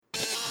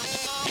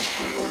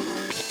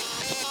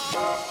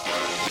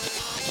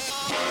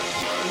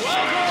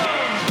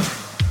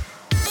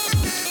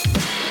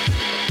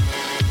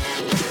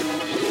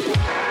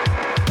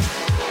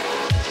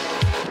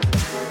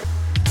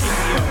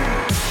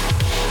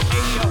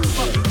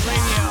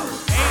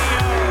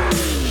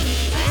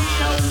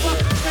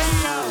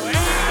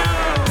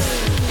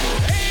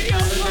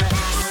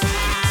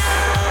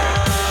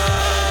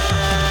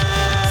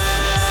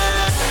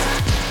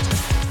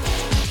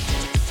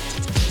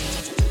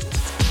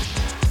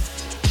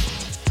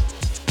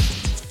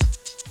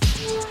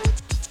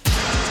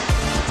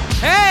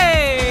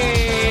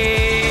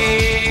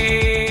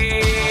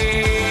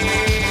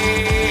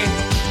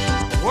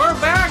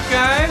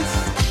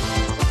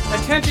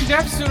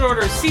Deficit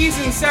Order,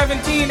 Season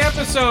 17,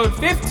 Episode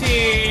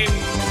 15.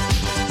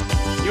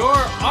 Your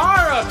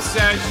R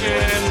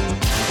Obsession.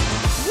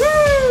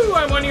 Woo!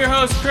 I'm one of your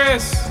hosts,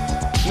 Chris.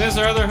 And this is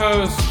our other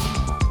host.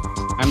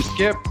 I'm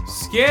Skip.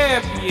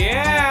 Skip,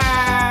 yeah!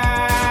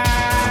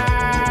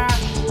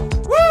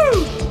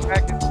 Woo!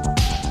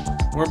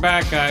 We're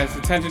back, guys.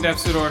 Attention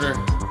Deficit Order.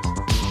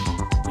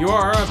 Your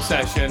R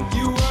Obsession.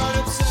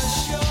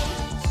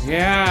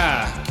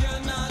 Yeah.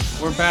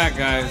 We're back,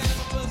 guys.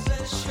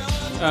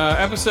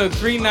 Episode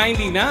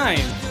 399.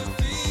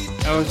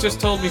 I was just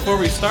told before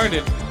we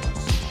started.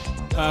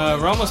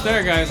 We're almost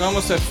there, guys.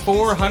 Almost at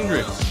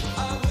 400.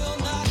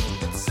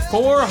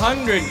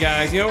 400,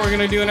 guys. You know what we're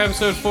going to do in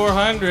episode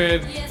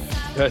 400?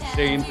 That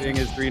same thing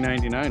as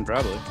 399,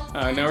 probably.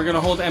 Now we're going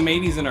to hold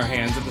M80s in our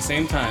hands at the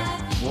same time.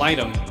 Light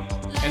them.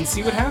 And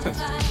see what happens.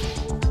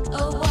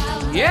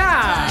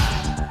 Yeah!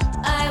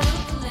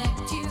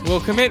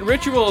 We'll commit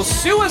ritual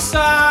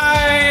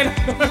suicide!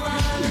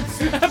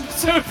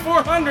 Episode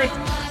 400.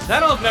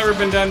 That'll have never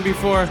been done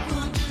before.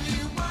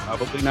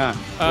 Probably not.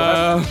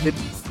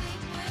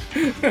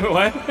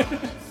 What?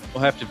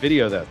 We'll have to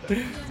video that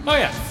then. Oh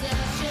yeah.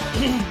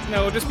 No,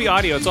 it'll just be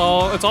audio. It's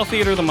all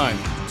theater of the mind.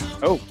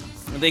 Oh.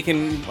 They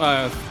can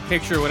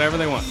picture whatever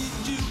they want.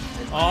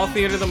 All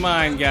theater of the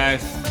mind,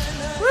 guys.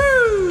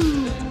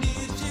 Woo!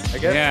 I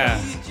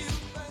guess.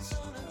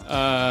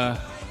 Yeah.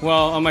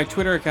 Well, on my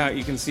Twitter account,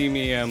 you can see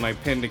me my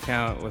pinned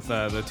account with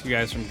the two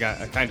guys from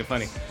Kind of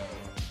Funny.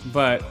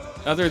 But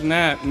other than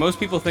that, most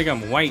people think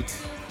I'm white,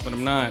 but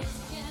I'm not.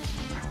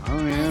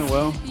 Oh yeah,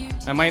 well.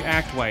 I might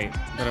act white,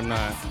 but I'm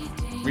not.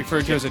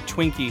 Referred to as a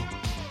Twinkie.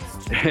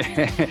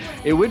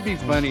 It would be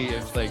funny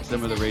if, like,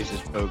 some of the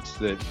racist folks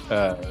that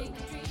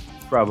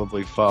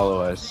probably follow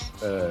us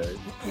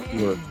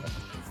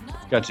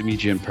got to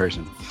meet you in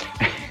person.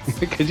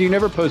 Because you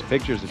never post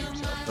pictures of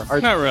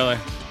yourself. Not really.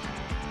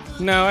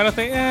 No, I don't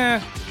think.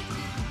 I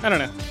don't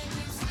know.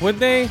 Would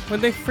they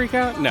freak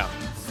out? No.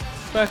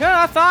 Like, oh,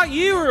 I thought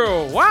you were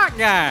a white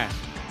guy.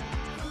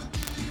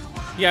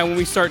 Yeah, when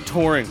we start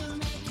touring.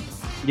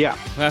 Yeah.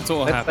 That's what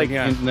will happen, like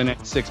yeah. in the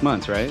next 6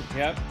 months, right?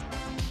 Yep.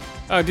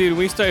 Oh, dude,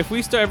 if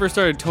we ever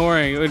started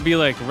touring, it would be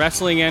like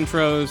wrestling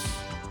intros,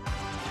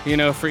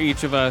 for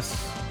each of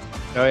us.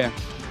 Oh, yeah.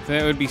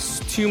 Then it would be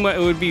too much. It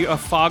would be a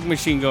fog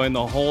machine going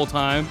the whole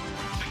time,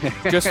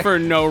 just for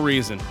no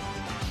reason.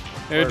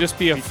 It would just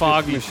be a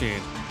fog machine.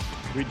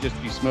 We'd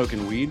just be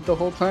smoking weed the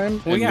whole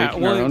time? Well, yeah,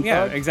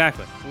 fog?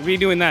 Exactly. We'd be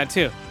doing that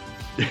too.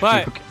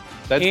 But okay.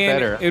 That's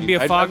better. It'd be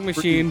a fog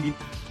machine.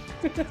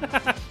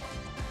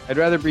 I'd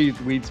rather be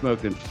weed smoke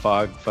than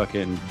fog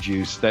fucking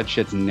juice. That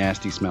shit's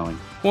nasty smelling.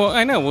 Well,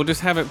 I know. We'll just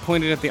have it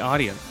pointed at the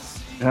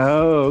audience.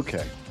 Oh,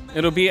 okay.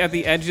 It'll be at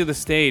the edge of the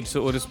stage, so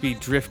it will just be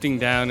drifting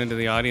down into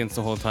the audience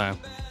the whole time.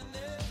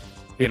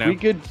 If we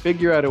could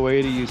figure out a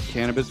way to use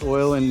cannabis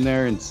oil in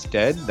there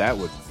instead, that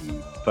would be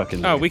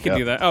fucking... Oh, we could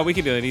do that. Oh, we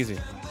could do that easy.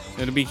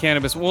 It'll be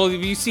cannabis. Well,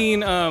 have you seen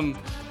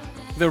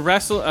the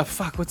wrestler?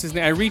 What's his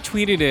name? I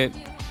retweeted it.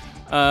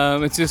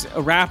 It's just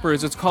a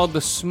rapper's. It's called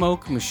the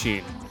Smoke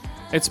Machine.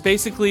 It's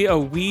basically a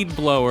weed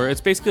blower.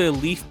 It's basically a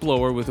leaf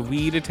blower with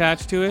weed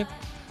attached to it.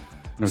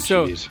 Oh,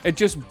 so geez. it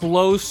just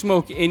blows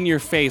smoke in your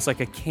face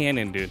like a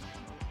cannon, dude.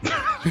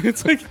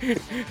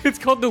 It's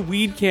called the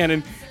weed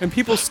cannon, and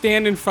people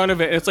stand in front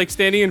of it. It's like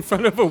standing in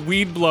front of a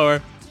weed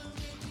blower.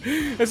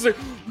 It's like,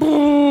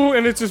 boom,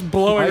 and it's just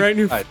blowing right in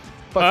your face.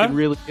 Fucking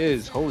really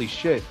is. Holy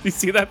shit. You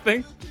see that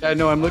thing? I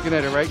know, I'm looking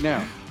at it right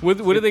now. What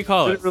do they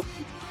call it?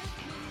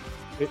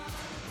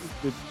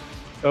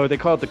 They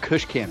call it the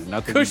Kush Cannon,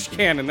 not the Kush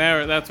Cannon.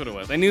 That's what it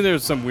was. I knew there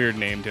was some weird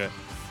name to it.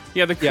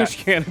 Yeah, the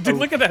Kush Cannon. Dude,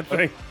 look at that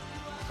thing.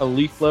 A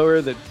leaf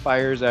blower that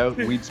fires out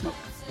weed smoke.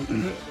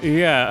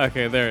 Yeah,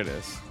 okay, there it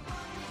is.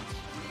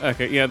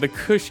 Okay, yeah, the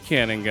Kush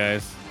Cannon,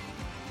 guys.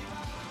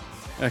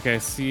 Okay,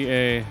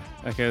 okay,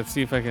 let's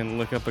see if I can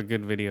look up a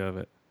good video of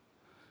it.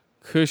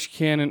 Kush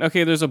Cannon.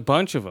 Okay, there's a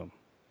bunch of them.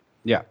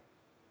 Yeah.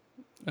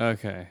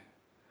 Okay.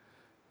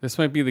 This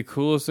might be the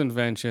coolest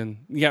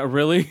invention. Yeah,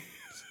 really?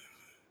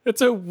 It's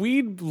a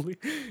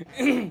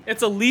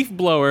it's a leaf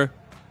blower.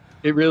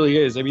 It really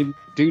is. I mean,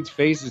 dude's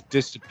face is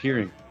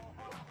disappearing.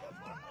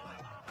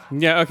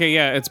 Yeah, okay,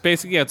 yeah. It's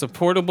basically, it's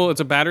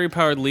a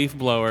battery-powered leaf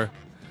blower.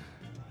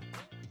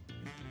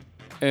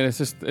 And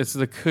it's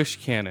the Kush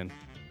Cannon.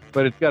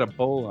 But it's got a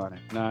bowl on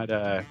it,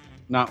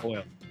 not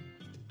oil.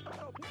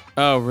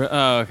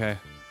 Oh, okay.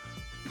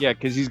 Yeah,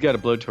 because he's got a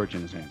blowtorch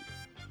in his hand.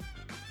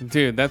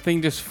 Dude, that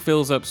thing just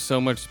fills up so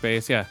much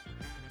space. Yeah.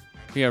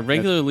 Yeah,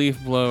 regular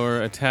leaf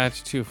blower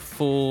attached to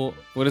full,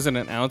 what is it,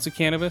 an ounce of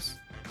cannabis?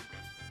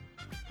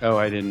 Oh,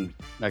 I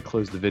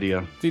closed the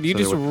video. Dude, you So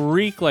just there was-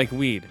 reek like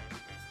weed.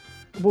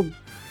 Well,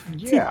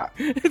 yeah.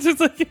 It's just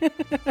like...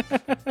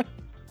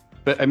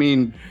 But, I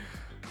mean,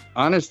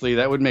 honestly,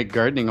 that would make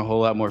gardening a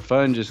whole lot more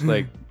fun. Just,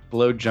 like,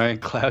 blow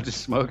giant clouds of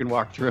smoke and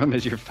walk through them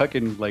as you're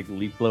fucking, like,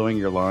 leaf blowing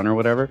your lawn or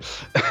whatever.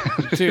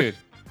 Dude.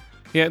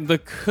 Yeah, the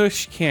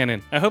Kush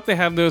cannon. I hope they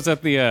have those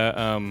at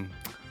the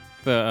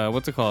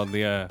what's it called?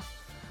 The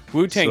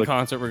Wu-Tang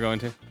concert we're going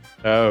to.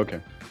 Oh,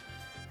 okay.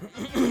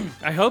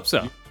 I hope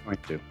so.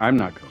 I'm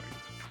not going.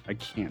 I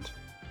can't.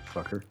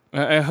 Fucker.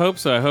 I hope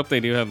so. I hope they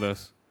do have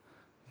those.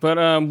 But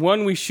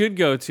one we should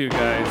go to,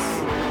 guys.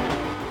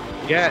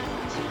 Yeah.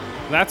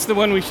 That's the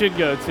one we should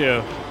go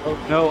to.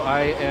 Oh, no,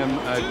 I am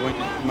going to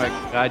do my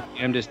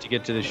goddamnedest to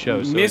get to the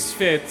show. So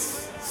Misfits,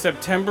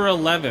 September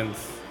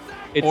 11th.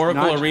 it's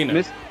Oracle not Arena.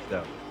 Misfits,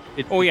 though.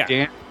 It's Oh, yeah.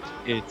 Damned,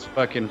 it's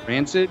fucking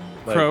Rancid.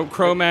 Like,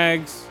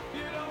 Cro-Mags.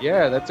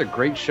 Yeah, that's a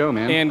great show,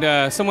 man.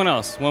 And someone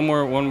else. One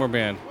more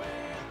band.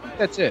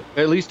 That's it.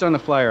 At least on the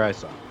flyer I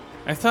saw.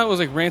 I thought it was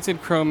like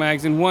Rancid,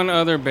 Cro-Mags, and one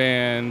other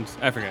band.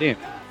 I forget. Damn.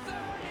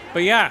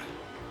 But yeah.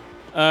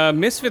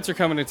 Misfits are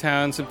coming to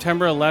town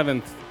September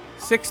 11th.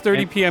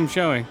 6:30 p.m.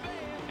 showing.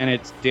 And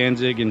it's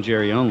Danzig and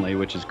Jerry only,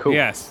 which is cool.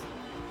 Yes.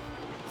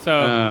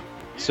 So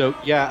So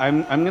yeah,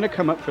 I'm gonna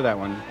come up for that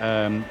one.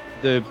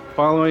 The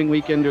following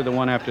weekend or the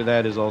one after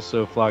that is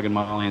also Flogging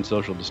Molly and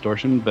Social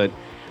Distortion, but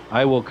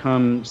I will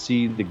come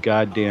see the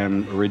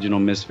goddamn original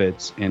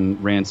Misfits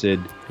and Rancid.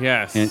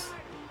 yes. And,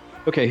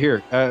 okay,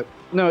 here.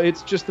 No,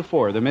 it's just the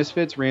four: the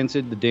Misfits,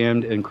 Rancid, the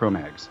Damned, and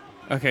Cro-Mags.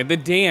 Okay, the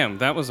Damned.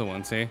 That was the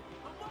one. See.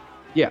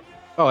 Yeah.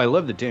 Oh, I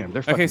love the Damned.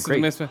 They're fucking Okay, so great.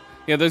 the Misfits.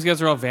 Yeah, those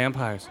guys are all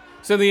vampires.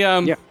 So the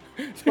Yeah.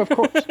 Of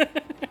course.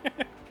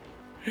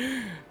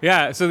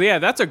 Yeah, so yeah,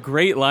 that's a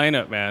great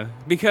lineup, man.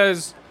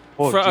 Because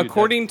Oh, dude,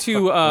 according that's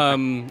to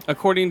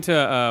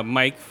fucking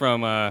Mike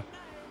from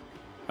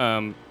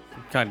God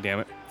damn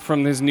it,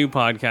 from his new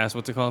podcast,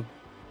 what's it called?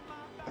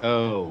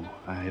 Oh,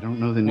 I don't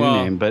know the new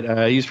Well- name,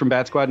 but he's from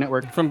Bat Squad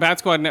Network From Bat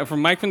Squad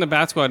from Mike from the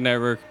Bat Squad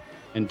Network.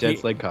 and Dead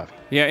Sled Coffee.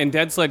 Yeah, in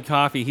Dead Sled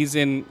Coffee, he's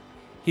in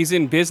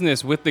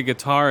business with the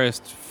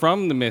guitarist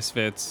from the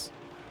Misfits.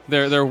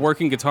 They're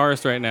working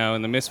guitarist right now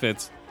in the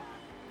Misfits.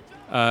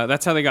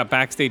 That's how they got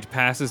backstage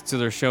passes to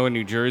their show in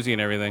New Jersey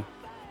and everything.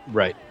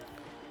 Right.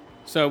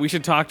 So we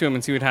should talk to him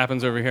and see what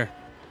happens over here.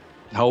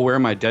 I'll wear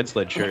my Dead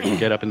Sled shirt and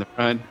get up in the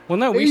front. Well,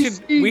 no,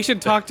 AC. we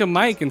should talk to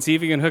Mike and see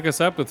if he can hook us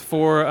up with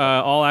 4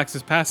 all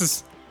access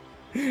passes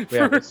Yeah,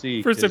 for, we'll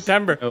see, for 'cause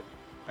September.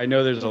 I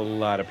know there's a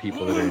lot of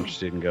people that are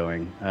interested in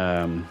going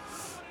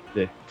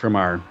from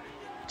our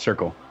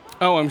circle.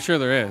 Oh, I'm sure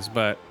there is,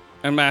 but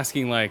I'm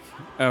asking like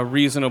a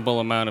reasonable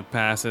amount of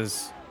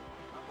passes.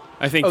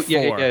 I think Oh,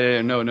 4.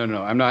 yeah. No.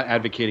 I'm not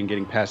advocating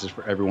getting passes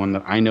for everyone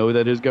that I know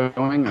that is going.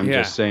 I'm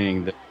Yeah. just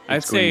saying that I'd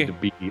it's say- going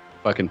to be a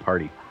fucking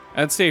party.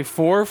 I'd say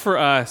 4 for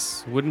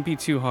us wouldn't be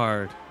too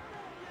hard.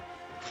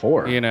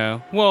 4. You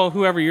know, well,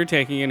 whoever you're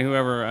taking and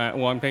whoever,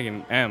 I'm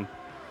taking M.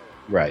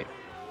 Right.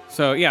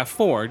 So yeah,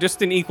 4,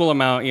 just an equal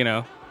amount, you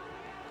know.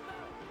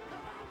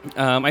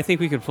 I think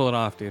we could pull it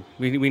off, dude.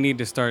 We need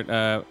to start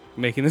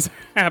making this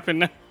happen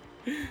now.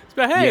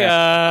 But hey,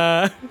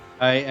 I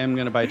am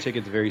going to buy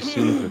tickets very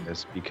soon for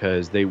this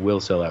because they will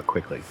sell out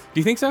quickly. do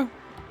you think so?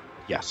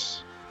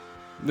 Yes.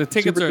 The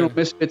tickets Super are. Cool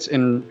Misfits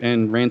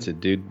and Rancid,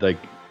 dude. Like,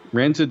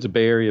 Rancid's a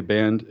Bay Area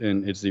band,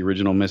 and it's the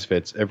original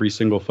Misfits. Every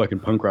single fucking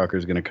punk rocker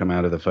is going to come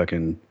out of the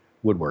fucking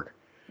woodwork.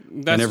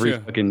 That's and every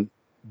true. fucking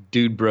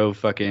dude bro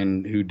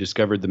fucking who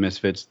discovered the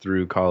Misfits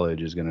through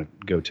college is going to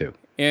go too.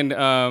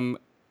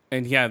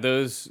 And yeah,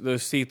 those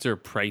seats are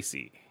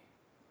pricey.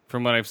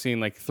 From what I've seen,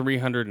 like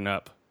 300 and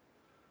up.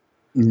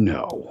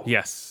 No.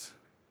 Yes.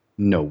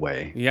 No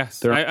way. Yes.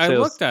 They're on I sale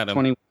looked at them.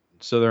 20,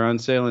 so they're on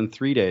sale in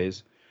 3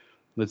 days.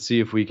 Let's see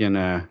if we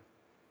can...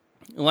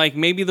 Like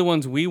maybe the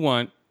ones we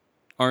want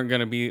aren't going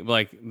to be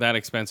like that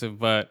expensive,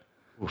 but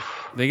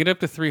they get up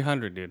to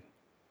 300, dude.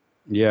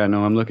 Yeah,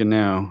 no, I'm looking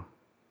now.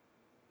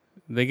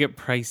 They get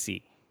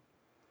pricey.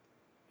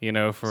 You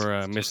know,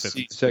 for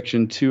Misfits.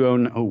 Section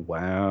 209. Oh,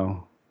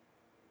 wow.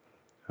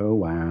 Oh,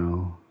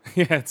 wow.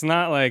 Yeah, it's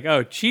not like,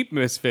 oh, cheap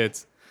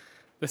Misfits.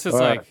 This is All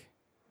right. like,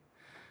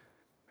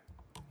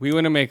 we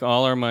want to make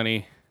all our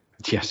money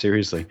Yeah,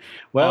 seriously.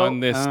 Well, on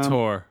this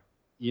tour.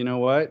 You know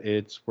what?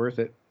 It's worth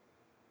it.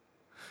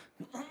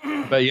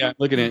 But yeah,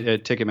 looking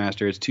at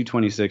Ticketmaster, it's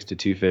 $226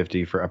 to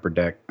 $250 for upper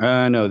deck.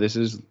 No, this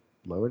is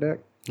lower deck.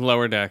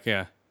 Lower deck,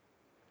 yeah.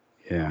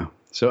 Yeah.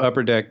 So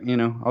upper deck,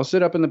 I'll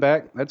sit up in the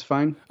back. That's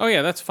fine. Oh,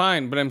 yeah, that's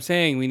fine. But I'm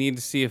saying we need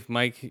to see if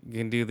Mike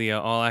can do the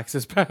all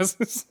access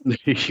passes.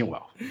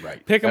 Well,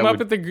 right. Pick him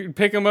That up would-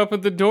 pick him up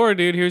at the door,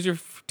 dude. Here's your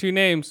 2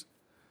 names.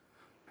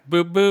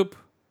 Boop boop.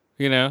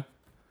 You know.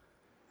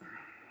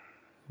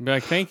 Be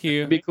like, thank you.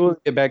 It'd be cool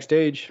to get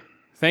backstage.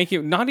 Thank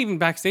you. Not even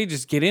backstage,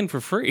 just get in for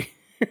free.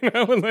 You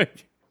know,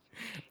 like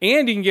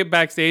And you can get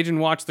backstage and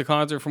watch the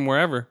concert from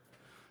wherever.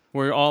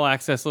 We're all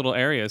access little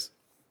areas.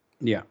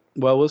 Yeah.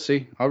 Well, we'll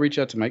see. I'll reach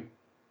out to Mike.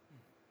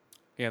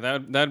 Yeah,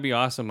 that'd be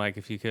awesome, Mike,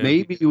 if you could.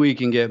 Maybe we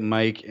can get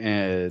Mike,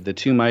 the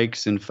two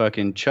Mikes and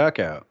fucking Chuck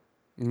out.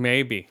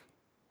 Maybe.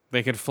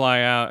 They could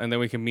fly out, and then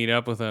we could meet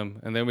up with them,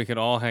 and then we could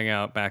all hang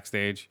out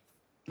backstage.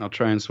 I'll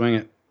try and swing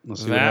it. We'll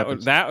see what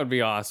happens. That would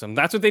be awesome.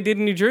 That's what they did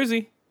in New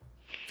Jersey.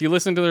 If you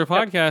listen to their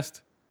podcast,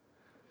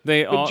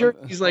 but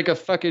Jersey's like a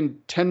fucking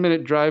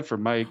 10-minute drive for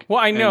Mike. Well,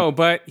 I know,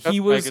 but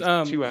he was 2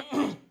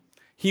 hours.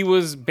 he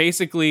was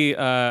basically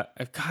God,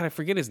 I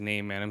forget his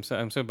name, man.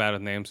 I'm so bad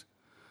with names.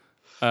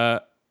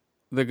 The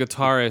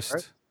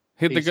guitarist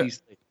hit the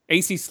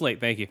AC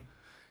Slate. Thank you.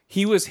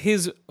 He was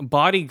his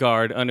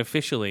bodyguard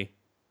unofficially.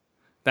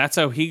 That's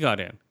how he got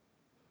in.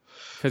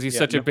 Because he's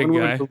such a big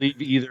guy. I don't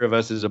believe either of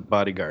us is a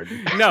bodyguard.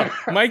 No,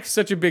 Mike's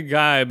such a big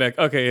guy. I'm like,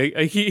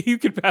 okay, he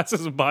could pass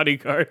as a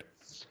bodyguard.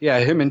 Yeah,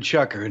 him and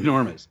Chuck are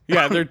enormous.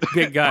 Yeah, they're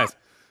big guys.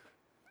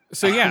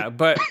 So yeah,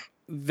 but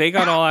they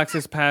got all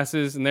access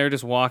passes, and they're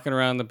just walking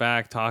around the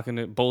back,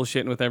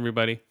 bullshitting with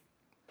everybody.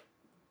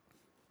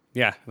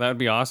 Yeah, that would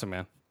be awesome,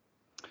 man.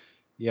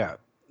 Yeah,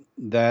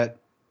 that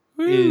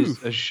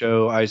is a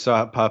show. I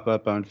saw it pop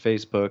up on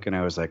Facebook, and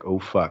I was like, oh,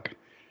 fuck.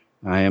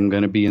 I am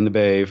going to be in the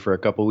Bay for a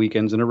couple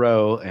weekends in a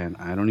row, and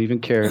I don't even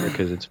care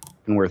because it's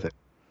fucking worth it.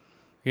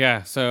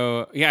 Yeah,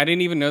 so, I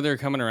didn't even know they were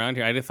coming around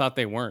here. I just thought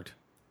they weren't.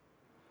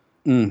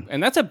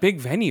 And that's a big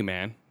venue,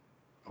 man.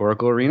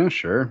 Oracle Arena,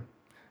 sure.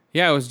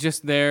 Yeah, I was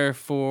just there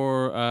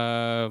for,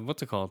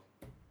 what's it called?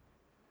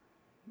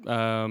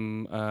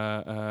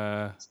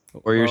 Warriors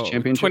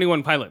Championship?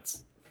 21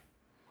 Pilots.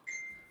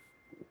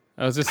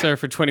 I was just there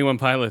for 21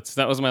 Pilots.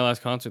 That was my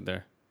last concert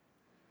there.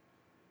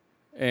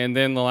 And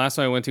then the last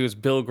one I went to was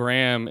Bill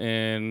Graham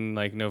in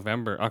like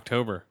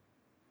October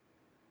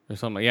or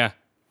something. Yeah.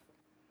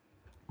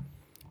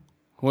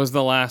 Was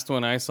the last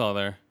one I saw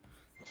there.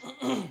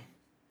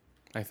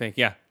 I think,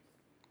 yeah.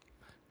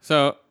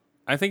 So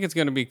I think it's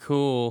going to be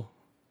cool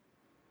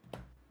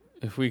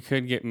if we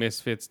could get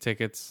Misfits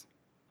tickets.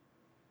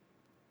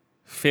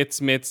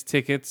 Mitts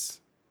tickets.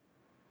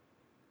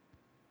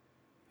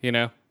 You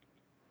know?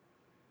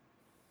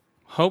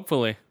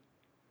 Hopefully.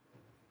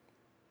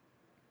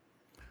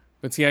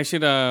 But see, I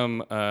should,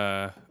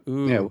 Yeah,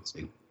 we'll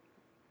see.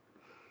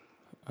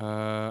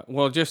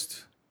 Well,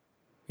 just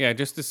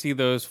to see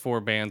those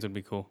 4 bands would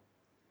be cool.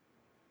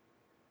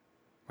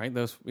 Right?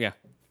 Yeah.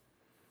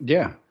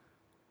 Yeah,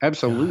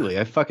 absolutely.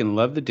 I fucking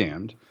love The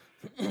Damned.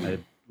 I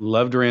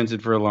loved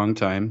Rancid for a long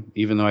time,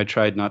 even though I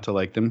tried not to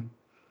like them.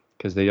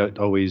 Because they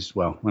always,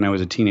 when I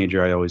was a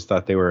teenager, I always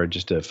thought they were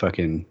just a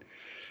fucking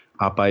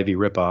Op Ivy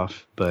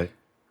ripoff. But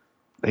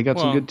they got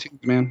some good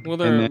tunes, man. Well,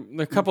 they're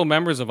a couple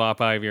members of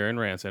Op Ivy are in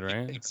Rancid,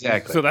 right?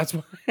 Exactly. So that's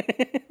why.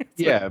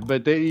 Yeah,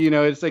 but they,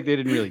 it's like they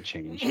didn't really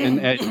change.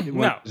 And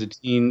when I was a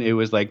teen, it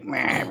was like,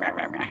 meh, meh,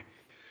 meh, meh.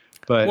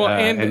 But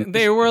and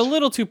they were a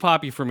little too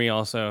poppy for me,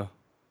 also.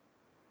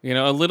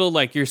 A little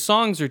like your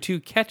songs are too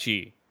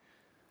catchy.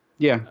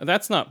 Yeah,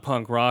 that's not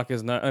punk rock.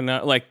 Is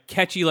not like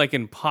catchy, like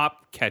in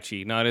pop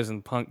catchy, not as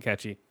in punk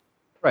catchy.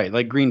 Right,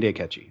 like Green Day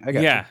catchy. I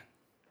got you.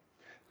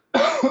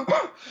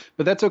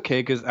 But that's okay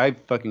because I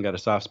fucking got a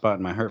soft spot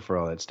in my heart for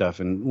all that stuff.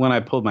 And when I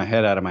pulled my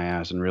head out of my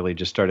ass and really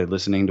just started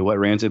listening to what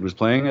Rancid was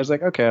playing, I was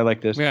like, okay, I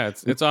like this. Yeah,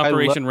 it's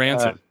Operation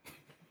Rancid.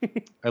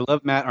 I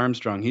love Matt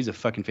Armstrong. He's a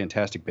fucking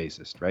fantastic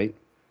bassist, right?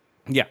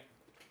 Yeah.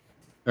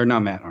 Or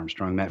not Matt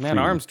Armstrong, Matt Freeman.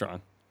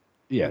 Armstrong.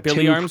 Yeah.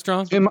 Billy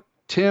Armstrong?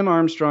 Tim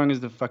Armstrong is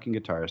the fucking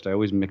guitarist. I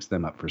always mix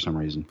them up for some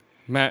reason.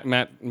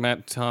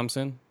 Matt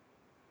Thompson?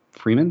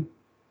 Freeman,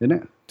 isn't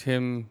it?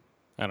 Tim,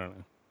 I don't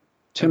know.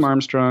 Tim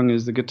Armstrong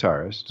is the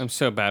guitarist. I'm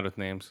so bad with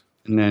names.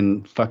 And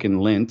then fucking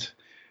Lint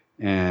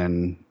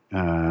and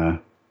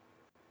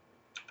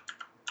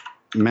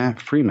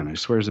Matt Freeman, I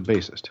swear, is a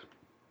bassist.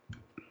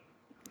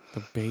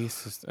 The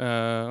bassist.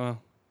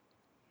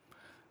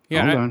 Hold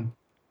on.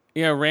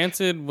 Yeah,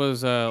 Rancid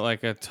was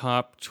like a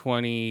top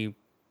 20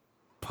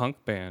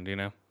 punk band,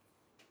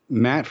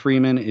 Matt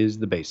Freeman is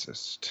the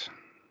bassist.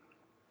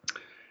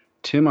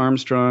 Tim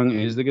Armstrong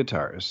is the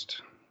guitarist.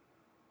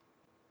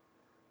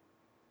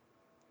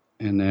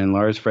 And then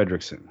Lars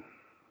Fredriksson.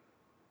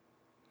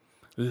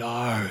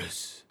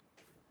 Lars.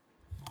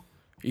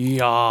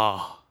 Yeah.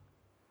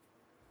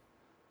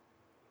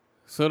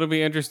 So it'll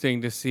be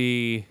interesting to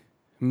see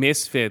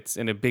Misfits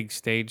in a big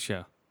stage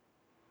show.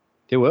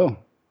 It will.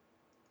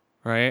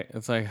 Right?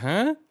 It's like,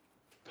 huh?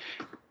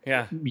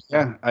 Yeah.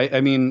 Yeah.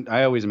 I mean,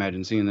 I always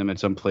imagine seeing them at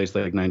some place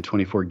like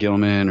 924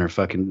 Gilman or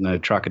fucking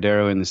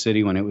Trocadero in the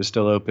city when it was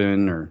still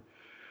open, or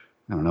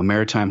I don't know,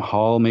 Maritime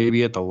Hall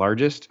maybe at the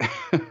largest.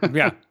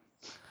 Yeah.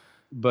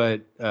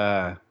 But,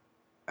 I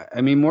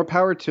mean, more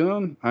power to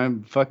them.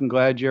 I'm fucking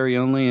glad Jerry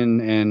Only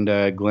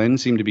and Glenn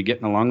seem to be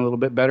getting along a little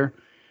bit better.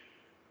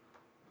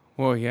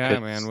 Well, yeah,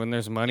 man, when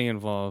there's money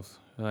involved.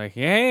 Like,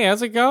 hey,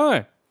 how's it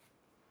going?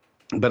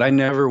 But I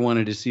never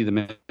wanted to see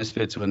the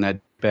Misfits when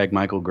that bag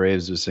Michael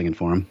Graves was singing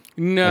for him.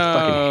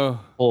 No.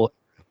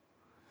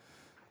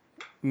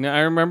 No,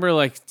 I remember,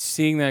 like,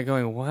 seeing that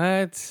going,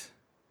 what?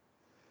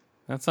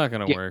 That's not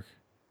gonna work.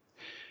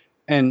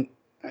 And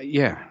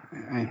yeah,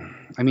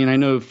 I mean, I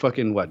know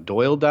fucking what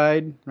Doyle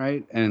died,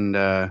 right? And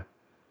I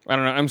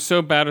don't know. I'm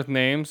so bad with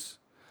names.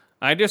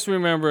 I just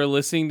remember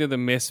listening to the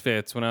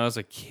Misfits when I was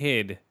a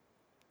kid.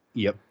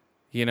 yep,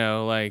 You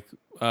know, like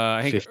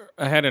I think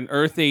I had an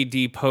Earth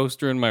AD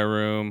poster in my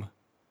room,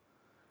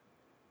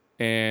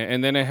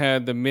 and then I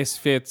had the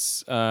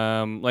Misfits,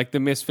 like the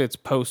Misfits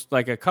post,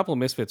 like a couple of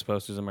Misfits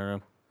posters in my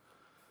room.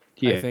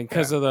 yeah, I think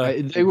because of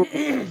the they were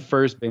the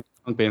first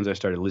punk bands I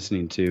started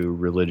listening to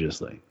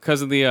religiously.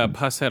 because of the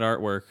Pushead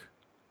artwork.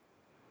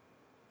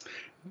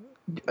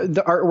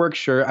 The artwork,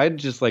 sure. I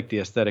just like the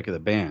aesthetic of the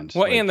band.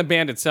 Well, like, and the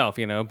band itself,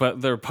 you know,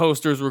 but their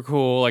posters were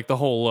cool, like the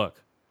whole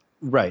look.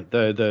 right,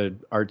 the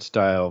art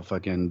style,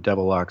 fucking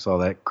double locks, all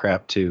that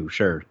crap too.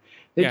 Sure,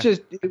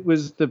 it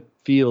was the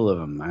feel of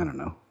them. I don't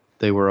know.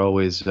 They were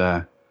always.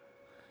 Yeah,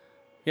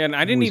 and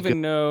I didn't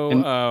even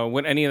know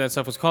what any of that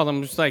stuff was called.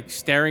 I'm just like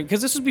staring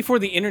because this was before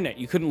the internet.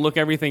 You couldn't look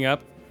everything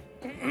up.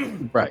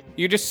 Right.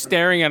 You're just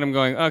staring at them,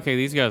 going, "Okay,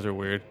 these guys are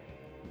weird."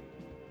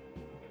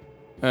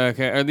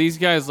 Okay, are these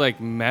guys like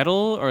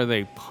metal? Or are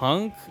they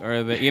punk? Or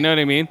are they, you know what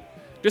I mean?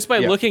 Just by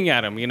looking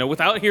at them, you know,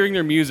 without hearing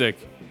their music,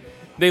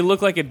 they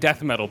look like a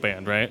death metal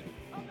band, right?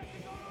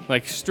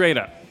 Like straight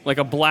up, like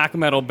a black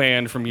metal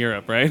band from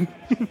Europe, right?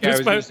 Yeah, I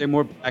was gonna say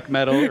more black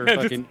metal or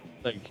fucking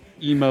like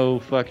emo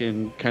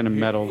fucking kind of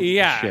metal.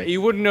 Yeah, shit.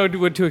 you wouldn't know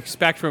what to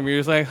expect from you.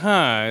 You're just like,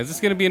 huh, is this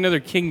gonna be another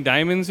King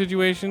Diamond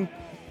situation?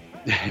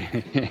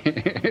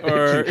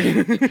 Or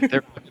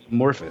they're fucking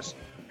amorphous.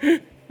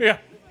 yeah.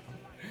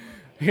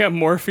 Yeah,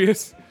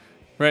 Morpheus.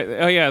 Right.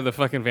 Oh, yeah, the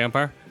fucking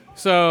vampire.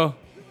 So,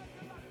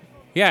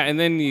 yeah, and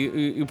then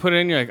you put it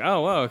in, you're like,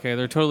 oh, well, okay,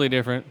 they're totally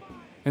different.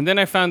 And then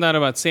I found out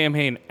about Sam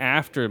Hain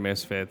after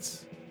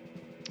Misfits.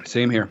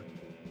 Same here.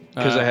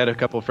 Because I had a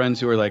couple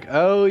friends who were like,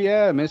 oh,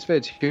 yeah,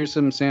 Misfits, here's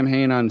some Sam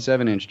Hain on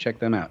 7-inch. Check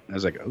them out. I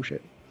was like, oh,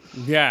 shit.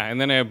 Yeah, and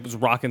then I was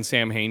rocking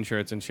Sam Hain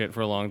shirts and shit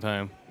for a long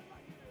time.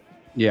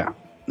 Yeah.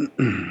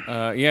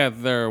 Yeah,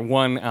 their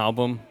one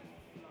album.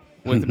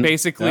 With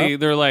basically,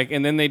 they're like,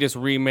 and then they just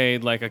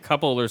remade like a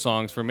couple of their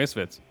songs for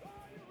Misfits.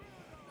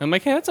 I'm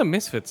like, hey, that's a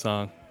Misfits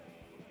song.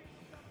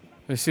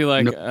 I see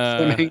like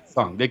Sam Hain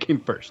song. They came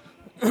first.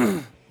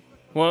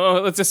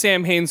 Well, it's a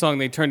Sam Hain song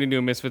they turned into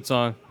a Misfits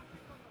song.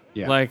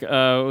 Yeah. Like it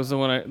was the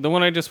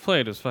one I just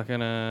played was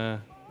fucking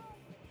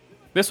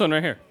this one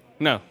right here.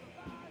 No.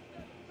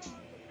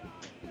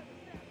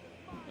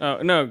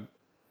 Oh no,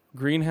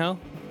 Green Hell.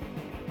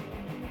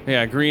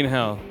 Yeah, Green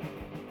Hell.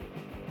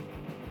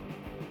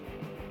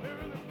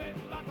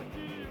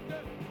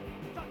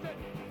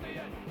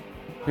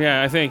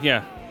 Yeah, I think,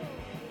 yeah.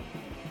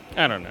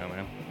 I don't know,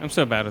 man. I'm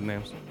so bad with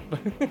names.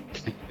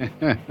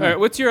 All right,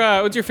 what's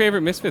your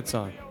favorite Misfits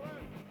song?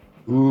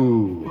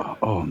 Ooh,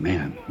 oh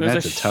man,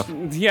 that's a tough.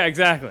 Yeah,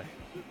 exactly.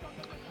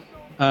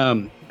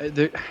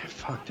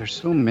 There's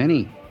so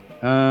many.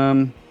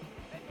 Die,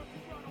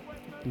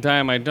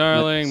 My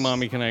Darling,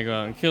 Mommy, Can I Go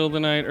Out and Kill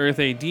Tonight, Earth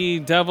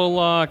AD, Devil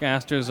Lock,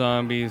 Astro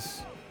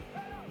Zombies,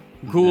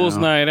 Ghouls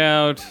Night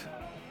Out,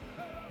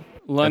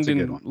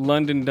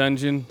 London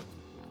Dungeon.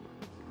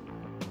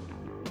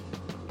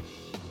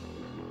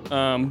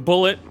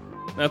 Bullet,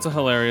 that's a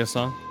hilarious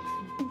song.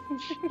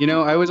 You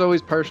know, I was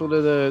always partial to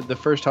the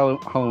first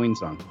Halloween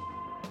song.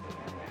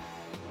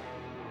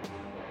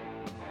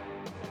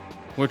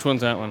 Which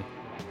one's that one?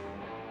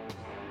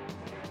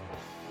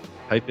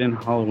 Type in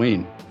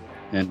Halloween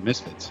and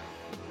Misfits.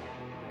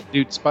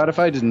 Dude,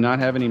 Spotify does not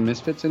have any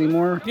Misfits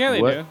anymore. Yeah,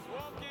 they do.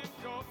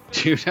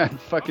 Dude, I'm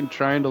fucking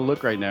trying to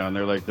look right now, and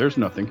they're like, there's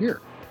nothing here.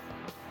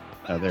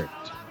 Oh, there it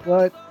is.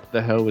 What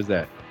the hell was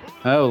that?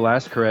 Oh,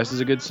 Last Caress is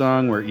a good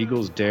song, Where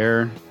Eagles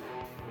Dare.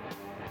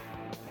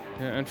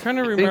 Yeah, I'm trying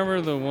to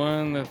remember the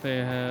one that they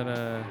had.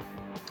 I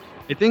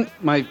think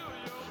my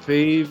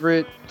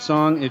favorite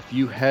song, if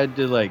you had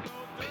to, like,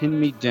 pin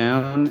me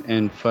down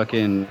and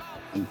fucking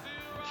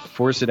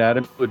force it at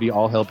him, would be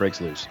All Hell Breaks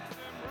Loose.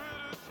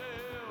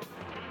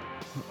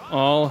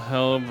 All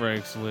Hell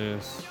Breaks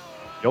Loose.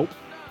 Yup.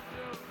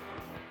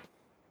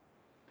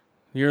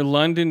 Your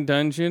London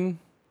Dungeon.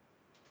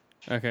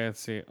 Okay, let's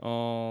see.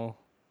 All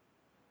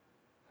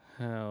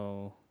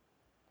Hell.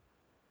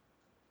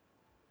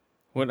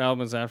 What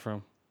album is that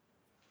from?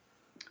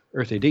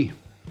 Earth AD.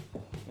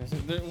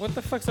 What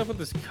the fuck's up with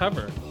this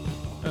cover?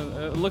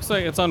 It looks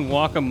like it's on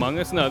Walk Among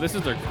Us. No, this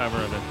is their cover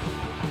of it.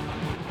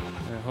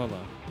 Hold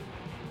on.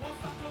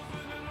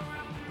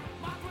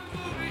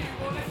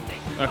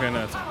 Okay,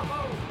 no, it's...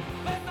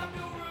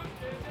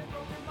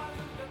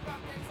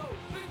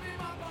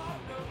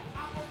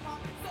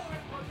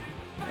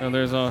 Oh,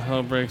 there's All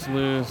Hell Breaks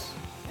Loose.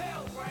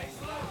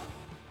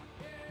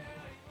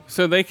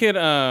 So they could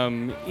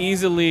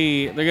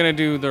easily... They're going to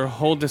do their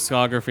whole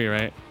discography,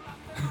 right?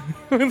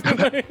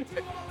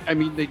 I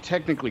mean, they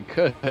technically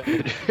could.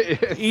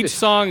 Each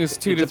song is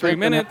 2 to 3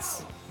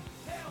 minutes.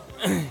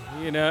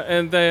 You know,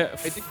 and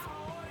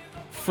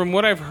from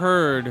what I've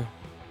heard,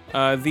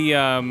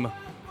 the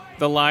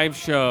live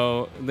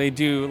show, they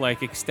do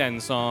like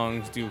extend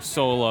songs, do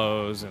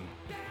solos, and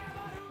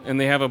And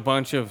they have a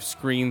bunch of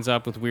screens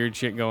up with weird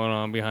shit going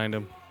on behind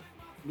them.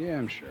 Yeah,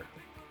 I'm sure.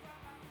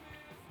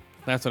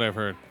 That's what I've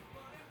heard.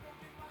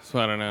 So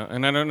I don't know.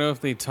 And I don't know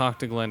if they talked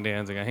to Glenn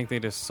Danzig. I think they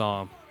just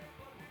saw him.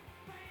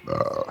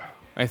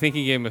 I think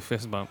he gave him a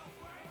fist bump.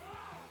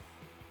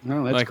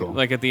 No, that's cool.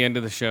 Like at the end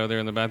of the show, they're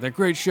in the back. They're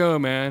great show,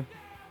 man.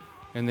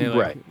 And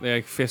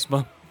they fist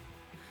bump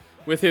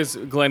with his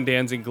Glenn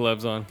Danzig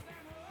gloves on.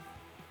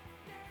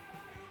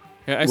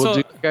 Yeah,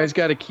 dude, the guy's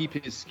got to keep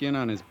his skin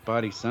on his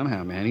body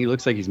somehow, man. He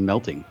looks like he's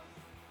melting.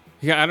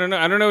 Yeah, I don't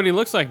know what he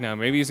looks like now.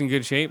 Maybe he's in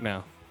good shape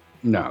now.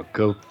 No,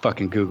 go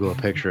fucking Google a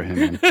picture of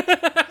him.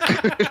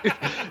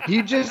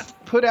 He just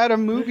put out a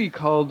movie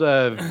called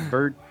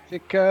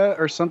Vertica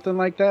or something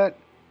like that.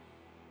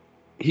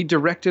 He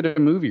directed a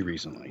movie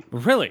recently.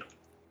 Really?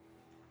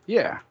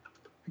 Yeah.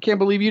 I can't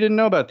believe you didn't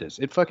know about this.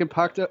 It fucking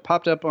popped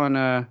up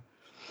on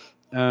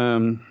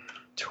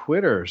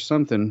Twitter or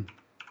something.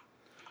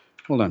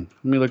 Hold on.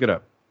 Let me look it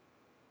up.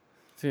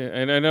 See,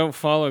 and I don't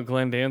follow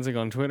Glenn Danzig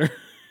on Twitter.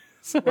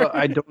 Well,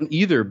 I don't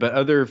either, but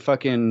other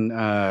fucking,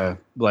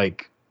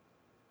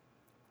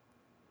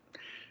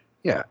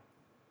 yeah.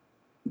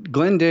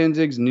 Glenn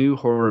Danzig's new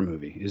horror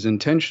movie is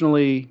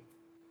unintentionally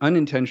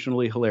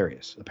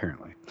hilarious,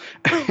 apparently.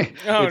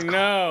 Oh,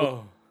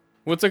 no.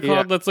 What's it called?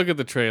 Yeah. Let's look at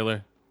the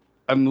trailer.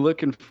 I'm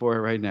looking for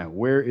it right now.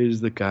 Where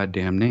is the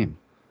goddamn name?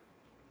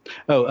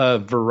 Oh,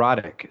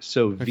 Verotic.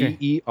 So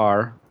okay.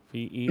 VER.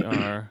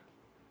 OTIK.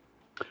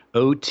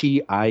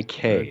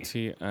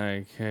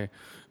 OTIK.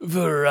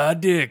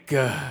 Verotic.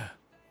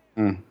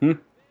 Mm-hmm.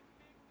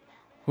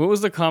 What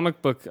was the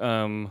comic book?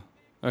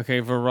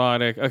 Okay,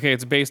 Verotic. Okay,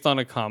 it's based on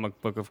a comic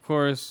book, of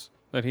course,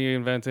 that he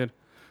invented.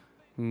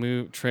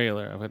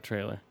 Trailer of a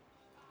trailer.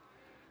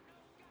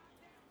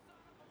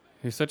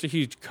 He's such a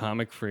huge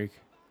comic freak.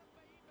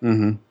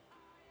 Mm-hmm.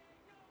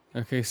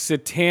 Okay,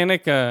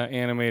 Satanica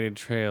animated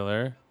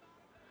trailer.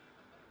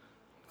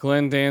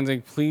 Glenn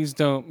Danzig, please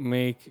don't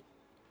make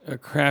a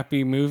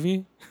crappy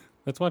movie.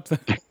 Let's watch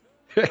that.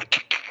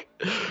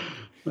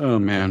 Oh,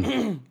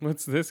 man.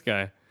 What's this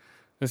guy?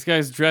 This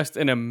guy's dressed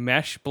in a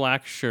mesh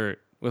black shirt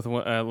with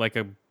like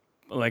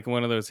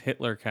one of those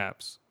Hitler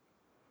caps.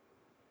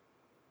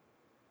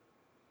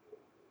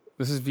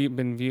 This has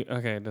been viewed.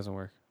 Okay, it doesn't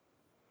work.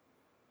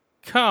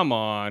 Come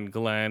on,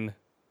 Glenn.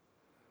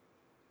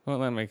 Well,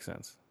 that makes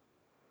sense.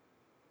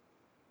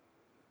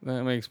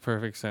 That makes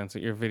perfect sense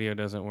that your video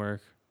doesn't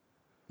work.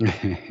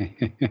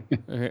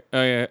 Okay.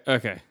 Oh, yeah.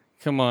 Okay.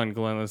 Come on,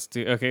 Glenn. Let's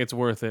do. Okay, it's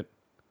worth it.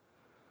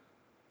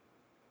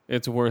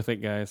 It's worth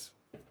it, guys.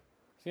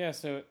 Yeah,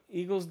 so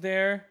Eagles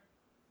Dare.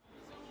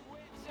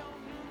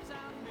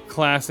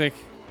 Classic.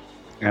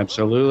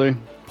 Absolutely.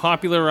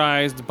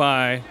 Popularized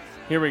by.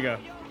 Here we go.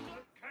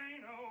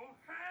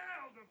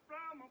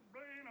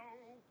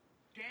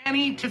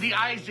 Danny to the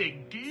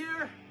Isaac.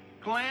 Dear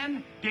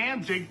Glenn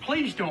Danzig,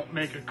 please don't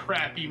make a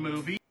crappy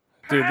movie.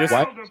 Dude, this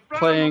why is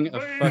playing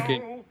a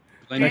fucking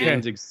Glenn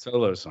Danzig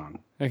solo song?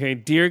 Okay,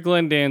 dear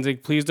Glenn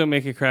Danzig, please don't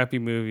make a crappy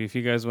movie if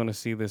you guys want to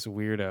see this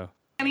weirdo.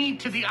 Danny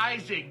to the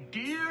Isaac.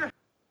 Dear.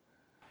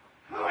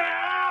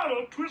 How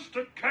to twist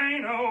a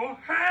cano,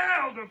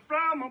 how to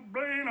from a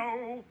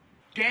blano.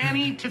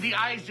 Danny to the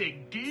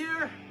Isaac.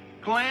 Dear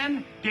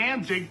Glenn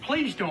Danzig,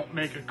 please don't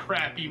make a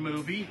crappy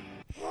movie.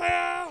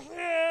 Well,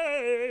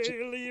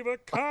 hey, leave a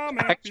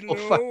comment below.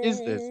 Fuck is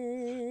this?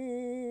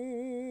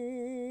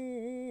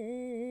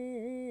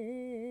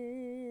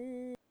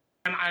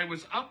 And I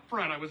was up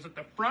front. I was at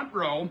the front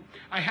row.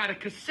 I had a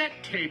cassette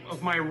tape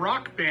of my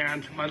rock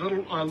band, my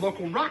little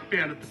local rock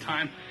band at the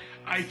time.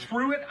 I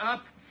threw it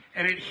up,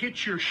 and it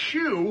hit your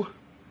shoe.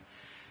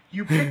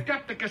 You picked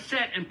up the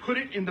cassette and put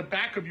it in the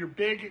back of your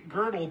big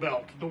girdle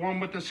belt, the one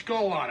with the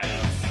skull on it.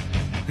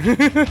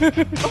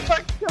 Oh my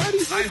God!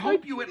 I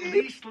hope you at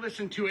least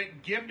listen to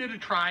it. Give it a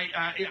try.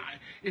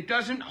 It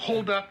doesn't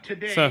hold up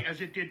today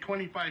as it did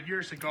 25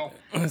 years ago.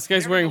 This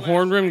guy's wearing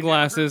horn-rimmed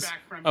glasses,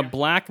 a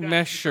black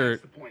mesh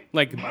shirt,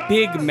 like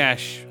big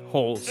mesh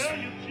holes.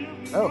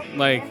 Oh,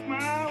 like,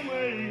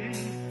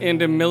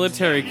 and a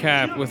military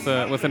cap with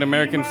an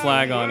American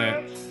flag on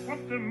it.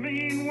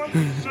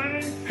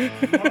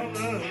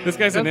 This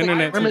guy's an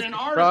internet.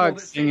 Frog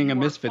singing a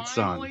Misfits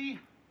song.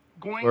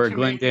 Or a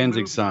Glenn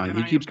Danzig song.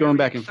 He keeps going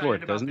back and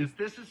forth, doesn't he?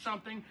 This is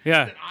something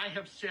that I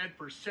have said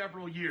for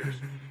several years.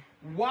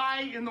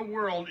 Why in the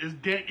world is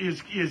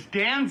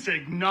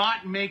Danzig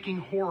not making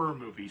horror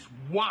movies?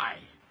 Why?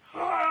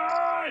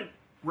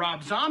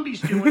 Rob Zombie's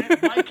doing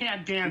it. Why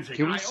can't Danzig?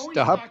 Can we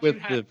stop with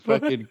the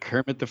fucking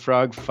Kermit the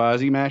Frog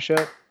Fozzie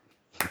mashup?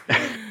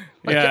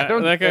 Yeah,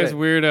 that guy's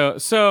weirdo.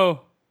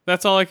 So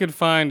that's all I could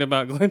find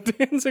about Glenn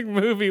Danzig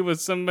movie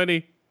was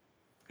somebody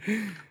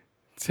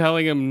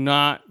telling him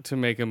not to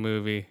make a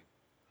movie.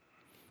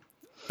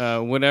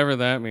 Whatever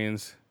that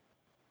means.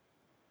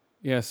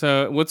 Yeah,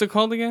 so what's it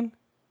called again?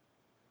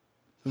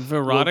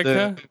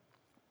 Verotica?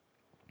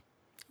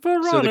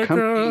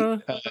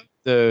 Verotica. So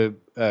the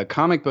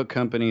comic book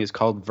company is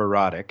called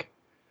Verotic.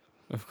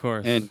 Of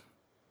course. And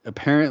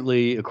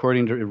apparently,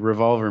 according to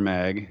Revolver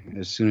Mag,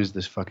 as soon as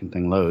this fucking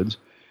thing loads,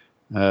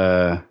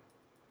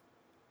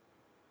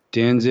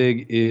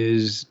 Danzig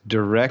is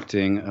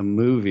directing a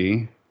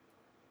movie.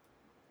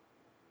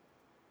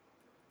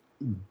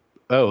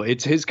 Oh,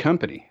 it's his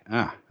company.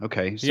 Ah,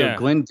 okay. So Yeah.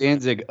 Glenn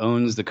Danzig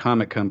owns the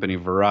comic company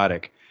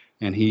Verotic,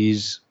 and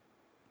he's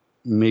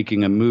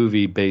making a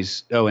movie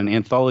an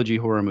anthology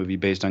horror movie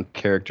based on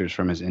characters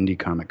from his indie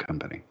comic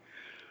company.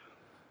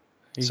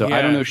 So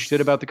I don't know Yes.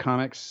 shit about the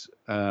comics.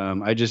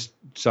 I just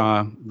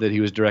saw that he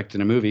was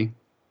directing a movie,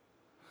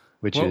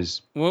 which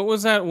is What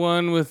was that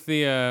one with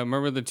the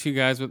remember the two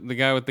guys with the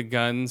guy with the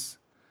guns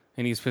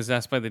and he's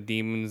possessed by the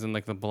demons and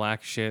like the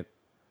black shit?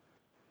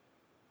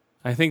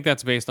 I think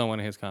that's based on one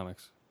of his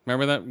comics.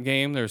 Remember that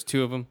game? There's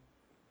two of them.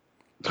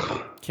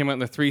 Came out in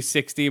the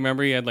 360.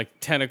 Remember he had like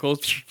tentacles.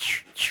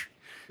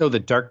 The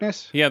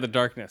Darkness? Yeah, the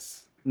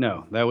Darkness.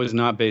 No, that was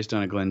not based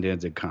on a Glenn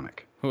Danzig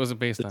comic. What was it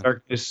based The on?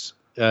 Darkness.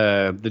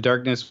 The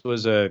Darkness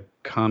was a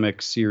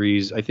comic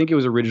series. I think it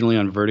was originally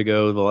on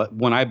Vertigo.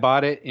 When I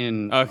bought it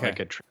in like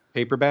a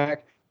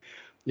paperback,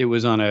 it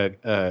was on it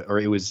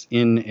was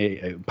in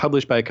a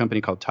published by a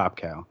company called Top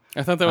Cow.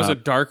 I thought that was a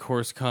Dark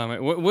Horse comic.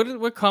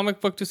 What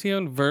comic book does he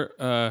own?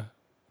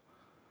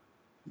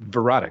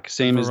 Verotic,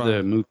 same as the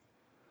Verotic. movie.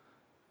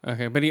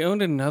 Okay, but he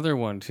owned another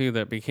one too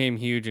that became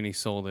huge and he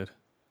sold it.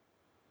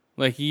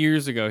 Like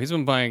years ago. He's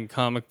been buying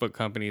comic book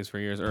companies for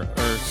years or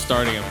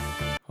starting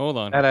them. Hold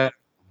on.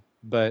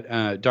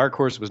 But Dark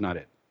Horse was not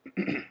it.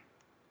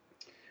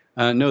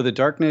 No, The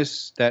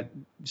Darkness, that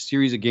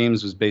series of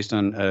games was based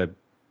on a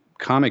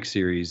comic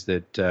series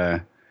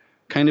that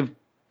kind of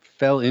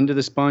fell into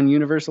the Spawn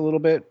universe a little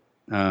bit.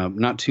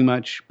 Not too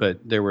much, but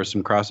there were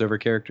some crossover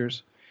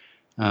characters.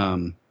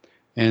 And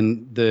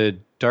The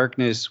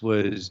Darkness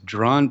was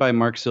drawn by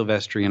Mark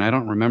Silvestri, and I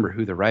don't remember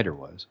who the writer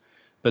was.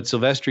 But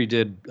Silvestri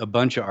did a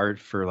bunch of art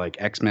for like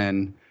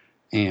X-Men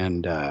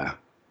and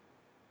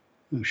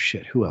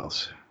who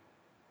else?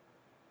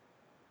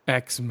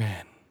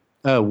 X-Men.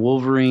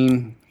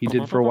 Wolverine, he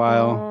did for a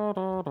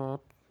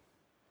while.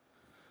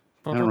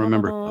 I don't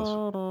remember who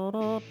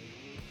else.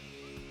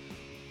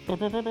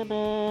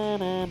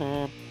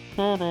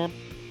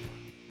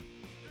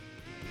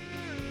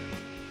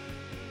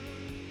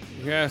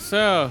 Yeah,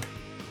 so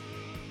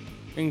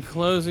in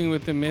closing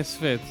with the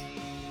Misfits.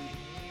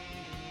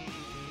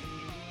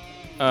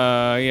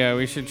 Yeah,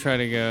 we should try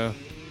to go.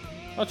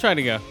 I'll try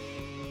to go.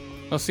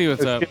 I'll see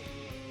what's up.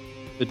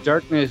 The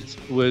Darkness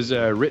was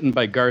written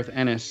by Garth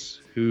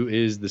Ennis, who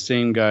is the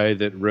same guy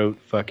that wrote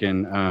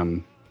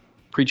fucking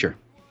Preacher.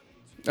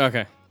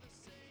 Okay.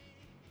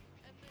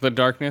 The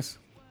Darkness?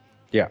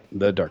 Yeah,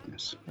 The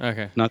Darkness.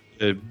 Okay. Not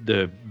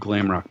the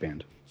glam rock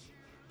band.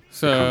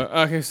 So,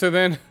 okay, so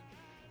then...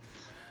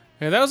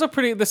 Yeah, that was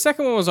the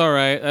second one was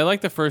alright. I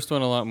like the first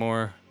one a lot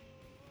more.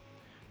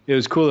 It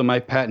was cool that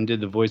Mike Patton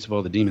did the voice of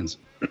all the demons.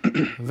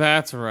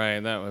 That's right,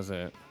 that was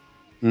it.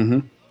 Mm-hmm.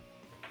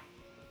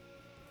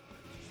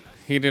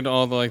 He did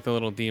all the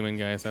little demon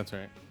guys, that's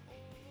right.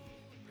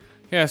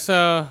 Yeah,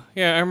 so,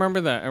 yeah, I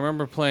remember that. I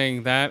remember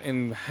playing that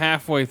and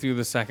halfway through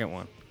the second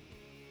one.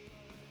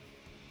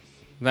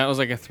 That was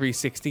like a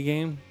 360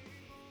 game?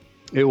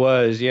 It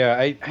was, yeah.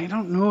 I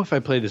don't know if I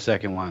played the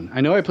second one.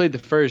 I know I played the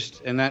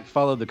first, and that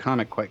followed the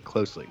comic quite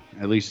closely.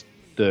 At least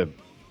the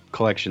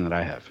collection that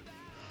I have.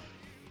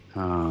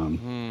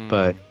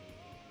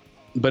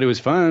 But it was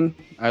fun.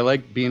 I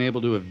like being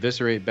able to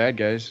eviscerate bad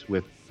guys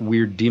with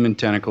weird demon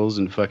tentacles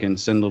and fucking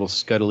send little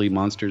scuttly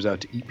monsters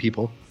out to eat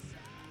people.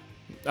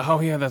 Oh,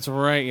 yeah, that's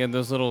right. Yeah,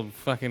 those little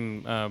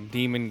fucking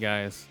demon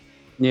guys.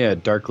 Yeah,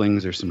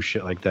 Darklings or some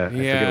shit like that. I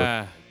forget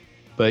Yeah.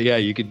 but yeah,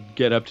 you could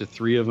get up to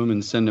 3 of them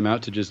and send them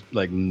out to just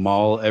like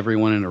maul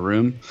everyone in a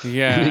room.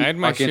 Yeah, I had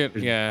my shit,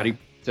 There's yeah. body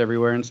parts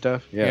everywhere and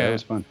stuff. Yeah, that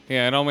was fun.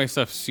 Yeah, I had all my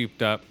stuff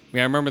souped up.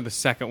 Yeah, I remember the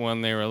second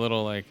one, they were a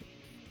little like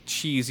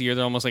cheesier.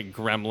 They're almost like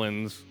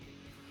gremlins.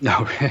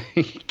 No,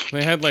 right?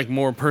 They had like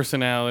more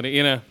personality,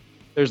 you know?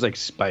 There's like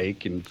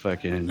Spike and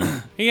fucking...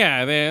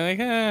 Yeah, they're like,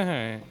 all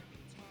right.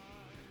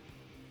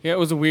 Yeah, it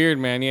was weird,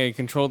 man. Yeah, you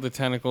controlled the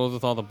tentacles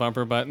with all the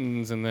bumper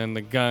buttons and then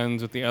the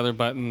guns with the other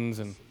buttons.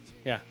 And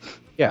yeah.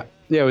 Yeah,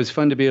 it was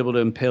fun to be able to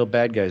impale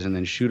bad guys and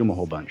then shoot them a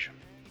whole bunch.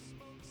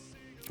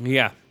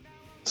 Yeah.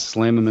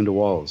 Slam them into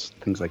walls,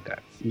 things like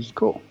that. It was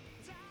cool.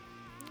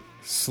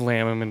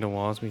 Slam them into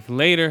walls.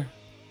 Later.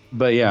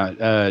 But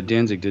yeah,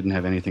 Danzig didn't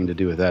have anything to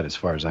do with that as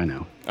far as I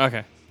know.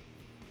 Okay.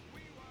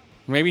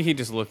 Maybe he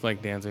just looked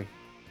like Danzig.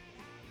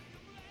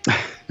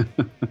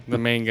 The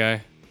main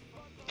guy.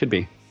 Could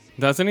be.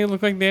 Doesn't he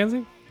look like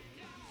Danzig?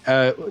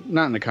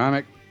 Not in the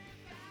comic.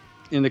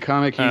 In the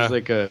comic, he's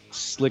like a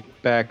slick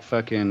back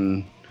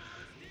fucking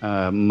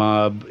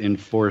mob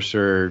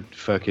enforcer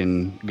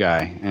fucking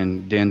guy,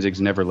 and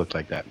Danzig's never looked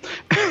like that.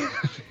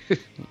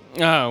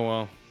 Oh,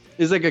 well.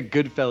 He's like a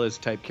Goodfellas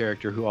type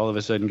character who all of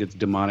a sudden gets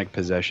demonic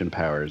possession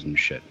powers and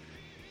shit.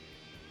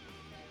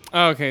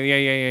 Oh, okay.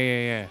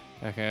 Yeah.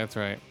 Okay, that's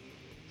right.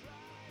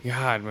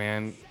 God,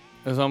 man.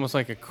 It was almost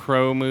like a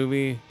Crow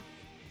movie.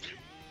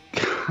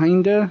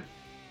 Kinda.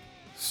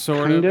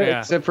 Sort of, yeah.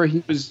 Except for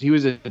he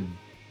was a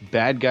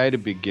bad guy to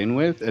begin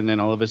with, and then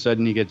all of a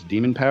sudden he gets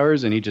demon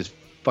powers and he just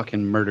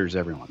fucking murders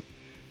everyone.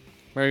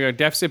 There you go.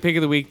 Deficit pick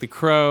of the week, The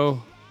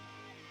Crow.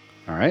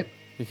 All right.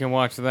 You can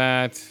watch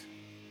that.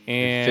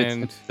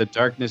 And It fits the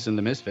darkness and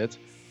the misfits.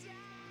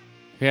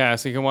 yeah,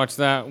 so you can watch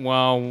that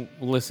while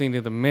listening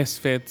to the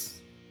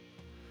Misfits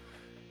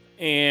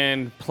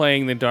and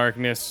playing the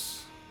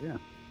darkness. Yeah.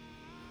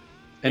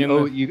 And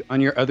you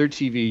on your other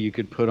TV you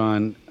could put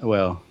on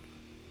what?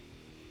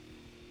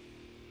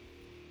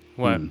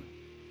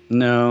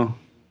 No,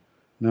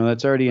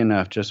 that's already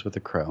enough just with The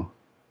Crow.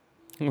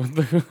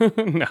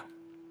 No.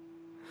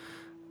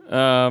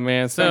 Oh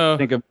man, so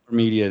Think of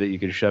media that you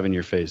could shove in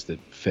your face that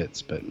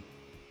fits, but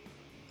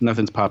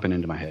nothing's popping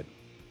into my head.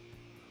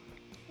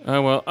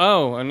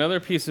 Another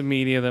piece of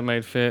media that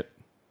might fit,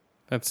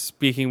 that's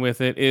speaking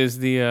with it, is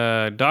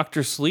the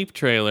Dr. Sleep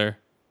trailer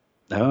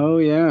Oh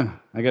yeah,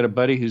 I got a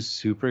buddy who's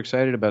super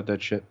excited about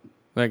that shit.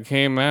 that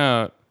came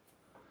out.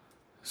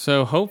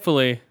 So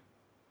hopefully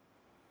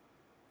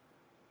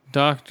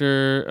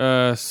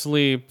Dr.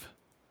 Sleep,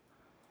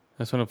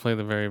 I just want to play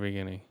the very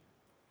beginning.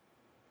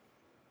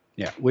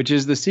 Yeah, which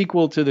is the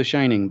sequel to The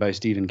Shining by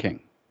Stephen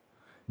King,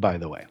 by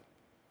the way.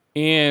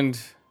 And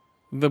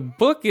the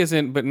book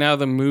isn't, but now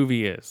the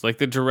movie is. Like,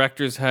 the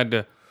directors had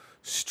to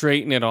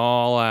straighten it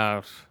all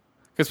out.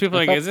 Because people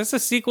are like, is this a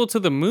sequel to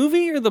the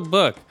movie or the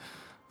book?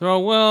 They're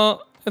all,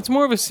 well, it's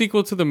more of a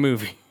sequel to the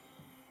movie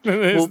than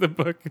it is the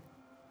book.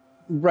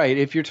 Right,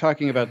 if you're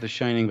talking about The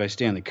Shining by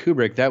Stanley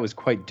Kubrick, that was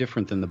quite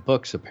different than the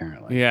books,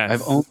 apparently.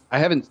 Yes. I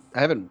haven't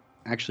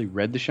actually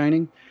read The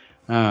Shining,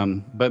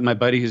 but my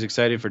buddy who's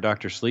excited for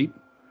Dr. Sleep,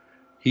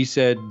 he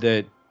said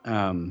that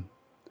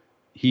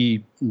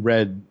he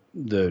read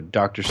the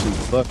Dr.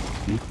 Sleep book.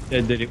 He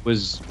said that it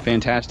was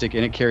fantastic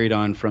and it carried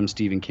on from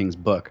Stephen King's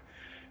book.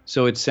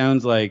 So it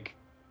sounds like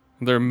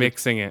they're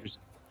mixing it.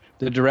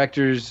 The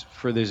directors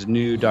for this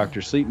new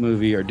Dr. Sleep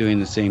movie are doing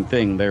the same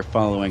thing. They're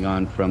following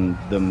on from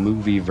the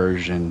movie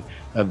version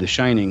of The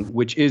Shining,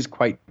 which is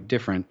quite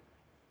different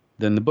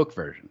than the book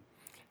version.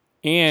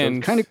 And so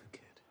it's kind of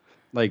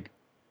like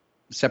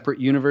separate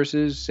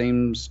universes,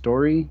 same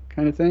story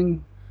kind of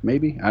thing,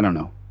 maybe? I don't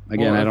know.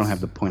 Again, I don't have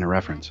the point of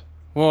reference.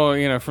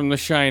 Well, from The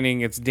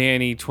Shining, it's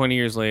Danny 20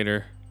 years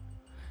later.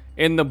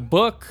 In the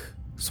book,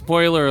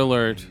 spoiler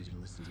alert,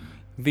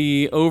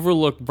 the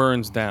Overlook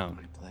burns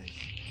down.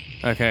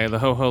 Okay, the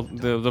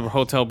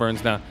hotel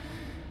burns down.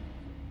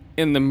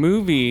 In the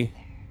movie,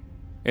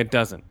 it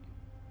doesn't.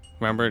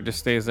 Remember, it just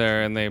stays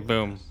there, and they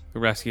boom,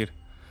 rescued.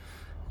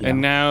 Yeah.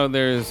 And now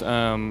there's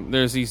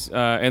these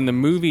in the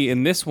movie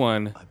in this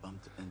one,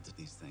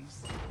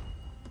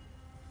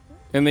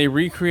 and they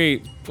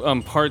recreate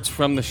parts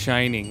from The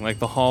Shining, like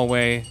the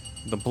hallway,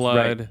 the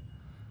blood,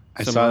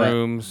 some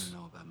rooms.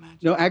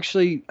 No,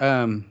 actually,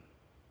 I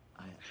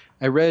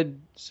read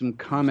some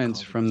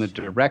comments from the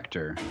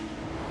director.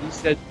 He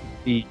said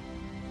the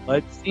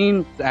blood scene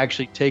was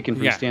actually taken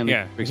from Stanley.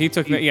 Yeah, he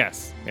took that.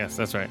 Yes,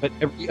 that's right. But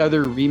every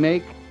other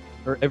remake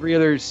or every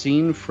other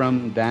scene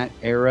from that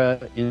era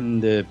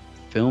in the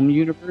film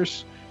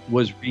universe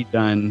was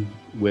redone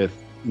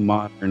with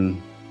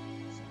modern.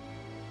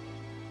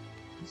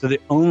 So the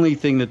only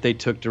thing that they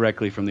took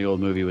directly from the old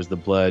movie was the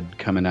blood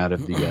coming out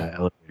of the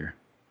elevator.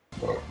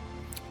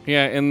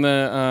 Yeah,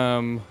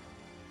 and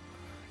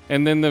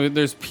and then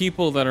there's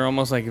people that are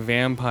almost like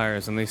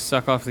vampires, and they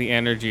suck off the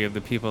energy of the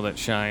people that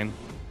shine.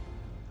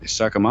 They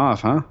suck them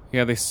off, huh?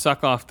 Yeah, they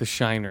suck off the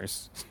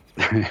shiners.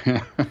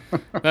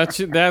 that's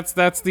the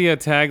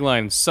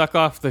tagline. Suck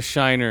off the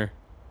shiner.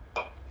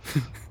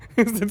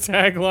 Is the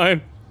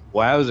tagline.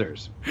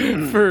 Wowzers.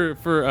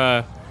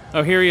 for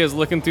here he is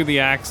looking through the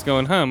axe,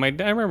 going, I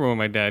remember when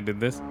my dad did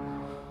this.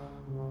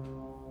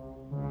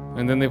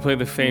 And then they play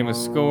the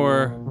famous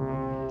score.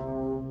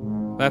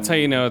 That's how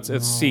you know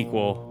it's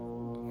sequel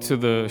to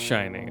The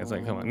Shining. It's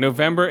like, come on.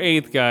 November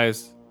 8th,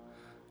 guys.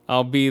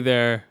 I'll be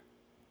there.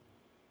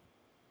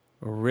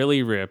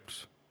 Really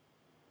ripped.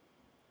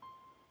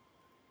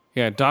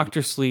 Yeah,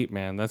 Dr. Sleep,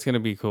 man. That's going to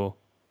be cool.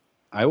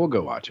 I will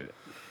go watch it.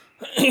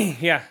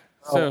 Yeah.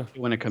 So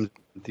when it comes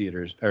to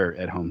theaters or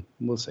at home,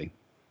 we'll see.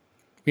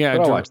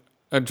 Yeah,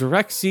 a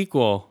direct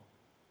sequel,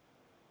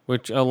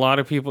 which a lot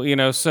of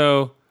people,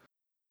 so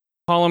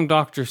call him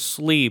Dr.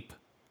 Sleep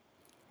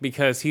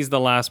because he's the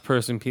last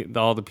person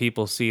all the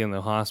people see in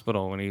the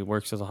hospital when he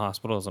works as a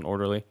hospital as an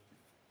orderly.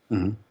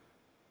 Mm-hmm.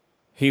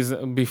 He's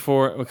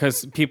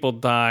because people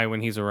die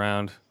when he's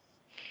around.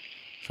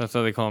 So that's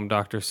why they call him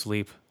Dr.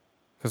 Sleep,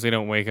 because they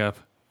don't wake up.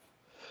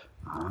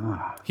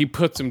 Ah. He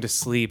puts them to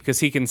sleep because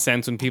he can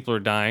sense when people are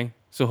dying.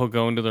 So he'll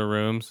go into their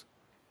rooms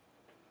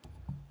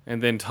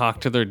and then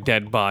talk to their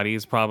dead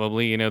bodies,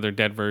 probably, their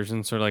dead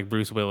versions, or like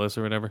Bruce Willis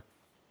or whatever.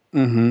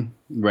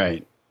 Mm-hmm.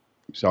 Right.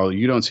 So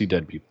you don't see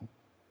dead people.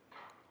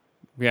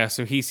 Yeah,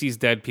 so he sees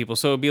dead people.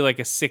 So it'd be like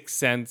a Sixth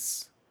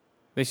Sense.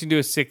 They should do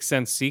a Sixth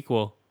Sense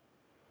sequel.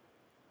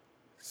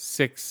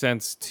 Sixth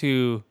Sense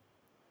 2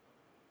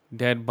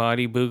 Dead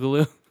Body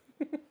Boogaloo.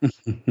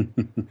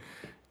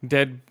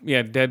 Dead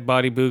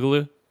Body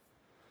Boogaloo.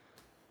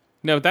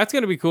 No, that's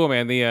going to be cool,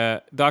 man.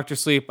 The Dr.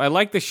 Sleep. I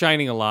like The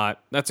Shining a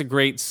lot. That's a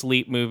great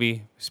sleep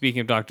movie.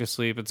 Speaking of Dr.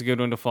 Sleep, it's a good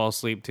one to fall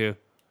asleep to.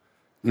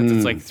 because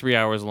it's like 3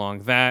 hours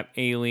long. That,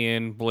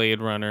 Alien,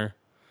 Blade Runner.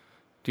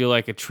 Do you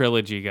like a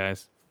trilogy,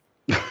 guys?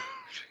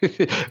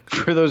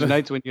 For those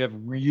nights when you have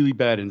really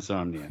bad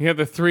insomnia. You have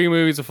the 3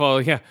 movies to follow.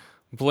 Yeah,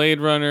 Blade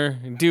Runner.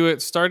 Do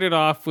it. Start it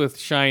off with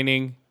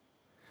Shining,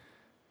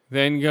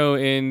 then go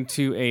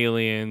into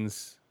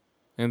Aliens,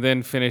 and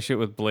then finish it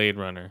with Blade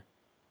Runner.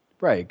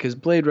 Right, because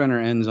Blade Runner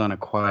ends on a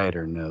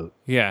quieter note.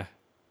 Yeah.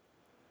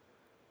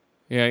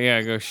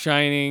 Yeah. Go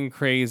Shining,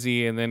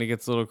 crazy, and then it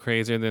gets a little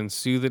crazier. Then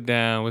soothe it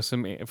down with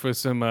some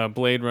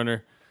Blade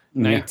Runner,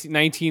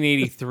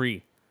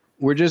 1983.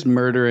 We're just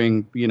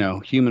murdering,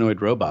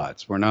 humanoid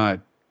robots. We're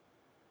not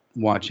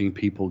watching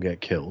people get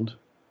killed.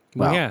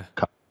 Well, yeah.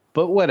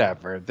 But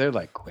whatever. They're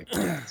like quick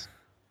deaths.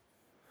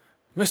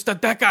 Mr.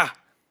 Decker!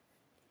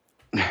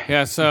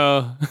 Yeah,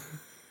 so...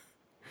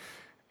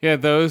 yeah,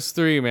 those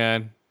 3,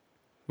 man.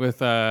 With,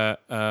 fuck,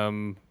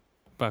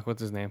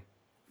 what's his name?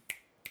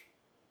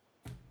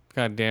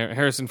 God damn,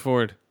 Harrison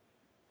Ford.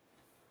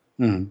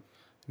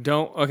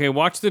 Mm-hmm.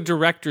 Watch the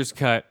director's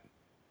cut.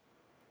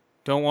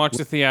 Don't watch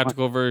the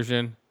theatrical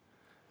version.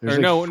 There's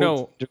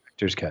no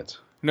director's cuts.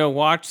 No,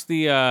 watch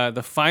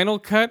the final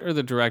cut or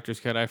the director's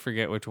cut. I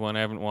forget which one. I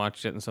haven't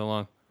watched it in so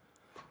long.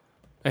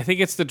 I think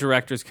it's the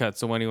director's cut,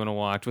 so one you want to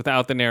watch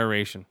without the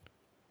narration.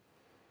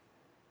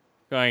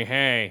 Going,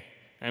 hey,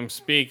 I'm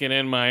speaking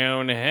in my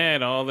own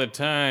head all the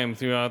time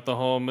throughout the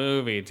whole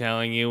movie,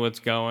 telling you what's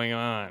going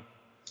on.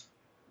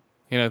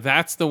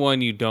 That's the one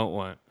you don't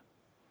want.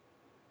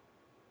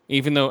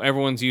 Even though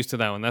everyone's used to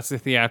that one. That's the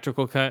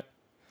theatrical cut.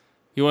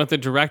 You want the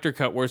director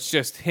cut where it's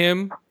just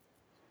him.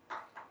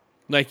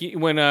 Like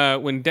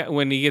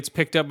when he gets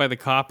picked up by the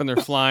cop and they're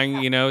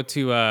flying,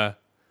 to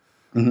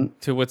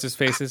what's his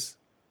faces?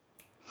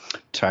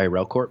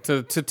 Tyrell Corp.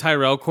 To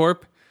Tyrell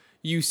Corp.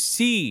 You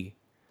see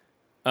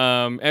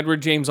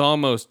Edward James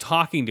Olmos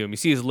talking to him. You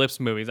see his lips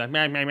moving. He's like,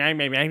 meh, meh, meh,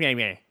 meh, meh, meh,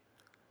 meh.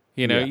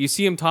 You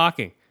see him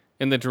talking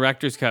in the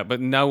director's cut, but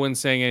no one's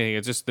saying anything.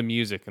 It's just the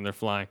music and they're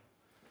flying.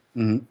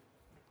 Mm-hmm.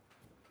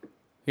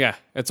 Yeah,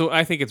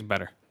 I think it's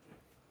better.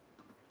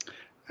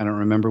 I don't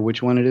remember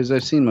which one it is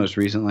I've seen most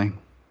recently.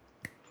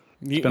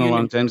 It's been a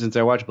long time since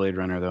I watched Blade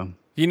Runner, though.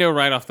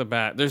 Right off the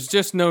bat, there's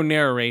just no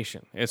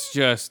narration. It's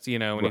just,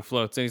 when he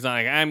floats, and he's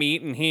like, I'm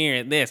eating here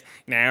at this.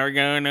 Now we're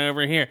going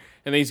over here.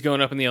 And then he's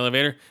going up in the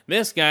elevator.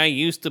 This guy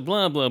used to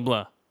blah, blah,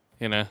 blah.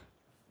 It's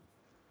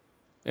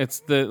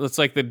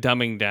like the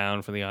dumbing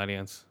down for the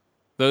audience.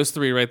 Those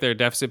 3 right there,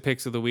 deficit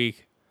picks of the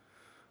week.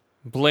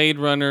 Blade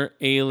Runner,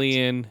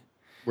 Alien.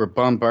 We're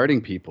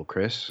bombarding people,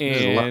 Chris.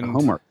 There's a lot of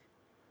homework.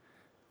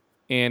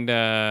 And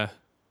The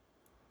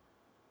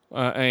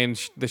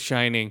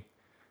Shining.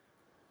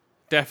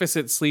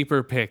 Deficit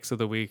sleeper picks of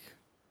the week.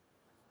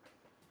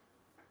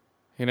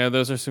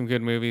 Those are some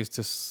good movies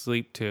to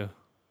sleep to.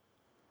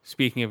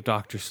 Speaking of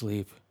Dr.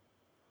 Sleep.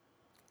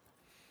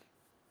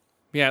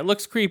 Yeah, it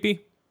looks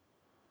creepy.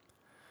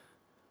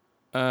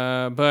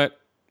 But...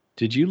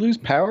 Did you lose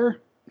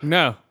power?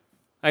 No.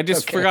 I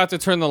just forgot to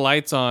turn the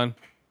lights on.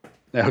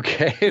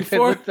 Okay. It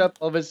looked up,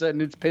 all of a sudden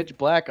it's pitch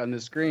black on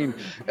the screen.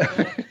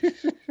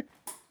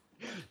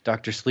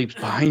 Dr. Sleep's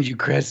behind you,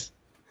 Chris.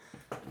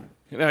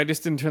 No, I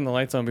just didn't turn the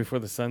lights on before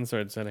the sun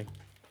started setting.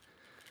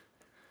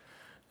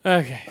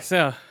 Okay,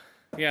 so,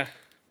 yeah.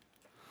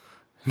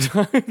 It's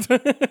all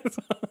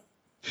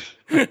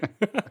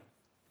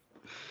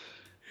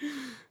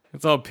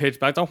pitch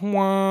black. It's all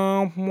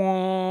womp,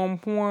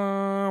 womp,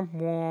 womp,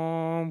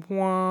 womp,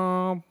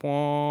 womp,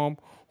 womp,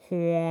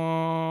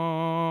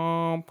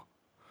 womp.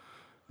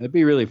 That'd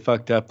be really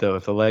fucked up, though,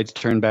 if the lights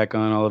turned back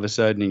on all of a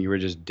sudden and you were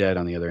just dead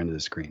on the other end of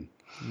the screen.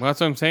 Well, that's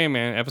what I'm saying,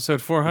 man.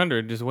 Episode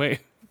 400. Just wait.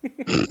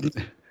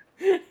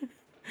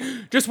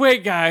 Just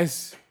wait,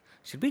 guys.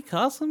 Should we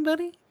call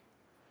somebody?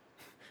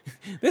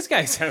 This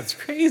guy sounds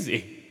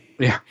crazy.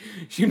 Yeah.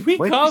 Should we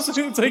call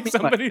somebody? It's like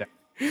somebody.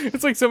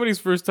 It's like somebody's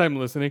first time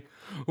listening.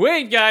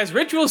 Wait, guys.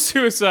 Ritual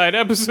Suicide,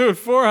 episode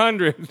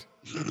 400.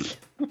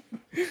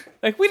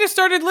 Like, we just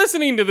started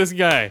listening to this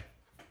guy.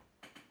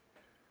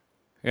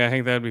 Yeah, I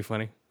think that'd be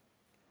funny.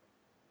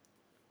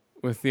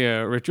 With the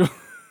ritual.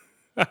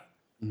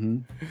 Mm-hmm.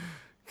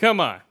 Come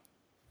on.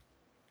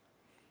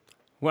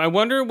 Well, I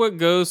wonder what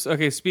goes...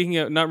 Okay, speaking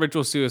of... Not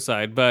ritual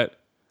suicide, but...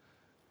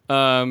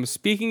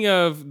 speaking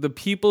of the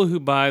people who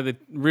buy the...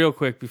 Real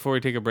quick, before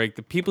we take a break.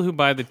 The people who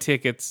buy the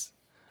tickets...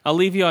 I'll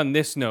leave you on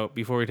this note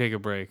before we take a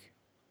break.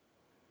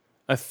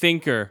 A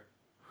thinker.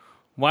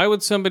 Why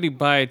would somebody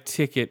buy a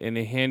ticket in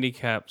a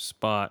handicapped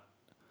spot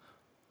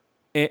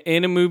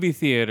in a movie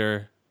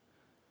theater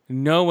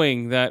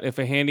knowing that if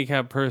a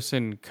handicapped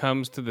person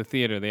comes to the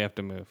theater, they have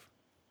to move?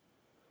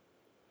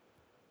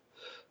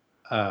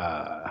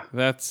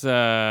 That's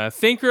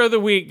thinker of the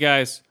week,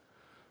 guys.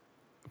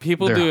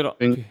 People do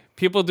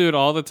it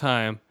all the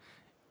time.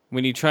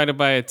 When you try to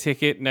buy a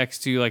ticket next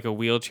to like a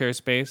wheelchair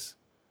space,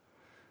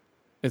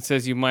 it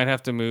says you might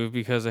have to move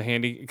because of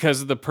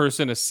the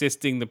person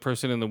assisting the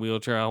person in the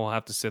wheelchair will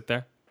have to sit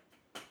there.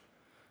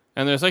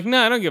 And they're just like,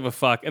 no, I don't give a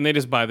fuck, and they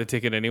just buy the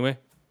ticket anyway,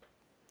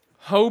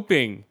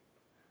 hoping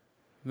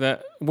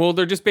that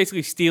they're just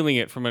basically stealing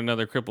it from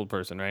another crippled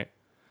person, right?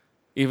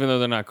 even though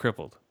they're not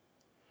crippled.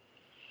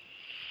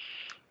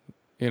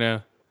 You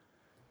know?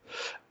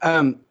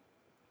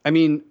 I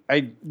mean,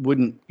 I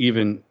wouldn't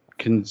even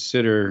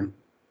consider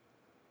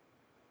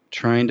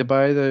trying to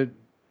buy the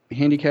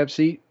handicap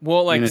seat.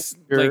 Well, like, at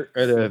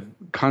a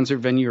concert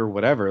venue or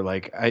whatever.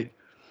 Like, I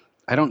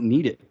don't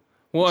need it.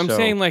 Well, I'm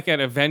saying like at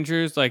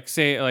Avengers, like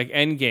say like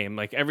Endgame,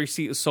 like every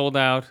seat is sold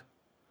out.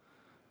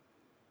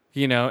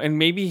 You know, and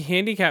maybe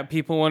handicapped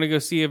people want to go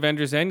see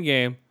Avengers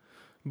Endgame,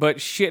 but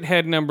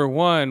shithead number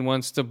 1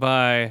 wants to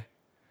buy,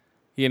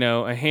 you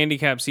know, a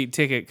handicap seat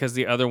ticket because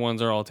the other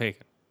ones are all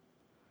taken.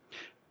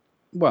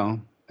 Well,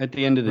 at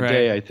the end of the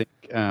day, I think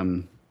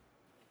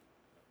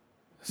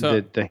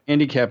the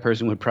handicap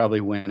person would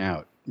probably win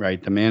out,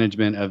 right? The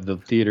management of the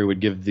theater would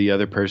give the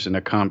other person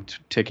a comped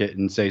ticket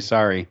and say,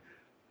 sorry,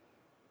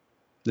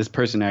 this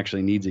person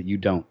actually needs it. You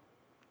don't.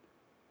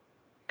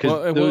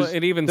 Well,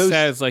 it even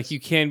says like you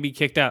can be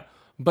kicked out,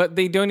 but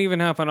they don't even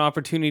have an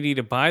opportunity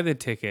to buy the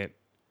ticket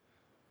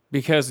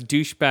because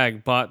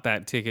douchebag bought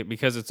that ticket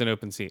because it's an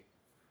open seat.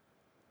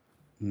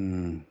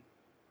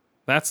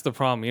 That's the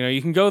problem. You know,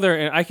 you can go there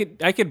and I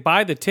could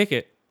buy the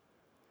ticket,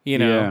 you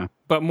know,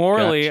 but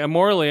morally,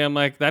 I'm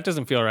like, that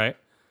doesn't feel right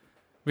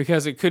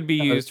because it could be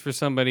used for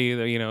somebody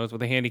that, you know, is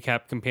with a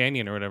handicapped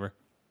companion or whatever.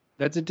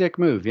 That's a dick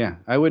move. Yeah.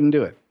 I wouldn't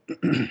do it.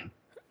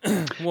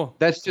 Well,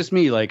 that's just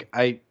me. Like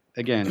I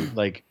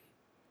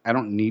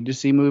don't need to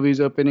see movies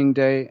opening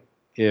day.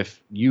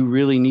 If you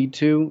really need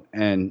to,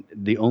 and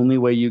the only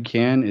way you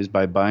can is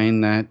by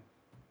buying that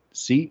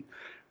seat,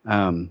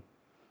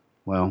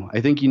 well,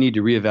 I think you need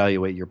to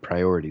reevaluate your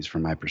priorities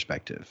from my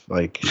perspective.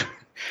 Like,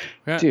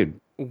 dude,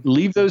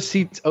 leave those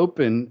seats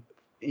open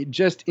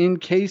just in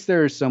case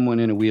there is someone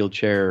in a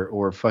wheelchair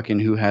or fucking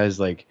who has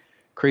like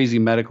crazy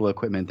medical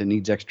equipment that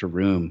needs extra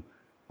room.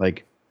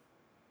 Like,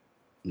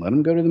 let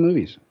them go to the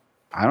movies.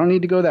 I don't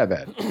need to go that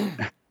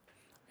bad.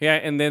 Yeah,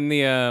 and then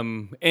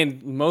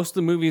and most of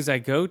the movies I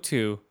go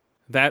to,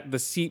 that the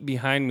seat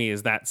behind me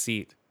is that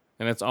seat,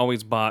 and it's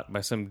always bought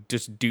by some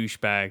just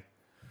douchebag.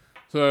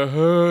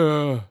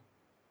 So,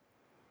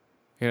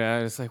 you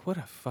know, it's like, what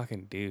a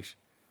fucking douche.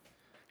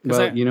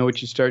 Well, you know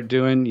what you start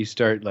doing? You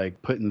start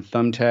like putting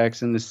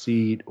thumbtacks in the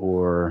seat,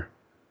 or,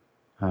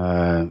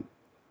 you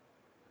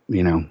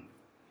know,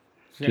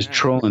 just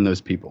trolling those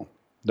people.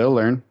 They'll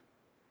learn.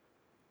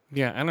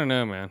 Yeah, I don't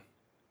know, man.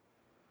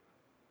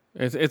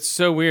 It's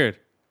so weird.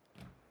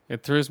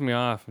 It throws me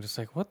off. I'm just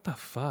like, what the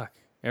fuck?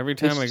 Every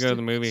time I go to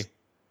the movie.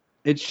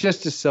 It's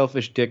just a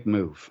selfish dick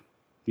move,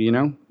 you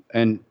know?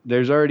 And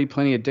there's already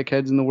plenty of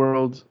dickheads in the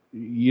world.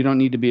 You don't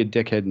need to be a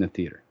dickhead in the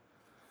theater.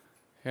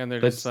 And they're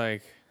just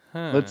like,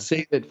 let's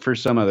save it for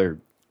some other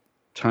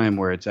time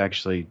where it's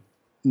actually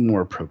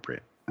more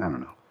appropriate. I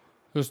don't know.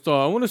 Just,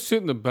 I want to sit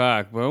in the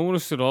back, but I don't want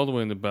to sit all the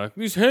way in the back.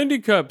 These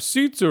handicapped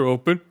seats are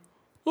open.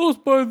 Let's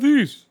buy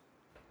these.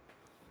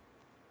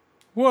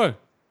 What?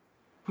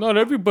 Not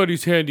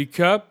everybody's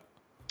handicapped.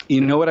 You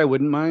know what I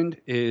wouldn't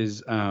mind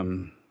is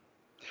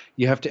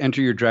you have to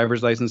enter your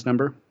driver's license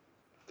number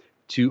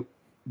to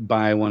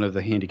buy one of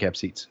the handicap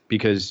seats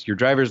because your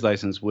driver's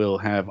license will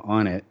have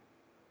on it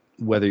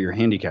whether you're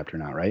handicapped or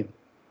not, right?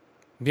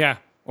 Yeah,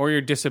 or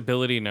your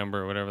disability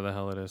number, whatever the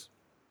hell it is.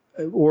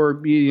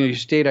 Or your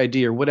state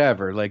ID or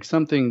whatever, like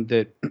something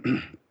that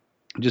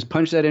just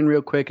punch that in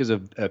real quick as a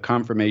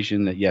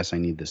confirmation that, yes, I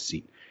need this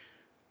seat.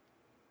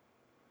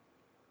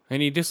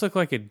 And you just look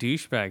like a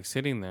douchebag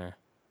sitting there.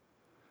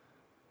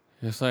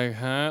 Just like,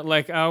 huh?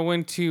 Like, I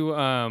went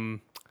to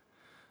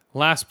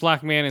Last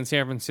Black Man in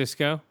San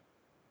Francisco.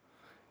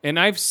 And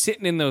I've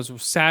sat in those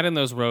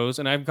rows,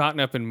 and I've gotten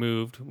up and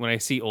moved when I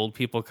see old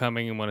people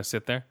coming and want to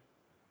sit there.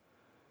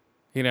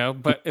 You know,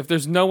 but if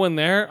there's no one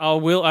there, I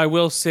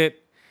will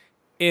sit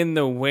in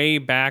the way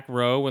back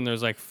row when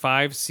there's like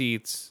 5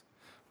 seats,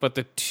 but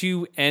the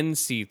 2 end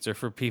seats are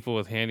for people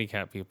with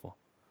handicapped people.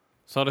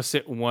 So I'll just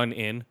sit one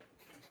in.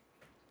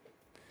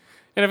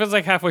 And if it's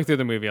like halfway through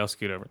the movie, I'll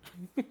scoot over.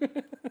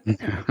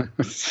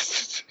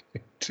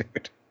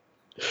 Dude.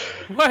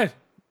 What?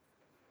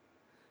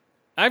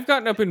 I've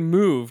gotten up and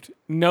moved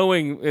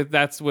knowing if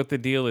that's what the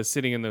deal is,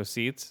 sitting in those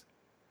seats.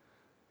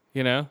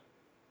 You know?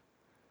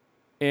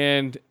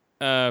 And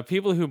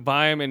people who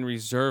buy them and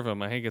reserve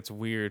them, I think it's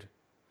weird.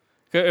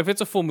 If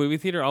it's a full movie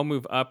theater, I'll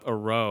move up a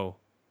row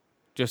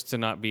just to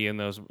not be in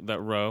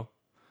that row.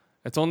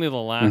 It's only the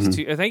last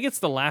two. I think it's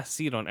the last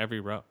seat on every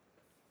row.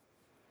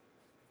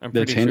 I'm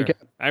pretty sure.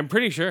 I'm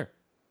pretty sure.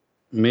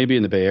 Maybe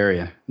in the Bay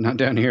Area, not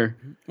down here.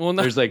 Well,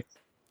 no.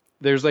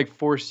 There's like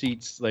 4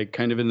 seats, like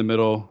kind of in the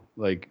middle,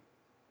 like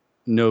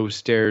no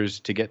stairs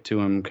to get to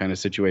them kind of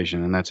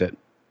situation, and that's it.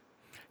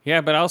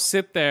 Yeah, but I'll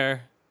sit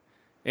there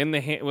in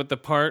with the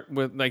part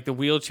with like the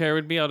wheelchair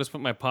would be. I'll just put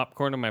my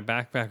popcorn in my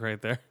backpack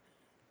right there.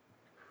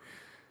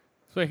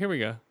 So here we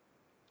go.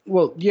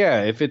 Well,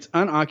 yeah, if it's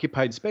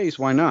unoccupied space,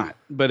 why not?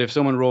 But if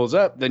someone rolls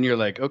up, then you're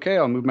like, okay,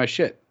 I'll move my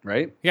shit,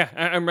 right? Yeah,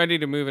 I'm ready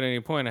to move at any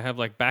point. I have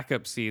like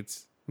backup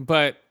seats.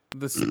 But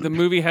the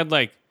movie had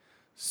like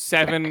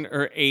 7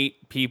 or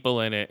 8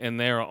 people in it, and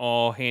they're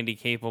all handy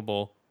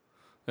capable,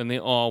 and they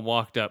all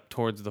walked up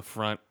towards the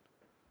front.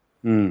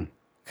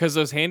 Because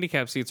those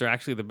handicap seats are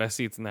actually the best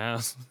seats in the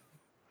house.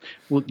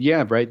 Well,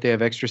 yeah, right. They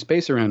have extra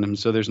space around them,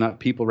 so there's not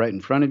people right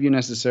in front of you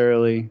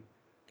necessarily.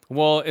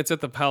 Well, it's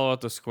at the Palo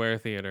Alto Square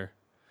Theater.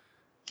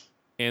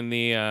 In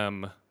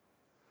the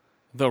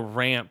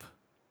ramp,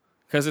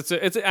 because it's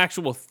an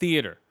actual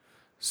theater.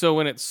 So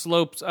when it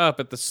slopes up,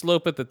 at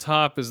the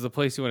top is the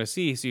place you want to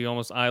see, so you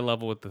almost eye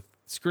level with the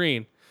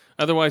screen.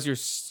 Otherwise, you're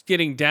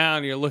skidding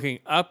down, you're looking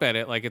up at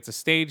it like it's a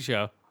stage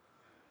show.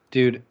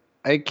 Dude,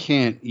 I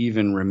can't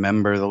even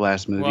remember the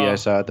last movie I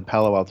saw at the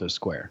Palo Alto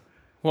Square.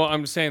 Well,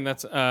 I'm just saying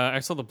I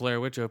saw the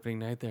Blair Witch opening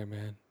night there,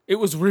 man. It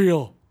was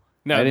real.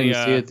 No, I didn't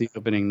see it the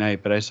opening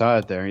night, but I saw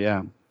it there,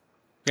 yeah.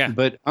 Yeah.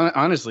 But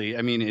honestly,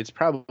 I mean, it's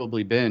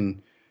probably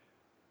been...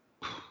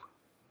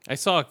 I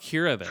saw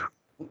Akira there.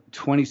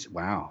 20...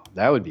 Wow,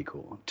 that would be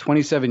cool.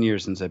 27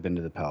 years since I've been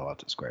to the Palo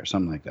Alto Square,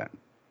 something like that.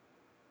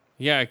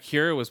 Yeah,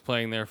 Akira was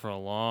playing there for a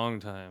long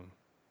time.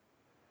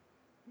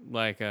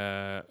 Like,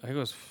 I think it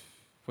was...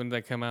 When did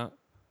that come out?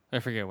 I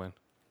forget when.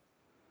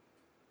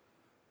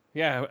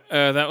 Yeah,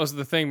 that was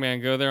the thing,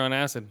 man. Go there on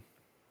acid.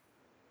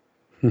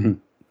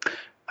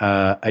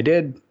 I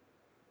did.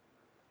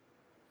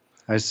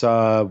 I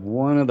saw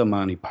one of the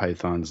Monty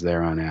Pythons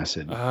there on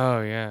acid.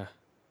 Oh, yeah.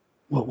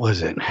 What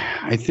was it?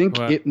 I think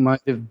it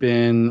might have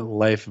been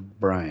Life of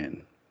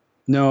Brian.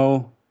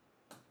 No.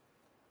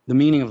 The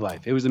Meaning of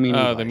Life. It was The Meaning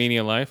of Life. Oh, The Meaning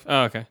of Life?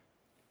 Oh, okay.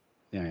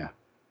 Yeah.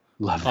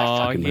 Love that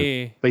fucking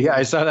movie. But yeah,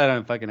 I saw that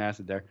on fucking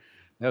acid there.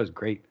 That was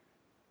great.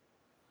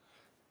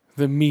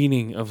 The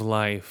Meaning of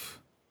Life.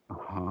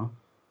 Uh-huh.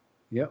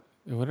 Yep.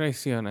 What did I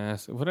see on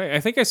acid? I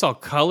think I saw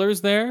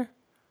Colors there.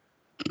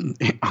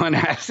 On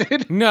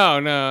acid? No.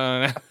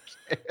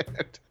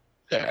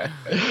 I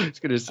was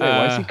going to say,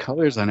 why see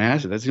Colors on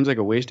acid? That seems like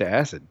a waste of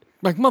acid.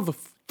 Like,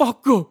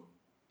 motherfucker.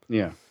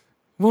 Yeah.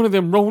 One of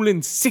them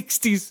rolling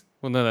 60s.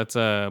 Well, no, that's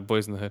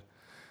Boys in the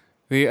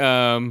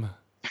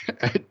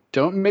Hood.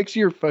 Don't mix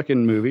your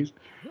fucking movies.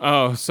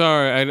 Oh,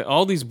 sorry.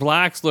 All these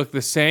blacks look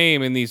the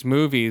same in these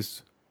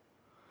movies.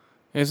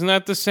 Isn't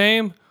that the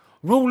same?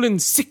 Rolling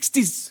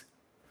 60s.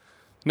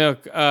 No,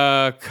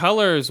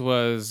 Colors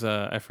was,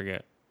 I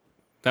forget.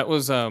 That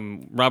was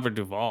Robert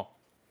Duvall.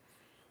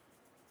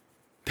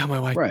 Tell my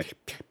wife. Right.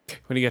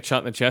 When he got shot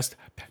in the chest.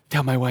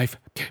 Tell my wife.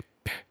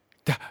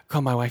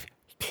 Call my wife.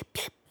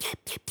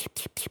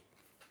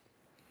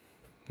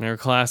 They're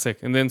classic.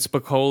 And then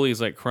Spicoli's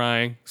like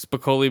crying.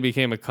 Spicoli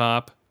became a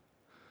cop.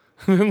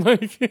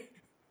 Like,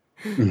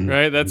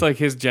 right? That's like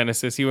his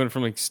genesis. He went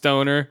from like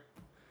stoner.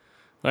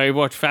 Like, you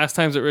watch Fast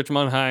Times at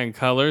Ridgemont High in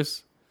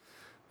Colors.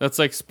 That's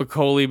like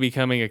Spicoli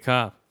becoming a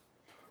cop.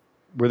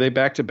 Were they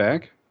back to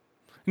back?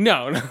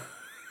 No.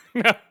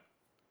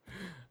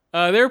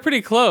 They were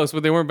pretty close,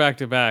 but they weren't back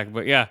to back.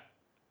 But yeah.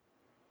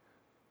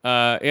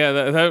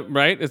 That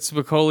right? It's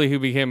Spicoli who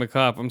became a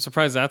cop. I'm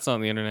surprised that's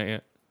on the internet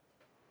yet.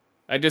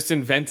 I just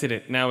invented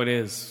it. Now it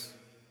is.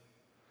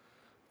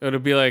 It'll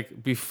be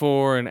like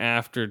before and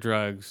after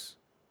drugs.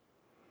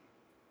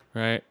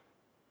 Right?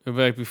 It'll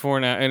be like before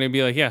and after, and it'd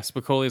be like, yeah,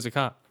 Spicoli is a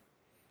cop.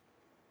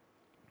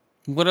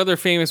 What other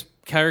famous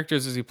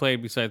characters has he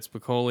played besides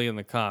Spicoli and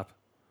the cop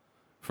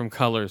from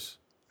Colors?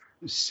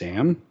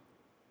 Sam?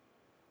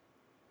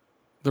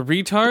 The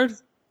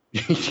retard?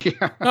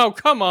 Yeah. Oh,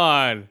 come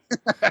on.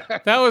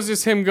 That was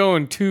just him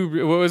going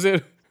what was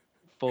it?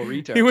 Full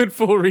retard. He went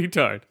full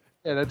retard.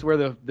 Yeah, that's where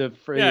the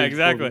phrase. Yeah,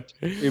 exactly.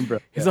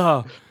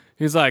 Yeah.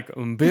 He's like,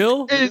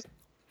 Bill?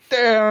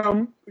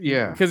 Damn.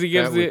 Yeah. Because he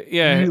gives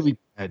really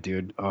bad,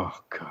 dude. Oh,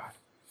 God.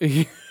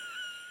 Yeah,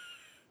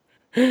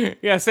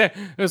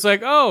 it was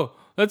like, oh,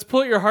 let's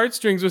pull at your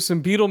heartstrings with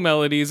some Beatle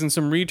melodies and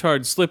some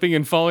retards slipping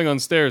and falling on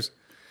stairs.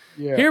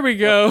 Yeah. Here we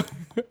go.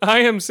 I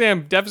am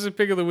Sam, deficit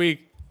pick of the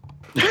week.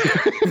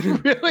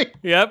 Really?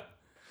 Yep.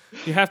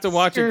 You have to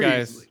watch it,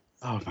 guys.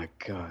 Oh my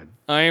God.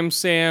 I am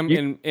Sam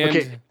and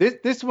okay,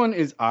 this one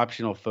is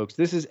optional, folks.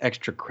 This is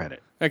extra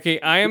credit. Okay,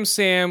 I am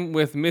Sam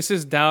with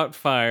Mrs.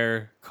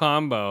 Doubtfire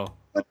combo.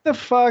 What the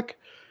fuck?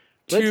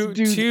 Two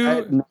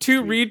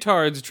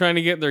retards trying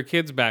to get their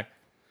kids back.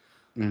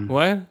 Mm.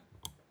 What?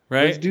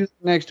 Right? Let's do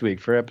next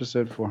week for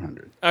episode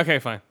 400. Okay,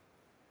 fine.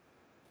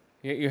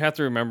 You have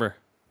to remember.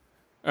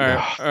 All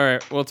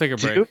right. We'll take a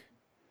break.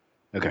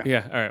 Okay.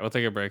 Yeah. All right. We'll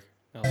take a break.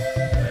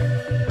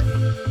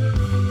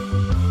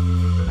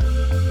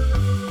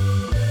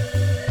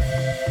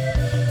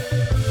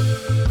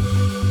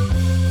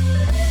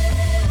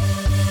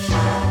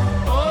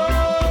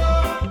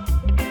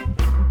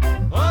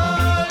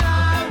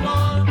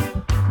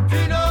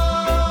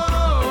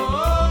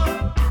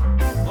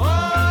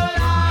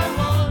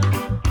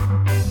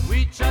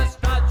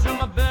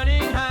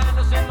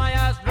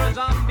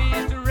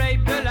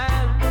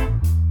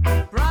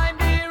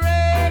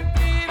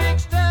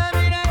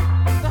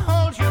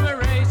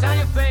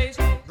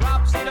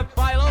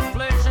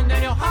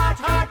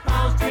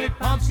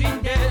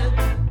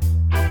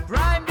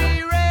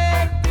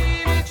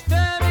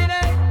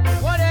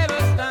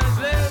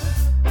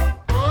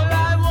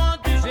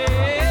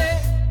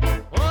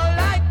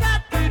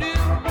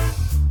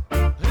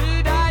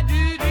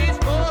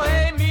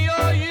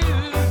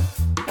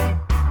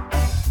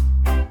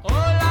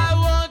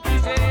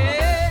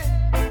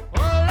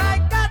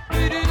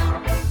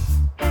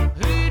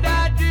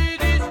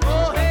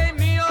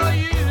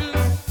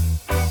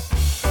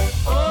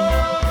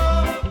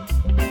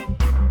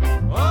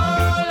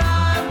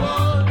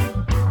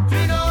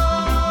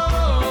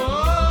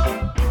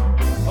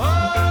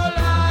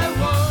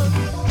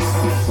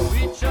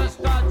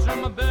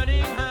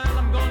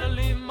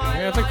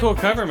 cool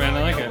cover, man.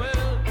 I like it.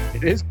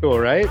 It is cool,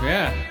 right?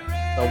 Yeah.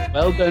 A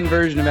well done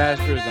version of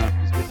Astro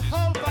Zombies.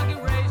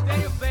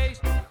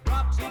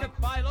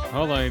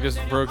 Hold on, he just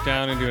broke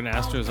down into an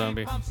Astro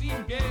Zombie. Yeah,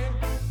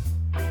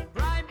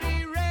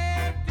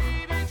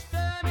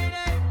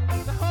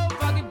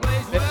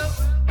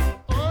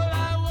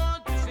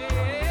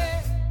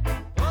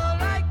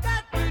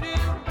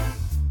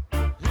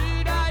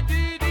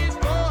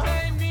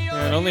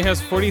 it only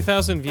has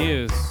 40,000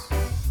 views.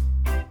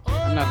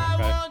 I'm not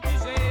surprised.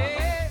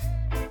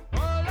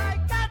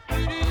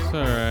 It's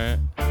alright.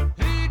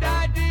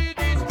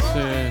 Let's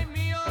see.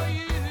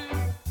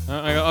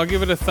 I'll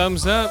give it a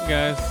thumbs up,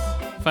 guys.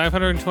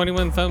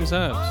 521 thumbs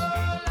up.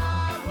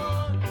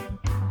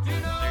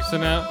 So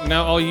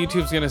now all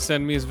YouTube's gonna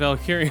send me is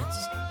Valkyrians.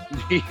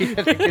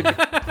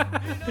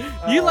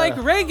 You like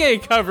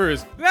reggae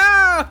covers?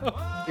 No.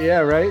 Yeah,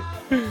 right.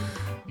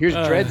 Here's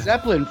Dred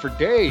Zeppelin for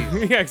days.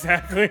 Yeah,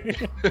 exactly.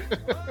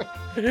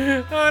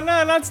 Oh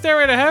no, not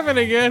Stairway to Heaven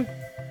again.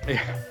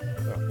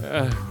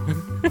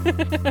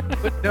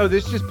 But no,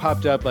 this just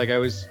popped up. Like I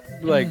was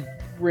like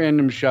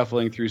random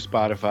shuffling through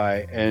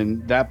Spotify,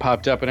 and that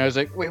popped up, and I was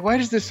like, wait, why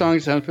does this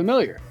song sound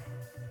familiar?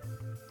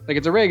 Like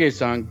it's a reggae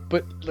song,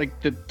 but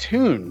like the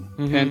tune,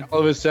 and all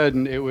of a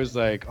sudden it was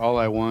like All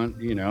I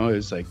Want,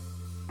 is like,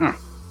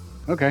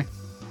 okay.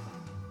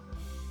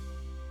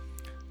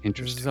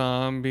 Interesting.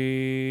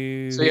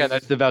 Zombies. So yeah,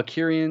 that's the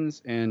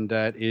Valkyrians, and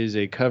that is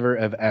a cover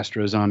of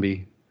Astro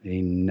Zombie,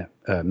 a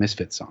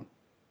Misfits song.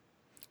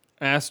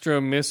 Astro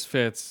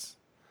Misfits.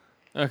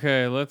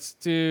 Okay, let's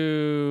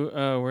do...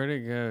 Oh, where'd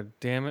it go?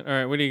 Damn it. All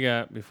right, what do you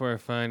got before I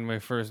find my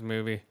first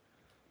movie?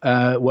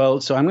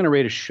 So I'm going to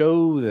rate a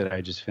show that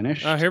I just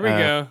finished. Oh, here we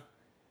go.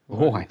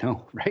 Oh, I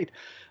know, right?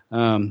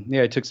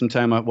 Yeah, I took some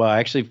time up. Well, I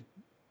actually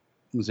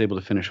was able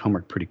to finish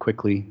homework pretty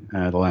quickly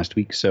the last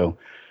week, so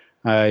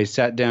I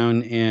sat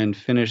down and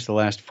finished the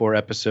last 4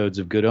 episodes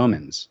of Good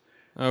Omens.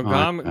 Oh,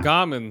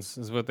 Gomens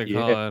is what they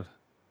call it.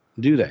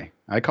 Do they?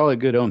 I call it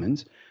Good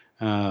Omens.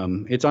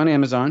 It's on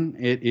Amazon.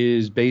 It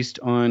is based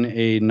on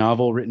a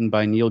novel written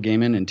by Neil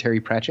Gaiman and Terry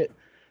Pratchett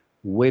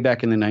way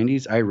back in the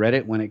 90s. I read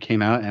it when it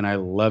came out, and I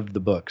loved the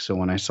book. So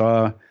when I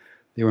saw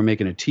they were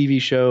making a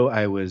TV show,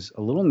 I was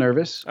a little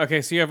nervous.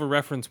 Okay, so you have a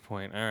reference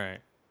point. All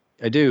right.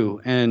 I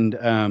do. And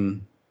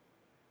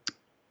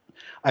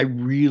I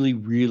really,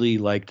 really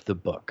liked the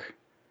book.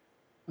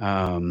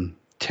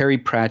 Terry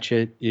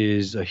Pratchett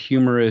is a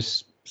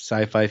humorous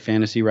sci-fi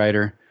fantasy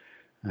writer.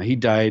 He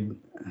died,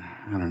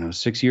 I don't know,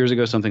 6 years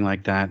ago, something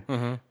like that.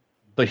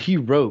 But he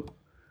wrote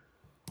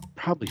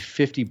probably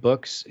 50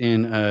 books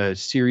in a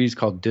series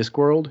called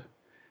Discworld,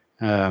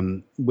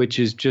 which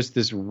is just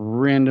this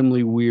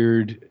randomly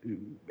weird,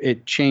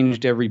 it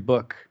changed every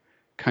book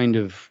kind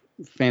of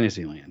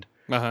fantasy land.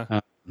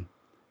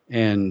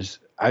 And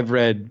I've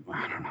read,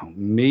 I don't know,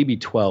 maybe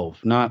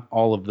 12, not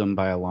all of them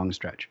by a long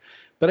stretch.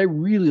 But I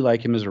really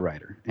like him as a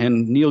writer.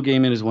 And Neil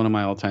Gaiman is one of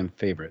my all-time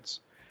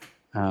favorites.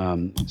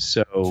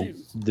 So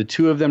the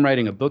two of them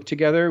writing a book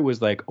together was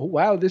like, oh,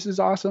 wow, this is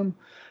awesome.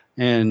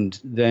 And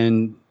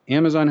then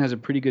Amazon has a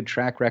pretty good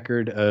track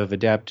record of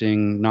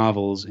adapting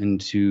novels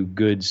into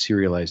good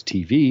serialized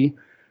TV,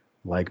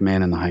 like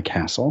Man in the High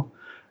Castle.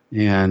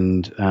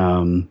 And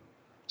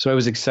so I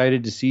was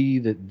excited to see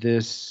that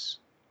this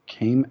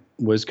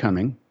was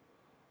coming,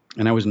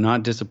 and I was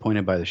not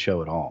disappointed by the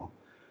show at all.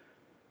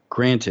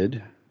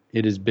 Granted,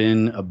 it has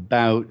been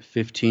about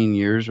 15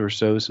 years or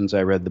so since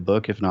I read the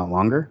book, if not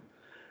longer.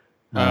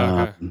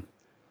 Okay.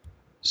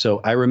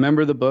 So I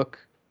remember the book.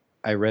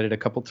 I read it a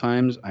couple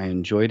times. I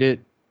enjoyed it.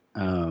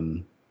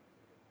 I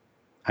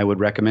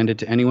would recommend it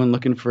to anyone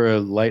looking for a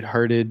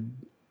lighthearted,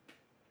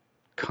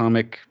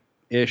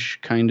 comic-ish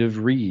kind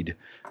of read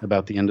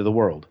about the end of the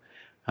world.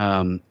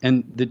 And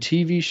the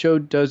TV show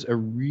does a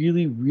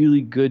really, really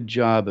good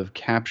job of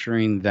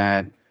capturing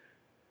that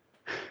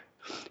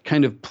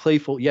kind of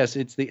playful, yes,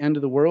 it's the end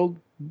of the world,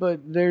 but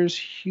there's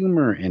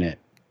humor in it.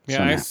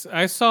 Yeah,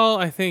 I saw,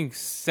 I think,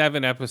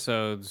 7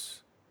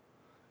 episodes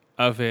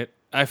of it.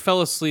 I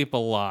fell asleep a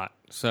lot,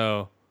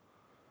 so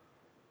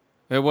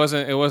it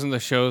wasn't the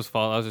show's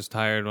fault. I was just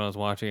tired when I was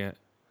watching it.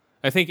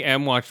 I think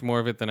M watched more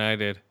of it than I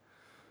did.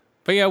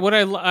 But yeah, what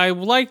I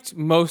liked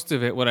most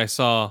of it, what I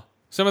saw.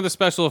 Some of the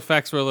special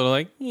effects were a little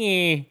like,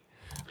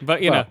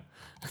 but you know,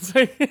 it's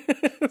like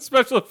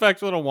special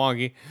effects were a little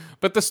wonky.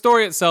 But the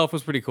story itself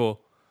was pretty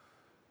cool.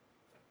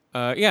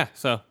 Yeah,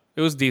 so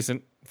it was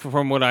decent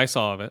from what I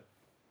saw of it.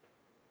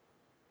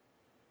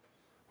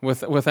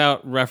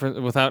 Without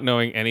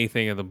knowing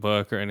anything of the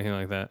book or anything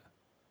like that.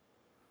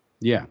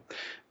 Yeah.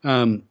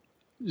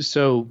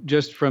 So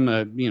just from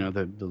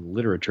the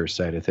literature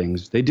side of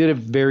things, they did a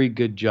very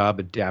good job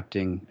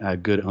adapting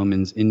Good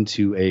Omens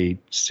into a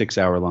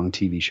 6-hour-long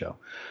TV show.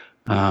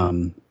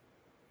 As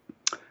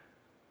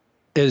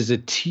a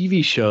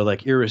TV show,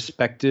 like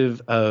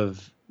irrespective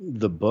of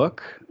the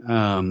book,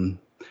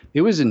 it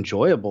was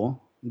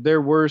enjoyable.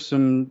 There were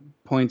some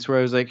points where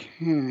I was like,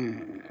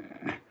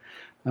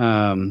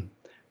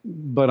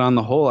 but on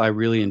the whole, I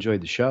really enjoyed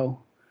the show.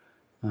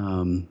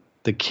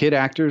 The kid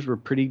actors were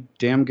pretty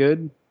damn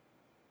good.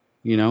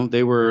 You know,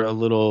 they were a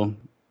little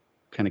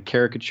kind of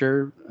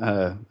caricature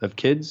of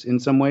kids in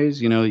some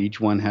ways. You know, each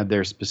one had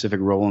their specific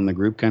role in the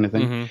group, kind of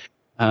thing.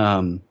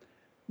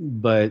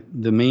 But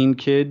the main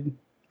kid,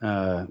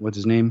 what's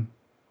his name?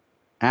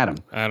 Adam.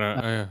 I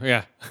don't.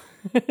 Yeah.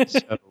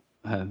 So,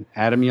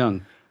 Adam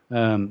Young.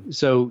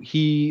 So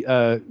he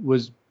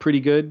was pretty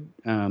good,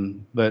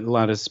 but a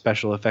lot of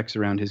special effects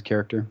around his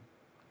character.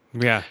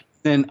 Yeah.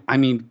 And I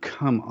mean,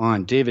 come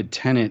on, David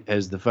Tennant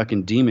as the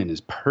fucking demon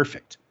is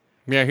perfect.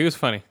 Yeah, he was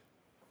funny.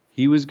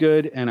 He was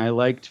good, and I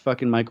liked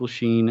fucking Michael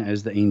Sheen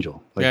as the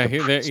angel. Like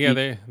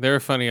they were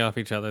funny off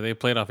each other. They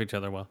played off each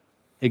other well.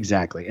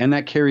 Exactly, and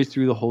that carries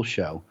through the whole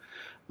show.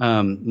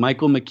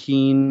 Michael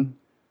McKean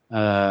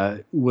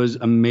was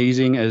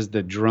amazing as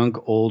the drunk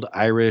old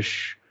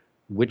Irish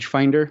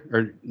witchfinder,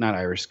 or not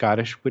Irish,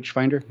 Scottish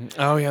witchfinder.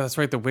 Oh yeah, that's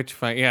right, the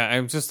witchfinder. Yeah,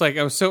 I'm just like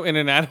I was so in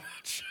and out of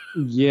that show.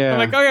 Yeah, I'm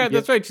like, oh yeah,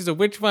 that's right. She's a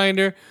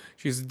witchfinder.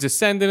 She's a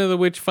descendant of the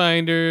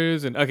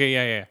witchfinders, and okay,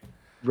 yeah.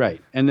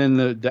 Right, and then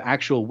the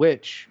actual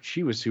witch,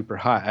 she was super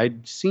hot.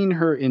 I'd seen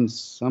her in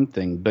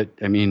something, but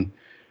I mean,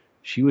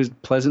 she was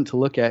pleasant to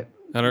look at.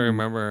 I don't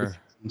remember her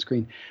on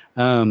screen.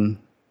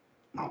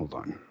 Hold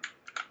on.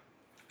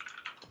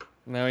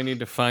 Now I need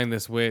to find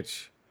this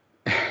witch.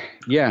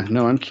 Yeah,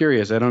 no, I'm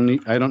curious. I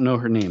don't know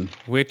her name.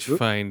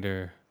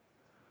 Witchfinder.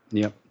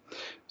 Yep.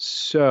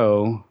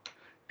 So,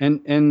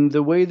 and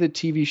the way the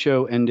TV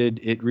show ended,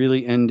 it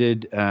really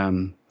ended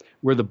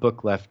where the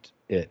book left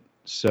it.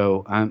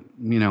 So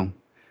you know,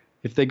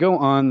 if they go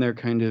on, they're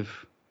kind of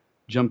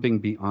jumping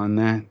beyond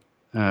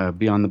that,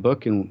 beyond the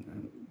book,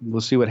 and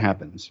we'll see what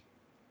happens.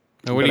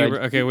 Oh, what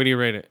do you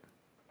rate it?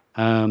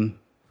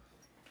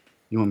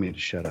 You want me to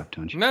shut up,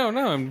 don't you? No,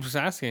 I'm just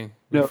asking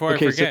No, before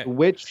okay, I forget. So the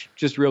witch,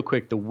 just real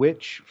quick, the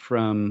witch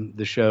from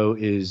the show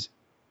is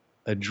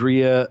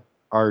Adria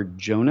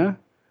Arjona,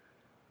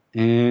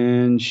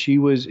 and she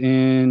was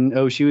in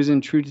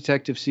True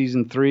Detective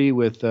season 3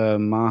 with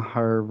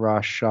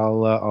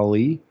Mahershala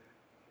Ali.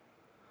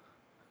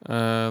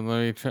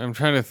 I'm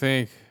trying to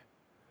think.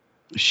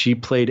 She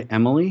played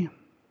Emily,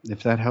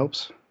 if that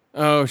helps.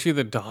 Oh, is she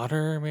the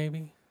daughter,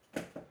 maybe?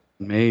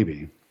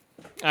 Maybe.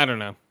 I don't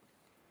know.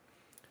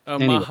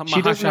 Anyway,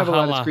 she doesn't have a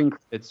lot of screen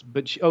credits,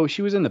 but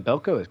she was in the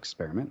Belko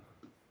Experiment.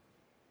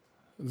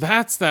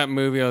 That's that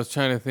movie I was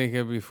trying to think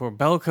of before.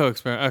 Belko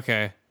Experiment.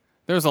 Okay.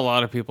 There's a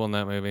lot of people in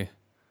that movie.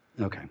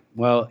 Okay.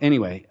 Well,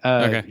 anyway,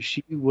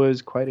 she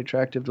was quite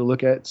attractive to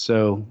look at,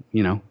 so,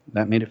 you know,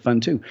 that made it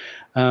fun too.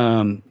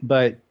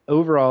 But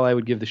overall, I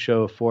would give the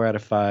show a 4 out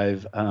of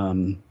 5.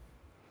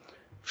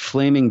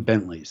 Flaming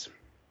Bentleys.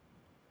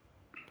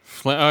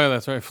 Oh, yeah,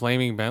 that's right.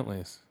 Flaming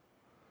Bentleys.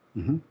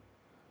 Mm-hmm.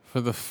 For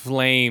the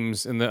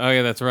flames and the... Oh,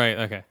 yeah, that's right.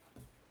 Okay.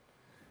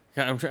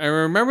 I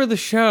remember the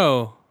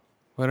show,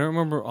 but I don't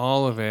remember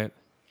all of it.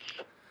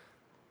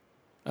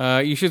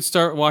 You should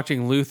start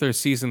watching Luther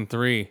Season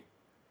 3.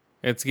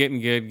 It's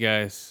getting good,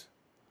 guys.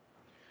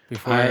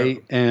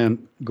 I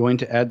am going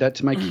to add that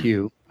to my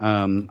queue.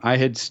 I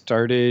had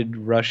started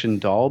Russian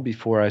Doll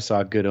before I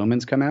saw Good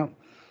Omens come out.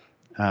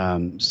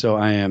 So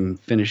I am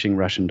finishing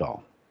Russian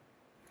Doll.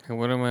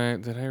 What am I...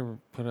 Did I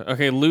put...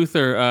 Okay,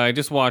 Luther. I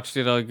just watched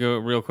it. I'll go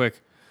real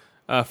quick.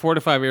 4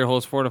 to 5 ear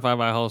holes, 4 to 5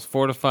 eye holes,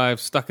 4 to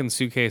 5 stuck in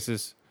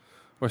suitcases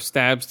or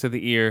stabs to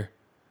the ear.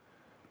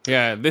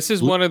 Yeah, this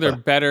is one of their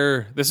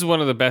better... This is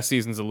one of the best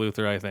seasons of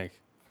Luther, I think.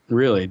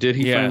 Really? Did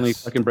he finally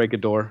fucking break a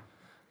door?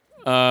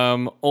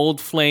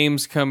 Old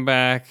flames come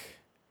back.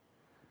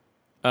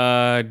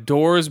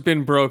 Door's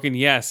been broken.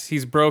 Yes,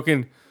 he's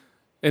broken.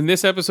 In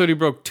this episode, he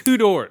broke 2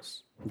 doors.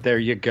 There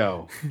you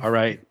go. All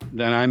right,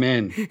 then I'm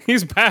in.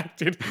 He's back,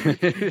 dude.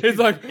 He's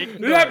like,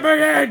 let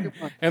me in.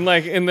 And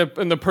like in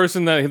the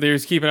person that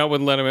he's keeping up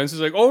with Letterman,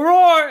 he's like, all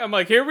right. I'm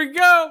like, here we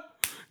go.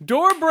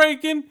 Door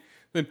breaking.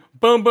 Then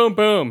boom, boom,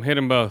 boom. Hit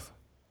them both.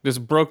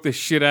 Just broke the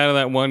shit out of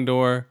that one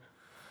door.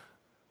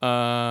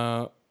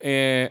 And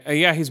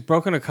yeah, he's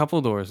broken a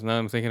couple doors. Now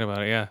I'm thinking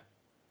about it. Yeah.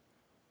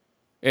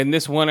 In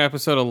this one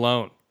episode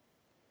alone.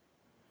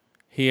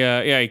 He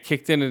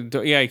kicked in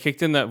he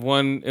kicked in that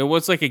one. It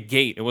was like a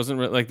gate. It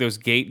wasn't like those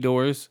gate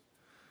doors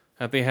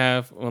that they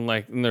have when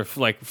and they're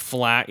like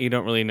flat. You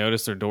don't really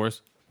notice their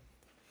doors.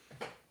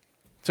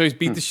 So he's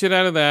beat the shit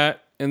out of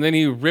that, and then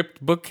he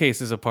ripped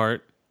bookcases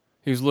apart.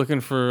 He was looking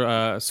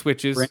for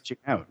switches. Branching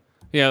out.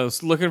 Yeah,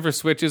 was looking for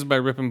switches by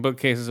ripping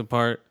bookcases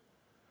apart.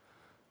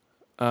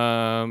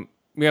 When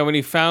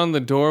he found the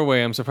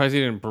doorway, I'm surprised he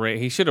didn't break.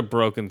 He should have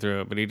broken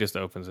through it, but he just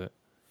opens it.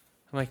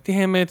 I'm like,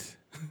 damn it.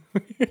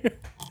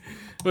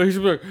 Well, he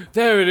should be like,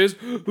 there it is.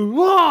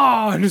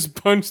 Whoa! And just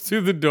punch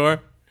through the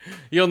door.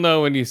 You'll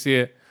know when you see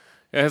it.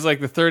 It has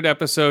like the 3rd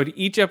episode.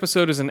 Each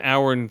episode is an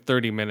hour and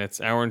 30 minutes,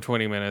 hour and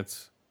 20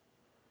 minutes.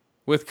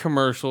 With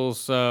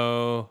commercials,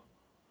 so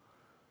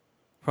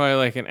probably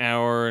like an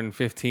hour and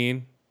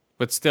 15.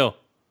 But still,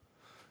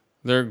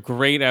 they're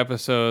great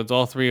episodes.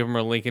 All 3 of them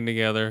are linking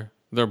together.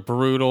 They're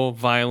brutal,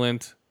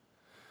 violent.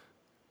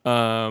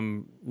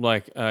 Everyone's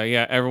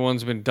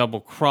been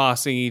double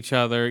crossing each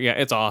other. Yeah,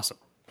 it's awesome.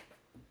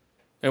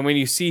 And when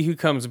you see who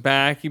comes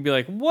back, you'd be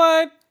like,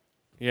 what?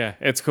 Yeah,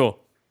 it's cool.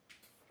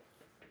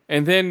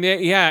 And then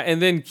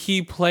and then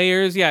key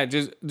players,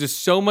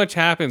 just so much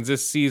happens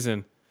this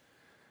season.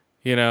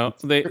 You know,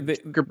 they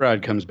Joker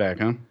Broad comes back,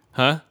 huh?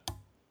 huh?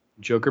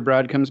 Joker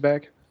Broad comes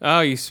back?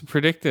 Oh, you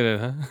predicted it,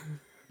 huh?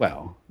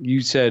 Well,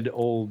 you said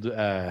old,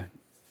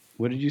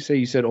 what did you say?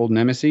 You said old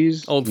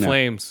Nemesis? Old No,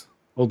 Flames.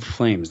 Old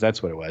Flames,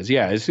 that's what it was.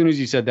 Yeah, as soon as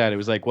you said that, it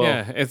was like, well,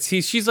 Yeah,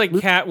 she's like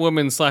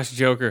Catwoman /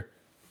 Joker.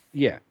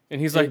 yeah. And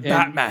he's like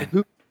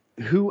Batman.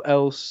 Who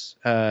else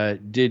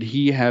did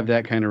he have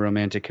that kind of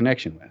romantic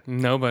connection with?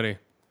 Nobody.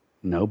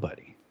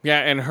 Nobody. Yeah,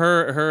 and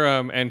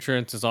her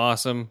entrance is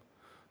awesome.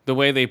 The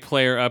way they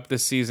play her up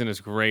this season is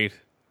great.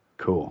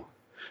 Cool.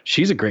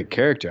 She's a great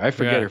character. I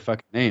forget her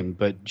fucking name,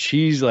 but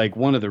she's like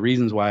one of the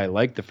reasons why I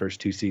liked the first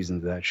 2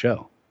 seasons of that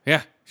show.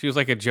 Yeah, she was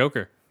like a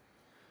Joker.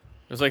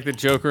 It was like the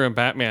Joker and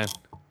Batman.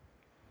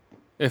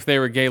 If they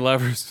were gay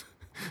lovers.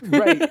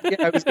 Right.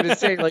 Yeah, I was going to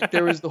say, like,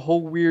 there was the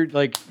whole weird,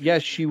 like,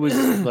 yes, she was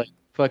like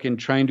fucking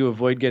trying to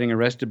avoid getting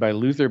arrested by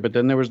Luther, but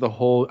then there was the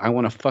whole I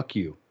want to fuck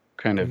you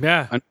kind of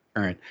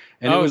undercurrent.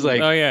 And it was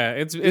like, oh yeah,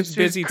 it's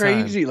busy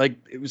crazy. time. Like,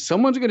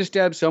 someone's going to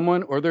stab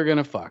someone or they're going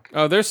to fuck.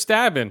 Oh, they're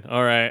stabbing.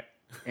 All right.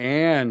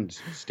 And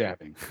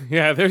stabbing.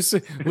 Yeah,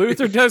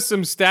 Luther does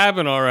some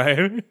stabbing, all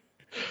right.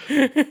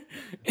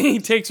 He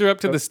takes her up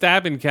to the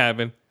stabbing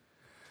cabin.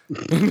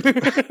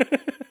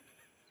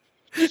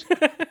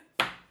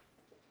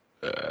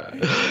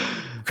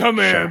 Come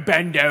here,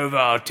 bend over.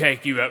 I'll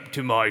take you up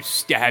to my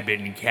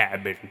stabbing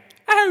cabin.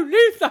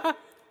 Oh, Luther.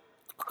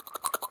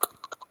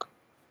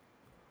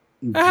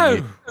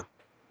 Oh.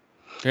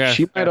 Yeah.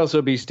 She might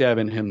also be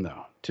stabbing him,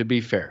 though, to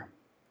be fair.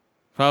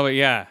 Probably,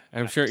 yeah.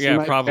 I'm sure, She yeah,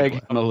 might probably. peg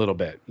him a little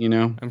bit, you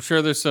know? I'm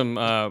sure there's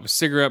some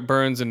cigarette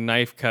burns and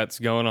knife cuts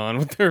going on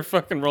with their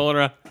fucking rolling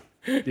around.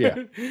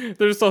 Yeah.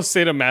 They're just all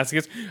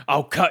sadomasochists.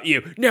 I'll cut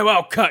you. No,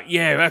 I'll cut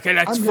you. Okay,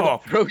 that's I'm gonna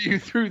throw you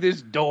through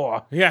this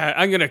door. Yeah,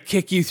 I'm going to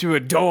kick you through a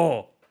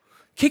door.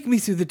 Kick me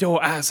through the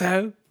door,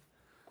 asshole.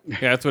 Yeah,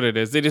 that's what it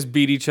is. They just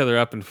beat each other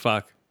up and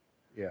fuck.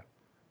 Yeah.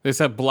 They just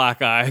have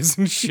black eyes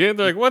and shit.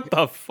 They're like, what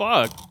the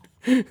fuck?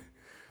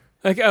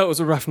 Like, oh, it was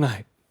a rough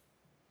night.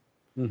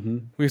 Mm-hmm.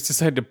 We just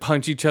decided to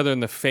punch each other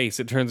in the face.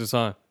 It turns us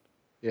on.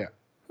 Yeah.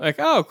 Like,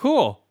 oh,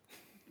 cool.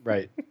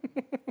 Right.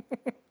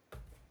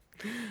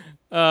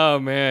 Oh,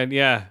 man.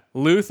 Yeah.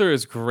 Luther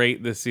is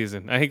great this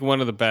season. I think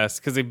one of the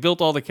best because they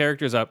built all the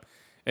characters up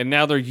and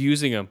now they're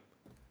using them.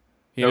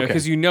 You know,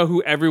 because you know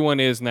who everyone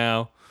is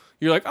now.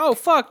 You're like, oh,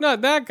 fuck,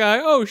 not that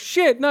guy. Oh,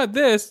 shit, not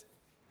this.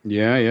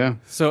 Yeah, yeah.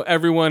 So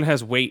everyone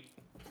has weight.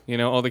 You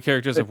know, all the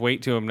characters have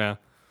weight to them now.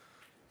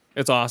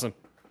 It's awesome.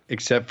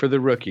 Except for the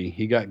rookie.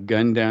 He got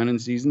gunned down in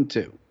season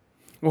 2.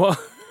 Well,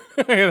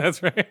 yeah,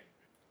 that's right.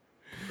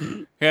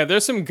 Yeah,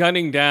 there's some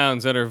gunning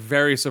downs that are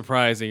very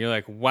surprising. You're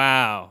like,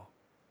 wow.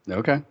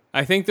 Okay.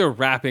 I think they're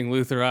wrapping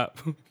Luther up.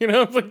 You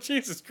know, it's like,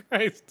 Jesus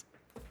Christ.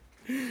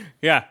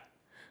 Yeah.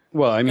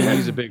 Well, I mean,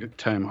 he's a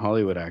big-time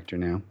Hollywood actor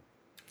now.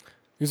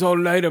 He's all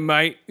later,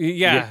 mate.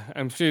 Yeah.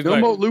 I'm sure he's No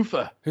like, more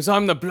Luther. because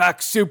I'm the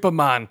Black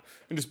Superman.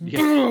 And just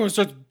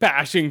starts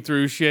bashing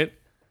through shit.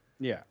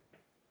 Yeah.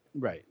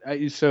 Right.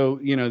 So,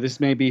 you know, this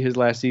may be his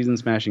last season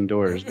smashing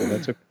doors, but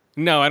that's okay.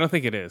 No, I don't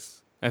think it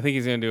is. I think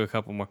he's going to do a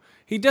couple more.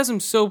 He does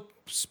them so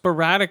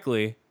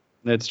sporadically.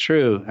 That's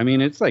true. I mean,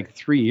 it's like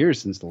 3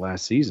 years since the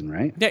last season,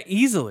 right? Yeah,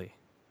 easily.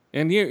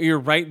 And you're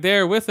right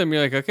there with him.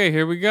 You're like, okay,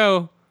 here we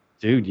go.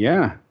 Dude,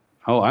 yeah.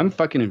 Oh, I'm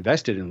fucking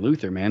invested in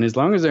Luther, man. As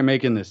long as they're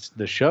making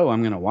the show,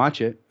 I'm going to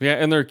watch it. Yeah,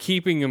 and they're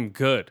keeping him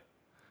good.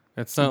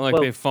 It's not like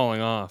they're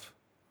falling off.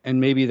 And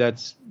maybe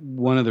that's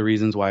one of the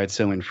reasons why it's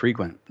so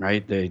infrequent,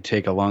 right? They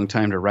take a long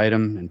time to write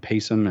them and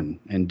pace them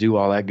and do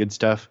all that good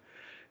stuff.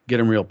 Get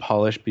them real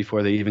polished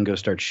before they even go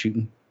start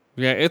shooting.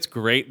 Yeah, it's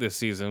great this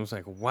season. It was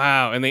like,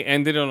 wow. And they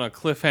ended on a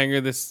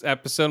cliffhanger this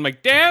episode. I'm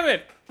like, damn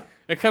it.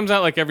 It comes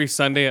out like every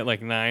Sunday at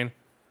like 9.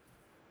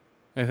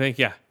 I think,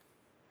 yeah.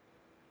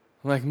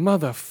 I'm like,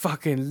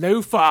 motherfucking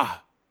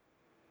loafer.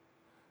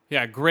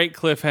 Yeah, great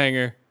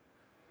cliffhanger.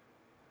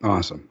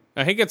 Awesome.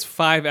 I think it's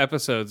 5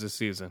 episodes this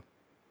season.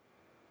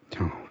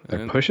 Oh,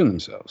 they're pushing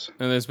themselves.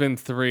 And there's been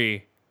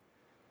 3.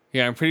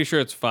 Yeah, I'm pretty sure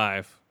it's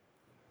 5.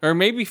 Or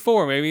maybe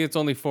 4. Maybe it's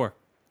only 4.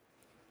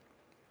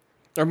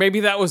 Or maybe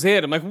that was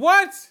it. I'm like,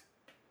 what?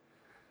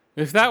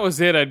 If that was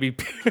it, I'd be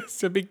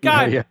pissed. I'd be,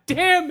 God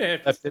damn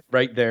it. That's it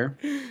right there.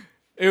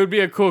 It would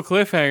be a cool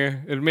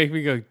cliffhanger. It'd make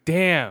me go,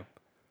 damn.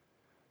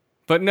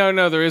 But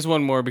no, there is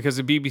one more because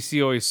the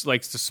BBC always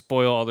likes to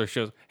spoil all their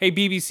shows. Hey,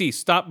 BBC,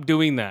 stop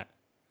doing that.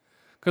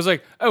 Because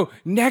like, oh,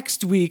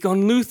 next week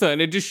on Luther,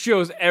 and it just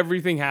shows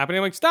everything happening.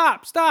 I'm like,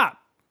 stop.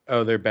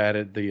 Oh, they're bad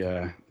at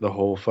the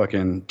whole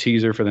fucking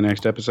teaser for the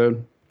next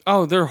episode?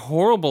 Oh, they're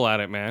horrible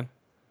at it, man.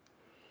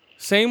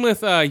 Same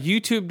with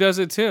YouTube does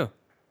it too.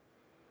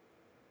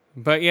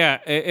 But yeah,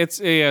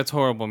 it's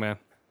horrible, man.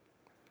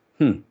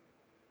 I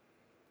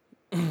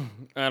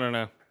don't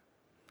know.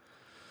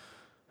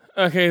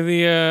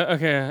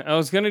 Okay, I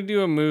was gonna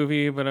do a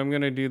movie, but I'm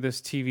gonna do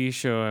this TV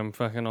show I'm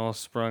fucking all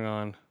sprung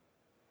on.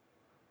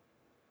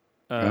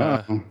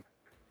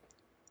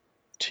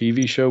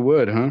 TV show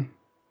would, huh?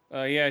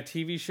 Yeah,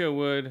 TV show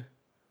would.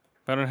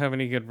 I don't have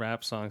any good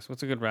rap songs.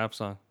 What's a good rap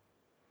song?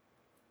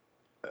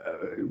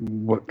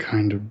 What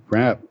kind of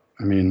rap?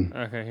 I mean,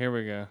 Okay, here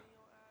we go.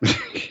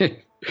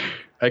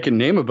 I can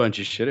name a bunch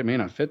of shit. It may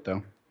not fit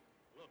though.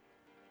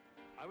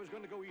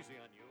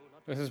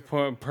 This is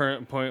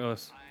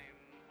pointless.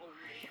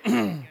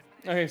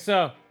 Okay,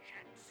 so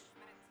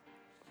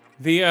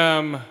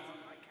the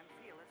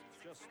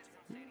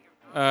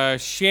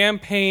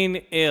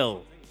Champagne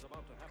Ill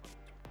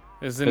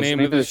is the name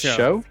of the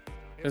show.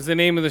 Is the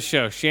name of the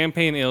show.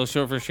 Champagne Ill,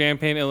 short for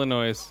Champaign,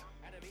 Illinois.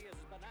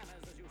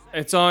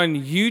 It's on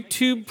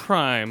YouTube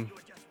Prime.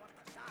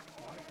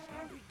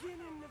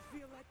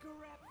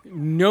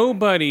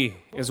 Nobody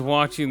is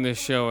watching this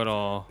show at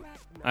all.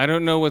 I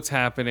don't know what's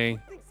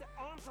happening.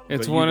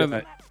 It's But one you of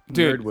the got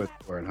dude. Nerdwith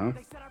for it, huh?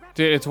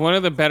 Dude, it's one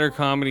of the better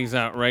comedies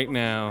out right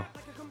now.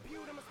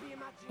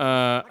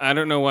 I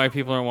don't know why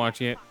people aren't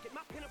watching it.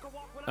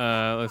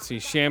 Let's see,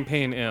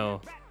 Champagne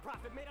Ill.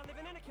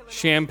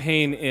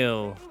 Champagne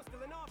Ill.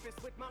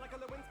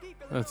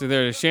 Let's see,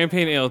 there it is.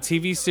 Champagne Ill,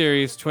 TV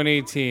series,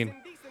 2018.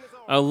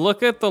 A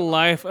look at the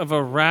life of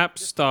a rap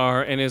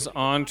star and his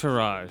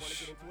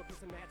entourage.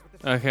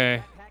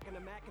 Okay.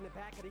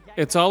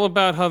 It's all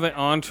about how the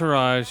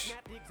entourage...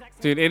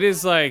 Dude, it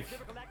is like...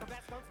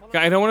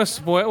 I don't want to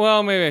spoil...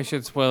 Well, maybe I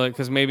should spoil it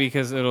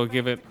because it'll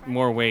give it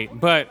more weight.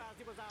 But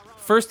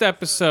first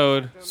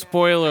episode,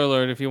 spoiler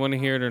alert if you want to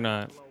hear it or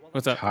not.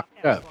 What's up? Talk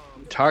it up.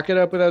 Talk it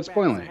up without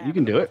spoiling it. You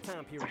can do it.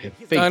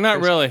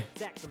 Not really.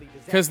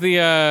 Because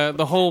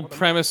the whole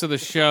premise of the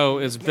show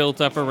is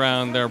built up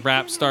around their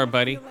rap star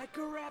buddy.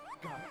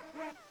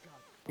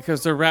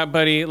 Because their rap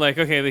buddy, like,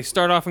 okay, they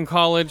start off in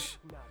college.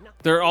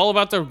 They're all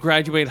about to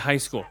graduate high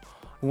school.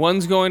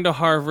 One's going to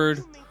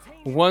Harvard.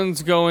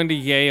 One's going to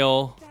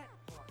Yale.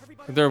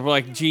 They're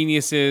like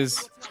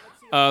geniuses.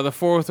 The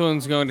fourth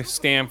one's going to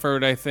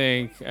Stanford, I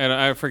think. And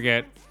I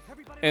forget.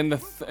 And the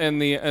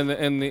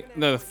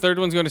third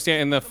one's going to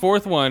Stanford. And the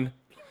fourth one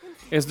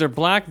is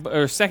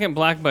their second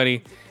black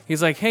buddy.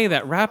 He's like, hey,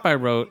 that rap I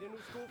wrote,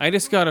 I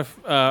just got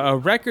a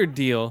record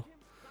deal.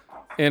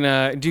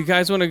 And do you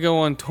guys want to go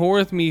on tour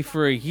with me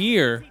for a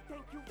year?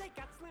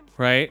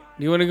 Right?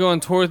 Do you want to go on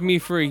tour with me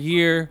for a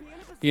year?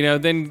 You know,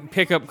 then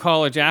pick up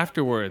college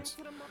afterwards.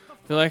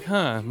 They're like,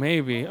 huh,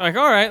 maybe. Like,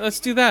 all right,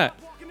 let's do that.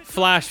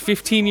 Flash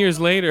 15 years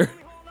later.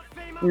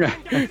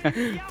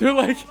 They're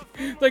like,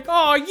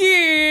 oh,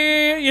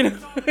 yeah. You know?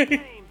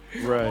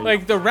 Right.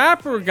 Like, the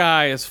rapper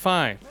guy is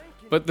fine.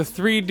 But the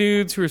three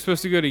dudes who are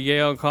supposed to go to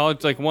Yale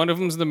College, like, one of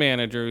them's the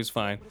manager who's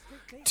fine.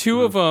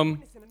 Two of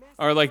them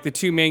are, like, the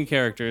two main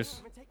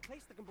characters.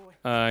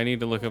 I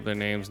need to look up their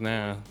names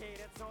now.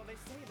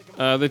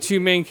 The two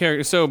main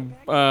characters. So,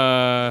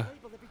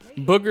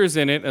 Booger's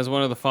in it as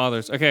one of the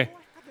fathers. Okay.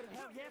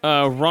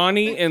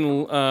 Ronnie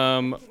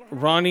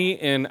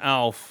and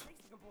Alf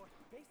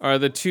are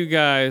the two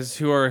guys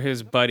who are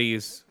his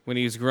buddies when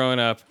he's growing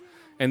up.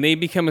 And they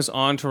become his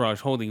entourage,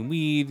 holding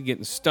weed,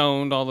 getting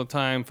stoned all the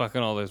time,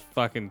 fucking all those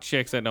fucking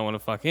chicks that don't want to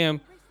fuck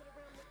him.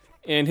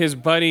 And his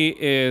buddy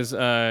is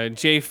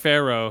Jay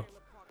Farrow.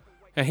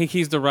 I think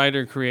he's the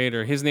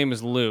writer-creator. His name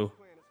is Lou.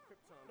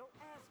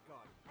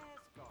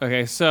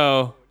 Okay,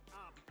 so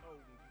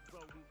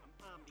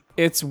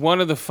it's one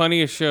of the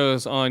funniest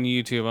shows on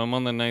YouTube. I'm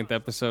on the 9th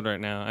episode right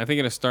now. I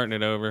think it's starting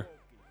it over.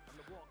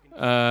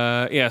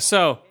 Yeah,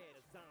 so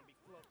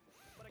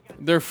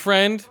their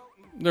friend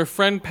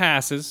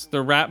passes.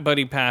 Their rap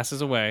buddy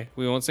passes away.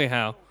 We won't say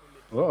how.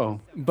 Whoa.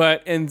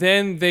 And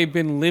then they've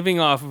been living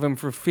off of him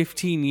for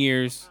 15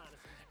 years,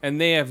 and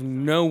they have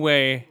no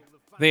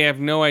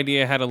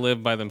idea how to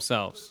live by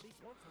themselves.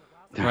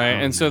 Right?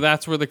 And so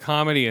that's where the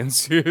comedy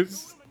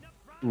ensues.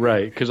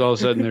 Right, because all of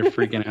a sudden they're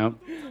freaking out.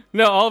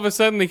 No, all of a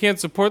sudden they can't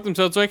support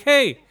themselves. Like,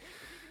 hey,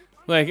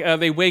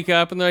 they wake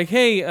up and they're like,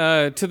 hey,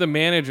 to the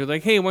manager,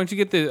 like, hey, why don't you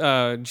get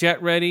the jet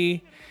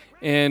ready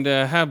and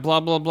have blah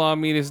blah blah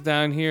meet us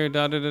down here,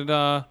 da da da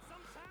da.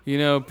 You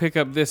know, pick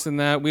up this and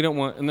that. We don't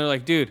want. And they're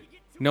like, dude,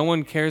 no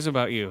one cares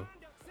about you.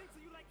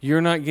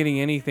 You're not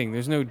getting anything.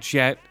 There's no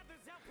jet.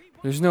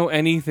 There's no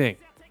anything.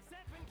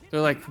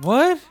 They're like,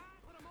 what?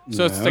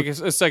 So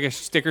it's like a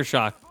sticker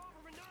shock.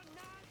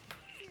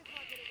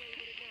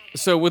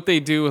 So what they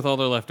do with all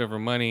their leftover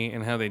money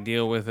and how they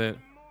deal with it,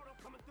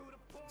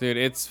 dude,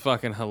 it's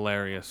fucking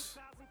hilarious.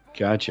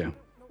 Gotcha.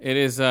 It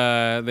is.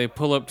 They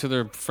pull up to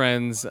their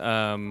friend's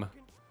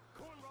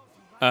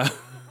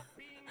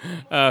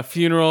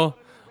funeral,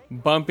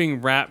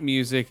 bumping rap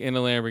music in a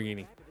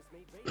Lamborghini.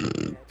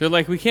 They're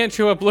like, we can't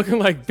show up looking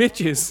like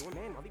bitches.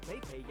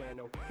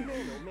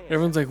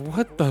 Everyone's like,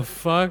 what the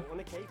fuck?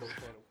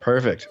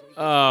 Perfect.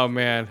 Oh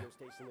man.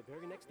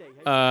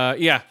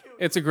 Yeah,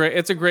 it's a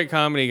great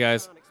comedy,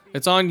 guys.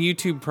 It's on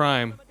YouTube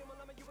Prime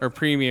or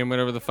Premium,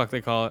 whatever the fuck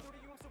they call it.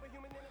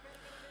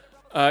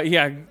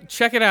 Yeah,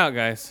 check it out,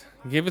 guys.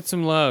 Give it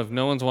some love.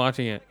 No one's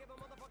watching it.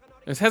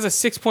 It has a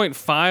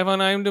 6.5 on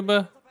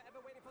IMDb.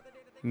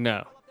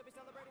 No.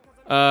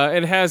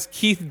 It has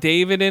Keith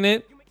David in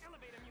it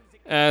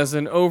as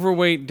an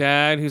overweight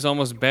dad who's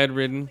almost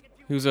bedridden,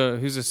 who's a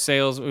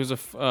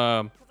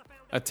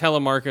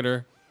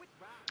telemarketer.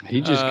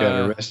 He just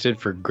got arrested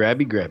for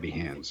grabby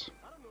hands.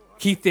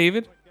 Keith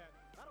David?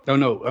 Oh,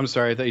 no. I'm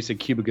sorry. I thought you said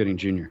Cuba Gooding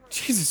Jr.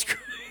 Jesus Christ.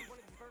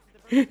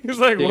 He's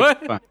like, Dave's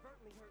what? Fine.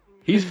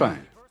 He's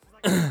fine.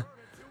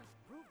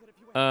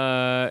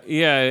 Yeah,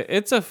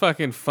 it's a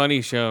fucking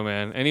funny show,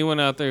 man. Anyone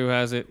out there who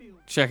has it,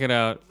 check it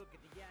out.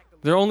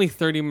 They're only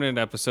 30-minute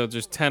episodes.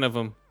 There's 10 of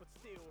them.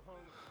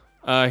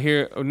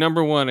 Here,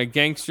 number 1, A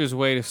Gangster's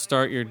Way to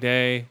Start Your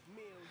Day.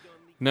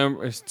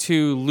 Number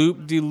 2,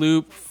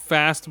 Loop-de-Loop,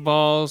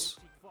 Fastballs.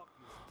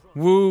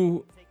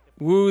 Woo,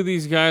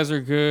 these guys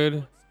are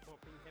good.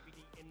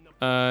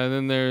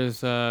 Then there's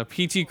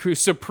PT Crew,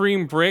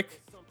 Supreme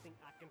Brick.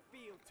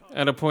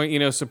 At a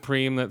point,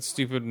 Supreme, that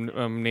stupid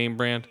name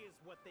brand.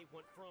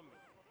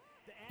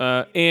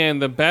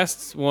 And the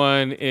best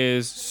one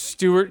is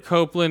Stuart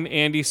Copeland,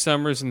 Andy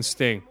Summers, and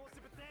Sting.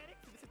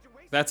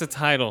 That's a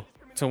title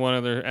to one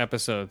of their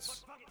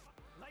episodes.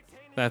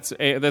 That's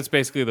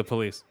basically the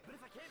police.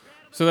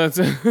 So that's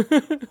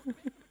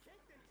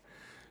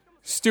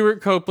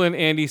Stuart Copeland,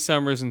 Andy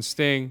Summers, and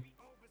Sting.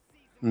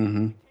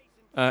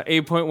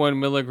 8.1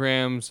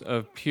 milligrams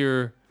of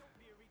pure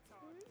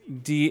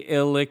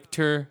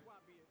D-Elictor.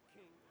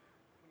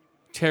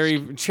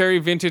 Cherry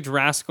Vintage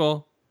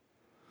Rascal.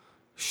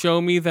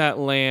 Show Me That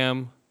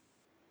Lamb.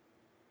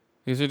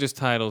 These are just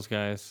titles,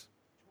 guys.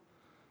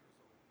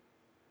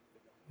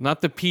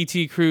 Not the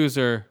PT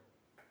Cruiser.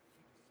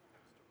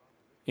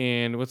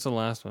 And what's the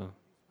last one?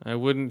 I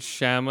Wouldn't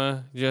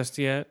Shama Just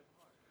Yet.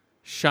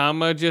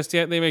 Shama Just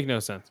Yet? They make no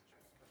sense.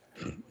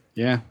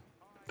 Yeah,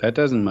 that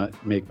doesn't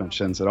make much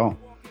sense at all.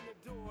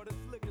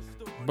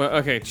 But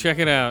okay, check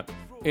it out.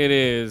 It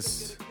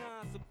is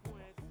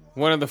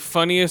one of the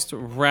funniest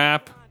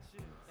rap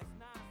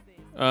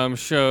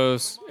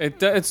shows.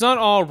 It's not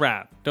all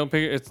rap. Don't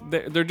pick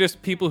it. They're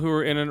just people who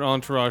are in an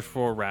entourage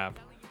for rap.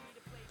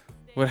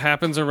 What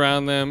happens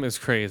around them is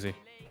crazy,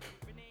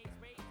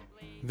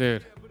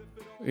 dude.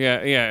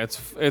 Yeah,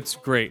 it's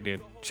great,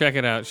 dude. Check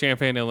it out.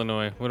 Champaign,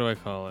 Illinois. What do I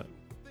call it?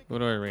 What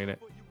do I rate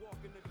it?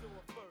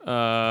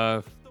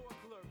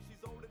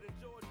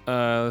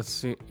 Let's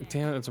see.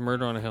 Damn it, it's a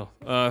Murder on a Hill.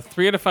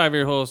 3 out of 5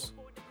 ear holes,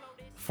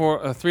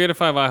 3 out of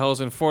 5 eye holes,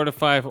 and 4 out of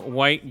 5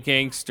 white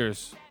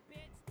gangsters.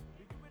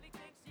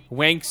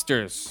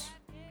 Wanksters.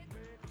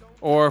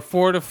 Or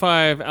 4 to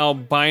 5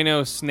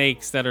 albino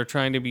snakes that are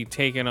trying to be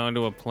taken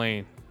onto a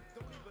plane.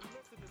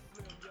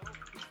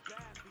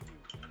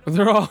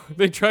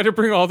 They try to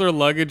bring all their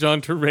luggage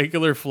onto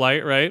regular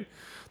flight, right?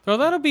 So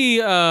that'll be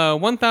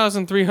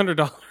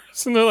 $1,300.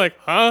 And they're like,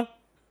 huh?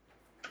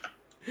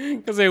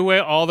 Because they weigh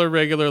all their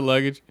regular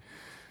luggage.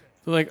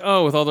 They're like,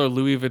 oh, with all their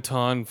Louis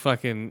Vuitton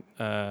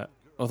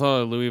with all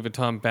their Louis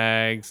Vuitton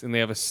bags, and they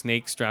have a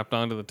snake strapped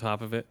onto the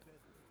top of it.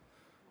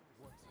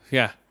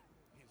 Yeah.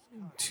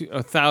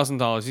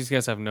 $1,000. These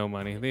guys have no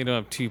money. They don't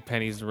have 2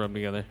 pennies to rub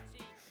together.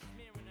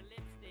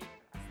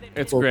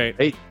 It's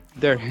great.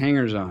 They're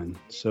hangers-on,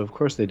 so of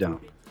course they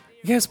don't.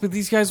 Yes, but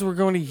these guys were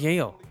going to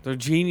Yale. They're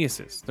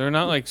geniuses. They're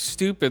not like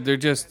stupid. They're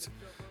just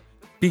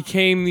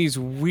became these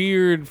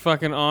weird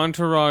fucking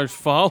entourage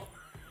followers.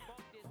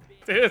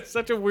 It's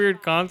such a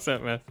weird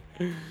concept, man.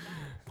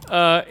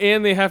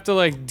 And they have to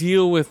like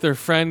deal with their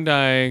friend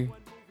dying.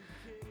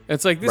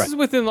 It's like this is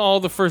within all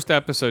the first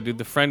episode, dude.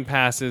 The friend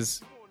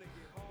passes,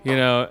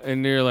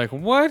 and you're like,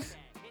 what?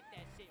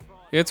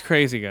 It's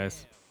crazy,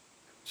 guys.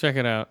 Check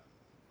it out.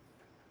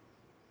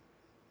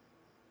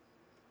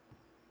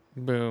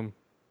 Boom.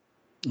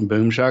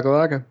 Boom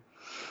shakalaka.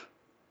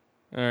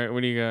 All right, what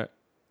do you got?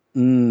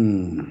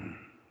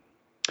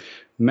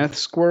 Meth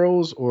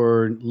squirrels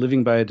or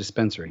living by a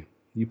dispensary?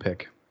 You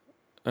pick.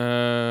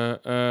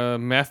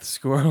 Meth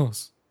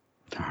squirrels.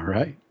 All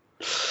right.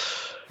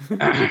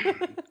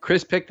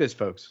 Chris picked this,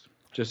 folks,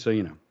 just so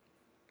you know.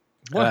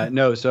 What?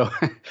 No, so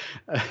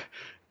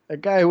a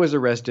guy was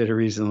arrested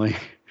recently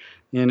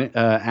in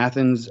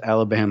Athens,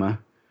 Alabama.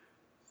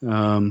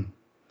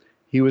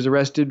 He was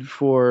arrested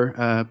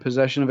for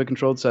possession of a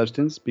controlled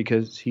substance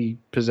because he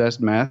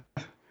possessed meth,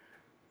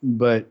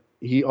 but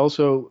he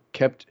also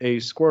kept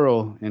a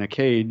squirrel in a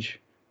cage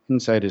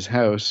inside his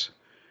house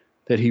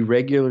that he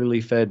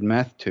regularly fed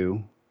meth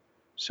to,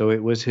 so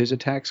it was his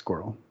attack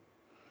squirrel.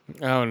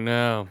 Oh,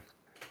 no.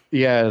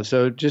 Yeah,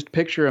 so just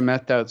picture a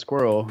methed out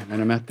squirrel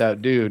and a methed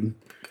out dude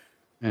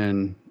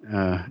and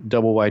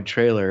double wide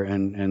trailer,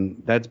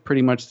 and that's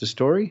pretty much the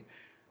story.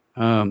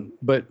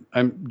 But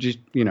I'm just,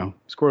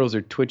 squirrels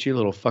are twitchy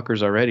little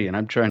fuckers already, and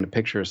I'm trying to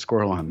picture a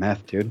squirrel on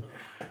meth, dude.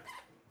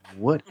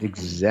 What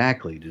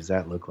exactly does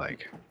that look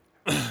like?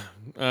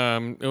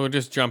 It will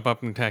just jump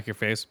up and attack your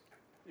face.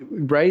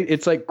 Right?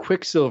 It's like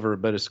Quicksilver,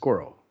 but a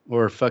squirrel.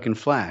 Or fucking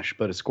Flash,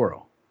 but a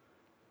squirrel.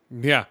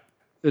 Yeah.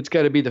 It's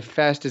got to be the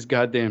fastest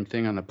goddamn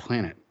thing on the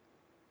planet.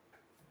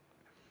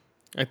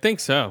 I think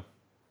so.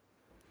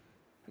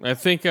 I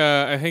think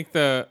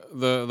the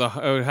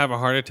I would have a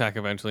heart attack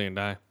eventually and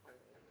die.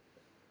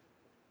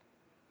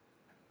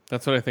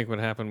 That's what I think would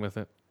happen with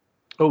it.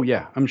 Oh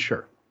yeah, I'm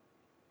sure.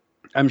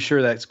 I'm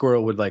sure that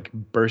squirrel would like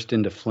burst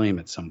into flame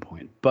at some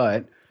point.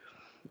 But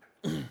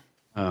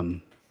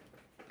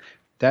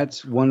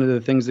that's one of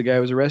the things the guy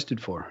was arrested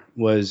for.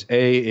 Was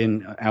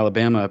in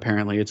Alabama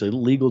apparently it's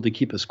illegal to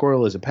keep a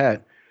squirrel as a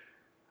pet.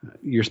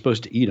 You're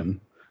supposed to eat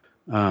them,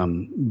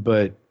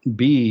 but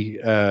B,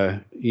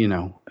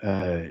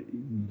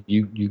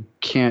 you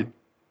can't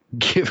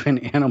give an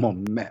animal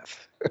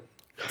meth.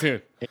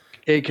 Dude.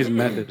 A, because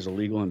meth is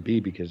illegal, and B,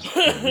 because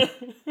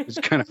it's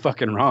kind of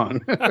fucking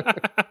wrong.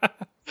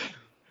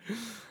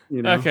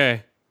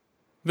 Okay.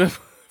 The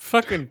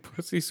fucking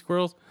pussy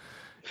squirrels.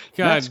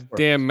 God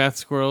damn meth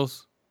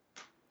squirrels.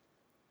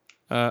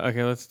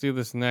 Okay, let's do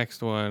this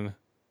next one.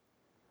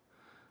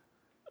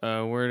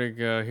 Where to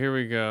go? Here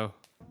we go.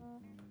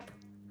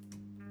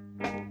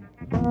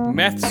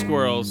 Meth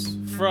squirrels.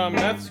 From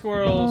meth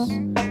squirrels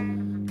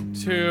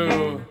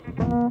to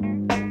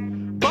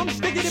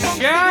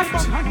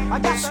shaft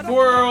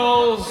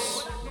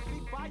squirrels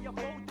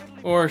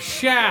or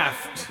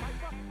shaft.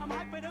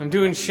 I'm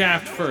doing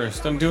shaft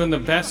first. I'm doing the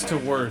best to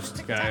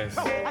worst, guys.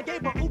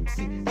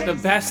 The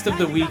best of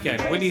the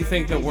weekend. What do you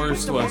think the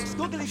worst was?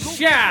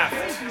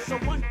 Shaft!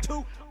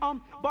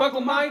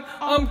 Buckle my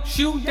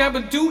shoe,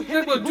 dabba doo,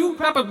 dabba doo,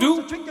 dabba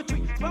doo.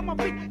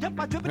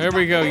 There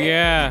we go,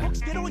 yeah.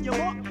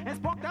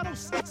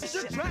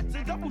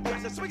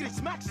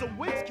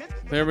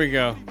 There we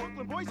go.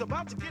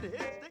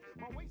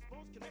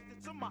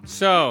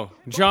 So,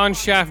 John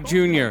Shaft Jr.,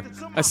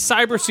 a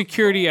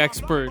cybersecurity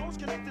expert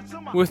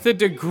with a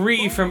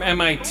degree from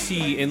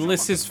MIT,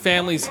 enlists his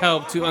family's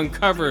help to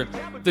uncover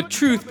the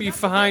truth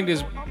behind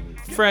his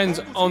friend's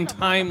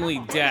untimely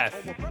death.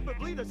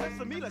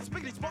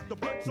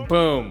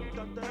 Boom.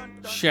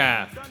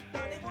 Shaft.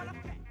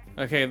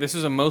 Okay, this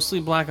is a mostly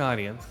black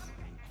audience,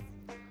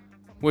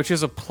 which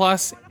is a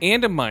plus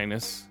and a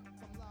minus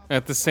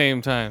at the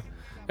same time.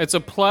 It's a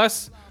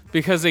plus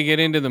because they get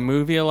into the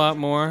movie a lot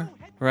more,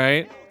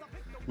 right?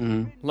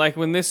 Mm-hmm. Like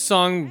when this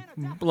song,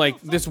 like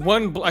this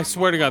one, I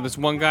swear to God, this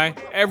one guy,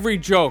 every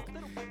joke,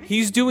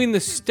 he's doing the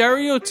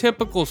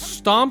stereotypical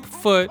stomp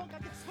foot,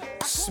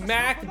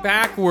 smack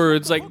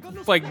backwards,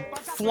 like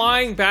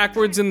flying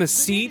backwards in the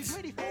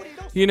seat,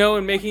 you know,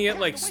 and making it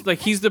like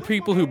he's the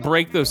people who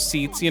break those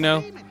seats, you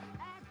know?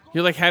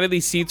 You're like, how do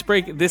these seats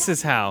break? This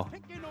is how.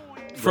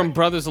 From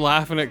Brothers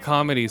Laughing at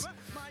Comedies.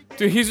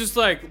 Dude, he's just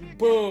like,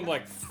 boom,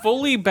 like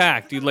fully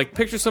back, dude. Like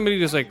picture somebody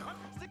just like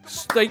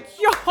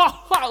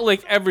yeah,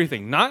 like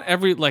everything, not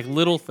every like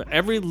little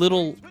every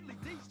little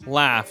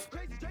laugh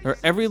or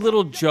every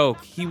little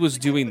joke. He was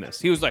doing this.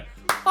 He was like,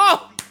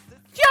 oh,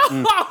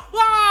 yeah,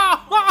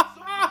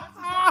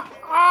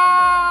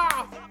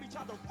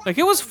 like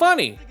it was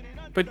funny,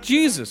 but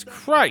Jesus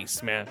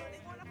Christ, man.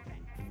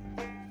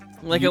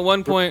 Like at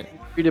one point,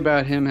 read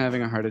about him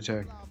having a heart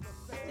attack.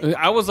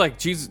 I was like,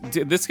 Jesus,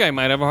 this guy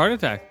might have a heart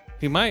attack.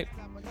 He might.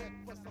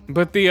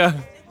 But the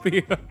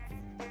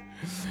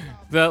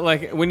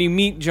like when you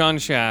meet John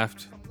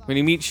Shaft,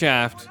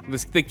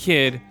 the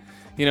kid,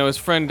 you know, his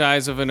friend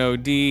dies of an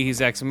OD.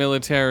 He's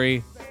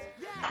ex-military.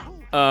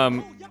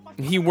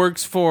 He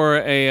works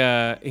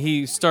for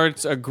he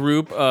starts a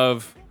group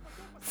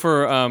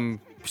for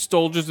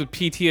soldiers with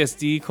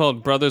PTSD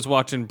called Brothers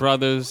Watching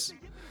Brothers,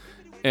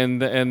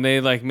 and they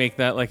like make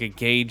that like a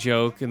gay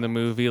joke in the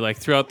movie, like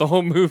throughout the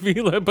whole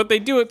movie. But they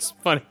do it's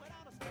funny.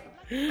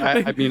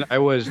 I mean, I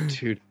was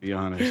too, to be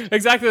honest.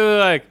 Exactly, they're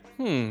like,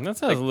 that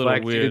sounds like a little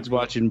black weird. Dudes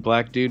watching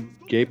black dude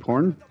gay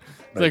porn.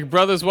 Like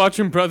brothers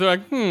watching brother,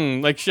 like,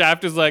 like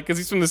Shaft is like, because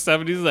he's from the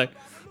 70s, he's like,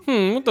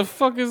 what the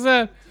fuck is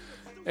that?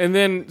 And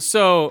then,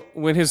 so,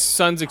 when his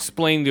sons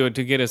explain to it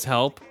to get his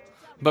help,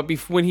 but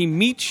when he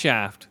meets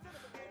Shaft,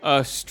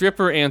 a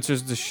stripper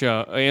answers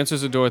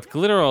the door with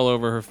glitter all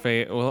over her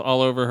face,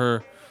 all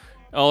over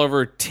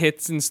her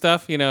tits and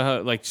stuff, you know,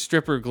 how, like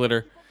stripper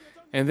glitter.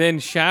 And then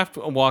Shaft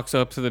walks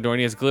up to the door and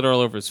he has glitter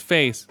all over his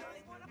face.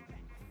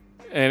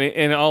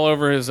 And all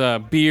over his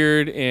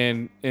beard,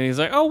 and he's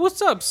like, "Oh, what's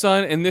up,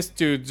 son?" And this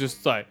dude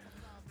just like,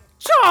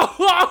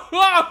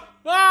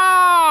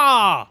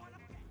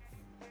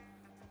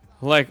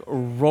 like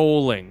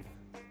rolling.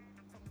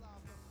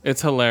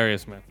 It's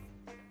hilarious, man.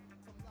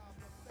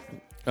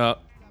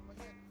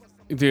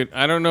 Dude,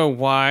 I don't know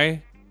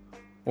why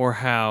or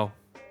how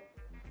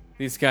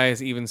this guy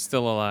is even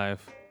still alive.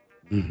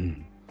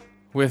 Mm-hmm.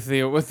 With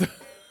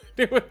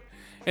the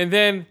and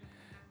then.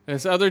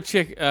 This other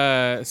chick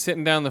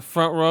sitting down the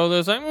front row,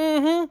 there's like,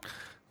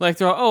 like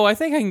they're all, I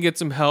think I can get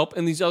some help.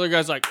 And these other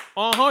guys like,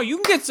 you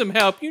can get some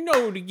help. You know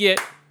who to get.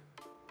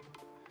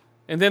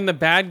 And then the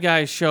bad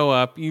guys show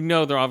up. You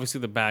know they're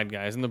obviously the bad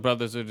guys. And the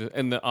brothers are just,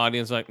 and the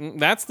audience are like,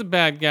 that's the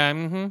bad guy.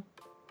 And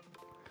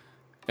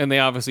they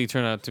obviously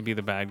turn out to be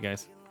the bad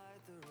guys.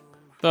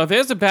 So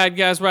there's the bad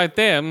guys right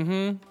there.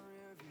 I'm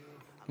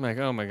like,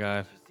 oh my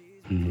God.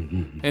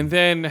 And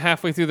then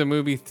halfway through the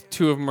movie,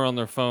 two of them are on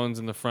their phones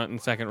in the front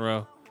and second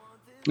row.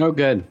 Oh,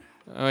 good.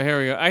 Oh, here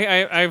we go.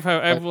 I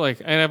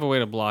have a way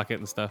to block it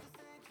and stuff,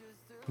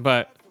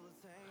 but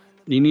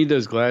you need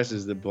those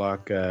glasses that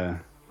block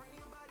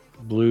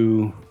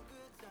blue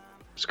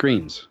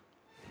screens.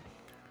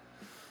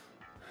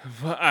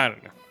 Well, I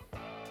don't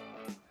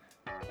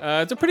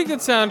know. It's a pretty good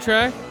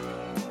soundtrack.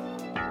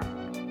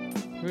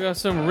 We got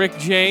some Rick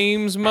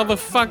James,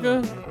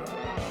 motherfucker.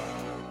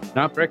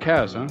 Not Brick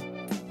House, huh?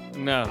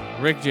 No,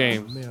 Rick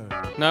James.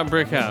 Not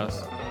Brick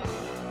House.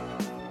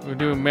 We're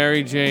doing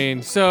Mary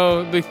Jane.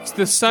 So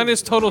the son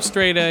is total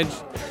straight edge.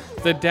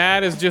 The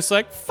dad is just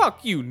like,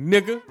 fuck you,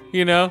 nigga,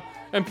 you know?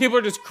 And people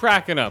are just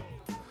cracking up.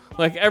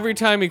 Like, every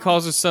time he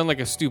calls his son like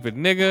a stupid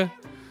nigga,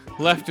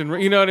 left and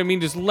right, you know what I mean?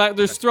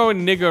 There's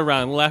throwing nigga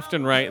around left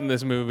and right in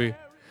this movie.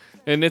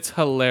 And it's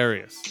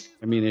hilarious.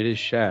 I mean, it is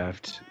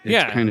Shaft.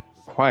 It's kind of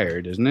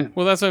required, isn't it?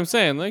 Well, that's what I'm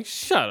saying. Like,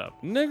 shut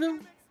up,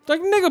 nigga.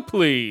 Like, nigga,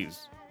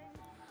 please.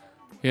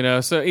 You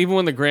know, so even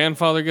when the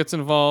grandfather gets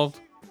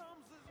involved,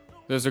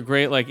 there's a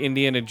great, like,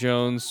 Indiana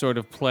Jones sort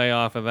of play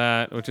off of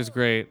that, which is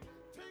great.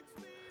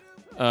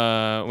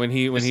 When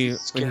he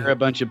scare a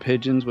bunch of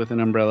pigeons with an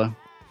umbrella.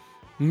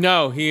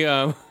 No, he's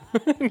like,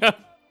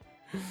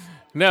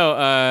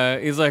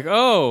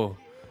 oh,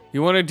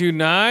 you want to do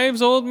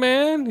knives, old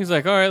man? He's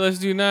like, all right, let's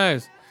do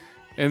knives.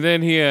 And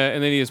then he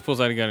just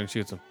pulls out a gun and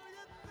shoots him.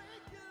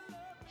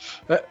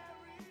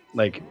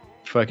 Like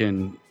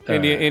fucking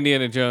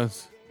Indiana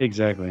Jones.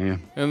 Exactly, yeah.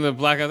 And the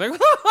black guy's like,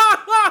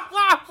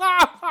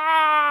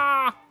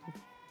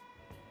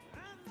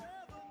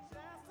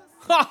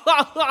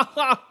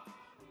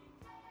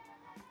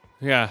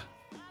 yeah.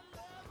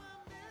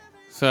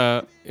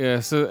 So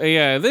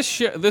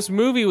this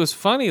movie was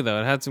funny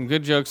though. It had some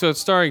good jokes. So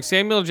it's starring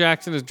Samuel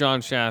Jackson as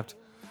John Shaft,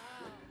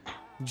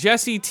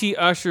 Jesse T.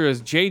 Usher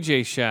as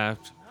J.J.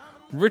 Shaft,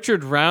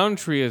 Richard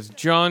Roundtree as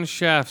John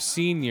Shaft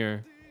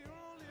Sr.,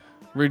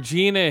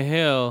 Regina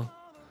Hill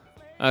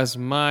as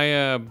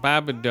Maya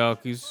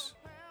Babadokis,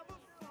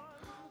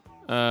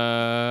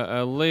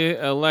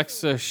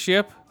 Alexa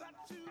Shipp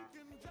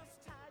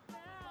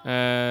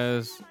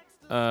as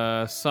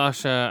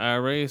Sasha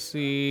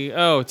Aracey.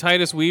 Oh,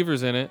 Titus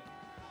Weaver's in it.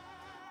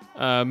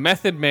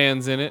 Method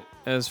Man's in it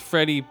as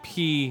Freddie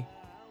P.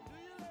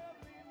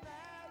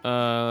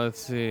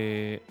 Let's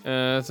see.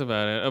 That's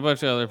about it. A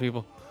bunch of other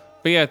people.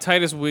 But yeah,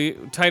 Titus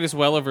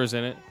Welliver's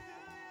in it.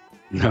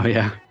 Oh,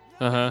 yeah.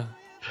 Uh-huh.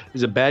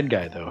 He's a bad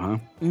guy, though, huh?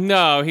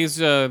 No, he's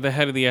the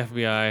head of the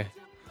FBI.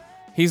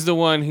 He's the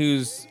one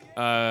who's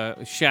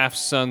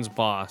Shaft's son's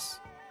boss.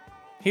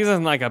 He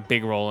doesn't like a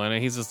big role in it.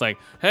 He's just like,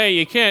 hey,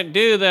 you can't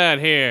do that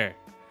here.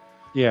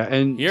 Yeah,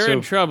 and you're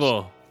in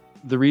trouble.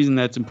 The reason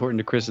that's important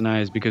to Chris and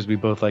I is because we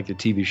both like the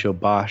TV show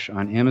Bosch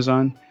on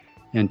Amazon,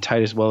 and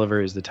Titus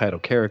Welliver is the title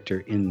character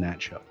in that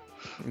show.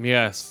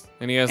 Yes,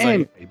 and he has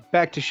anyway,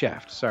 back to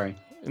Shaft. Sorry.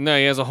 No,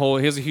 he has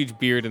a huge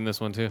beard in this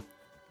one too.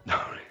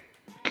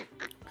 Okay.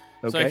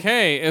 It's like,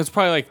 hey, it was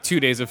probably like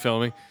 2 days of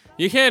filming.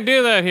 You can't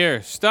do that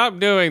here. Stop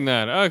doing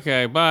that.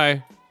 Okay,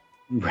 bye.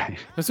 Right.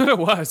 That's what it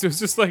was. It was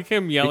just like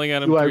him yelling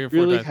at him 3 or 4 times. Do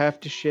I really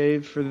have to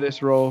shave for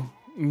this role?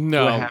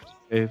 No. Do I have to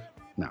shave?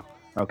 No.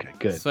 Okay,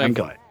 good. Like, I'm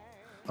glad.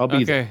 I'll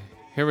be there. Okay,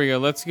 here we go.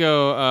 Let's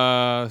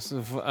go.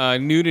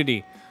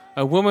 Nudity.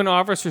 A woman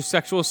offers her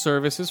sexual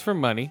services for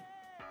money.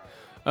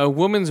 A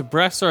woman's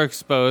breasts are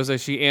exposed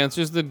as she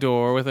answers the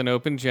door with an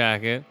open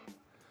jacket.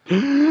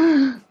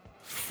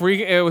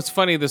 It was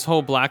funny. This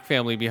whole black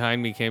family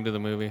behind me came to the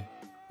movie.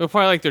 They're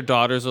probably like their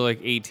daughters are like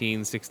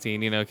 18,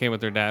 16, came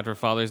with their dad for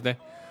Father's Day.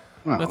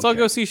 Oh, Let's all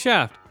go see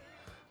Shaft.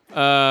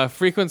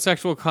 Frequent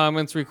sexual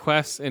comments,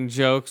 requests, and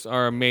jokes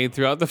are made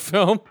throughout the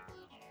film.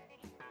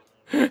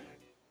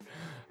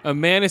 A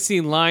man is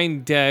seen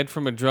lying dead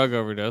from a drug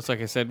overdose,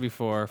 like I said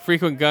before.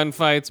 Frequent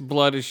gunfights,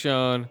 blood is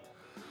shown.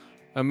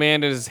 A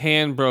man has his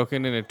hand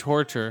broken in a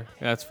torture.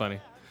 That's funny.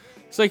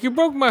 It's like, you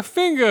broke my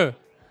finger.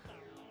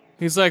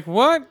 He's like,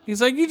 what?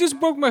 He's like, you just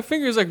broke my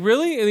finger. He's like,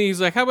 really? And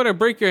he's like, how about I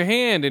break your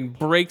hand? And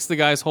breaks the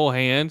guy's whole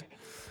hand.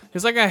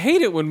 He's like, I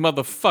hate it when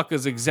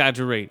motherfuckers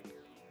exaggerate.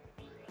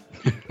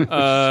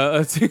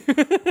 Let's see.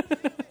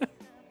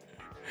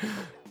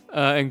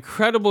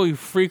 Incredibly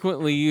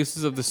frequently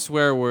uses of the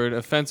swear word,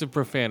 offensive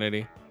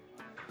profanity.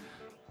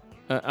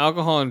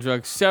 Alcohol and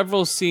drugs.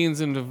 Several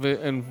scenes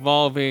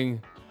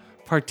involving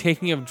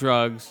partaking of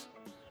drugs.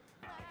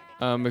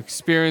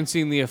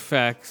 Experiencing the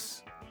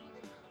effects.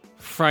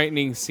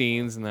 Frightening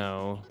scenes.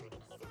 No.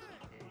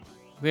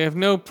 They have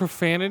no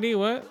profanity?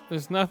 What?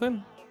 There's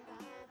nothing?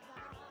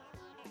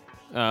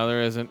 Oh,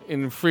 there isn't.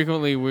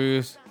 Infrequently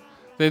used.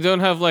 They don't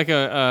have like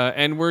a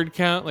N-word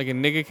count, like a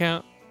nigga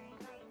count.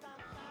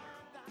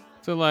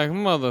 So like,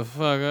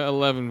 motherfucker,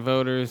 11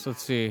 voters.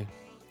 Let's see.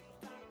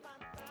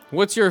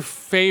 What's your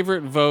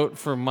favorite vote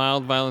for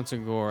mild violence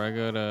and gore? I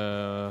go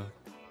to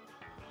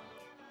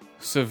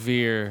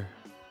severe.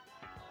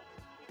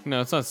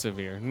 No, it's not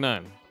severe.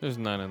 None. There's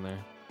none in there.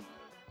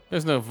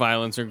 There's no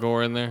violence or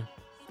gore in there.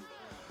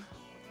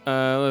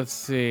 Let's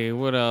see.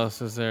 What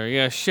else is there?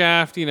 Yeah,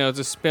 Shaft, it's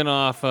a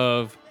spin-off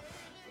of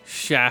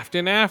Shaft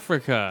in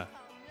Africa.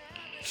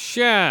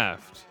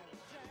 Shaft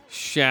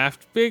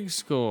Big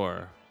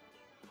Score.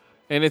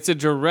 And it's a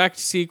direct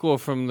sequel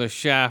from the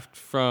Shaft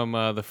from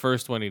the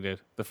first one he did.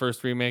 The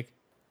first remake.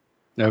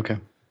 Okay.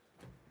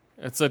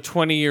 It's a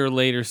 20-year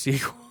later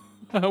sequel.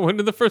 When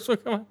did the first one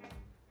come out?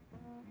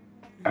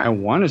 I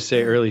want to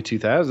say early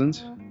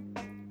 2000s.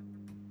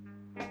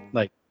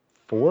 Like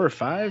 4 or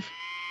 5?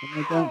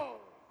 Something like that.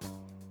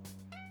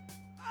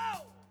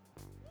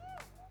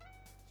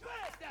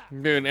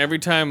 Dude, every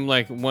time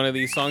like one of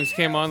these songs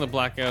came on, the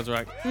black guys were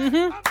like,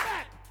 mm-hmm.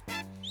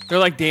 They're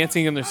like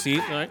dancing in their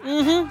seat. They're like,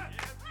 mm-hmm.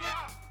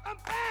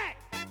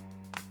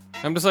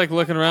 I'm just like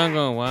looking around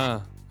going,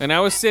 wow. And I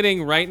was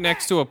sitting right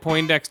next to a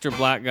Poindexter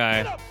black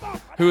guy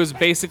who was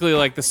basically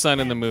like the son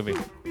in the movie.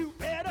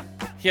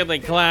 He had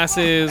like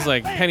glasses,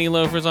 like penny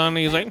loafers on.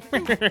 He was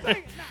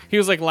like, he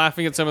was like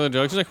laughing at some of the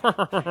jokes. He was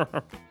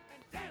like,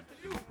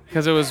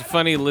 because it was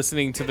funny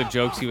listening to the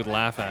jokes he would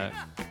laugh at.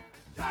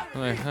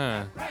 I'm like,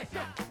 huh.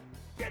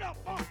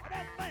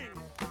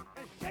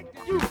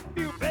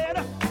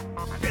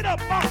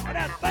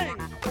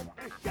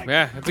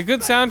 Yeah, it's a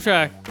good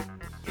soundtrack.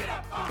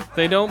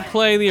 They don't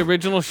play the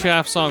original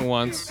Shaft song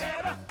once.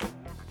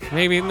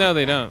 Maybe, no,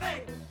 they don't.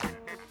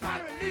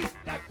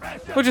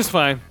 Which is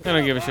fine. I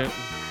don't give a shit.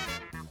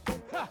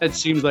 It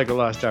seems like a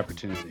lost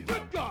opportunity.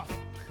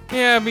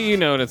 Yeah, but you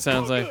know what it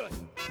sounds like.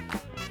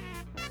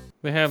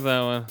 They have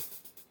that one.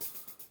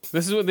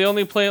 This is what they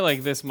only play it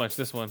like this much,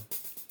 this one.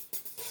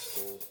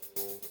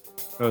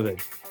 Oh, they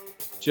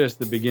just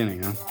the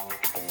beginning, huh?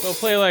 They'll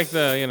play like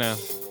the, you know.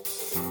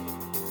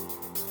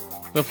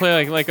 They'll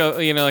play like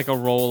a, you know, like a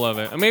roll of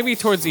it. Or maybe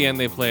towards the end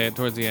they play it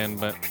towards the end,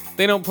 but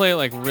they don't play it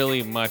like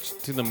really much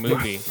to the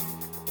movie.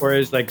 Or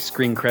as like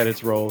screen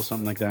credits roll,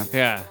 something like that.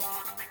 Yeah.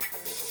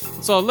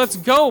 So let's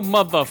go,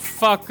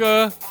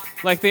 motherfucker.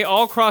 Like they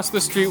all cross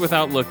the street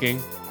without looking.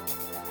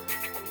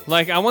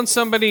 Like I want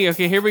somebody,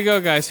 okay, here we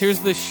go, guys. Here's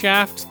the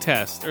Shaft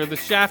test, or the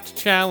Shaft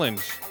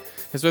challenge.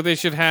 Is what they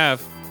should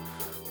have.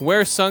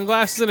 Wear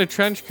sunglasses and a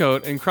trench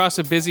coat and cross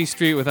a busy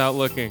street without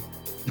looking.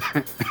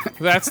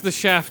 That's the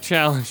Shaft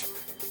challenge.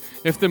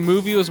 If the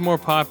movie was more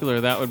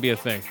popular, that would be a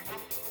thing.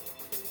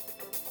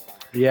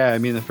 Yeah, I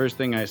mean, the first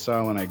thing I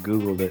saw when I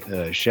Googled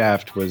it,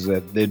 Shaft, was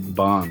that they'd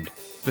bombed.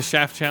 The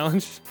Shaft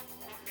challenge?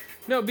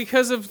 No,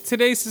 because of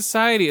today's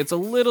society, it's a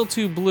little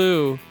too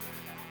blue.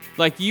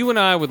 Like, you and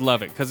I would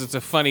love it because it's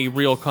a funny,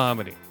 real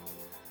comedy.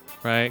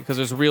 Right? Because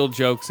there's real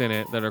jokes in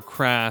it that are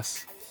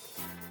crass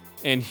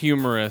and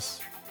humorous.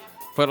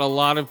 But a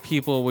lot of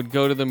people would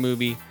go to the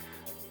movie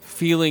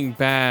feeling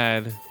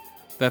bad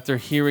that they're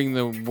hearing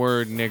the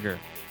word nigger.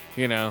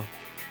 You know?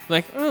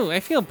 Like, oh, I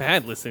feel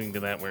bad listening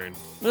to that word.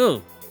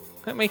 Oh,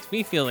 that makes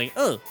me feel like,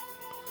 oh.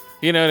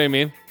 You know what I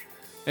mean?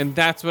 And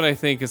that's what I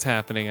think is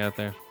happening out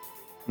there.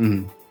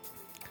 Mm-hmm.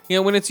 You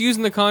know, when it's used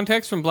in the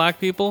context from black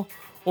people,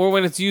 or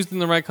when it's used in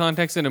the right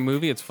context in a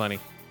movie, it's funny.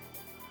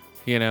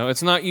 You know,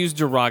 it's not used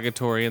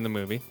derogatory in the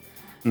movie.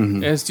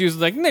 Mm-hmm. It's used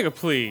like, nigga,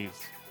 please.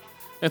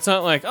 It's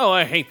not like, oh,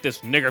 I hate this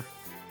nigger.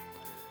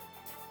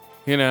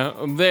 You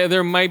know,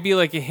 there might be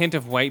like a hint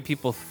of white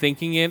people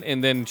thinking it,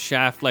 and then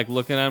Shaft like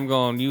looking at him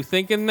going, you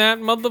thinking that,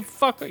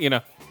 motherfucker?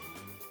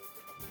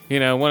 You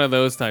know, one of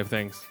those type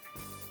things.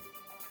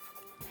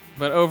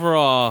 But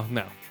overall,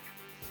 no.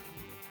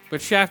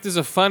 But Shaft is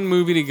a fun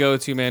movie to go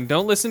to, man.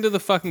 Don't listen to the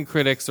fucking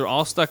critics. They're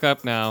all stuck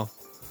up now.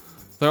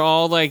 They're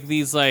all like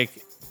these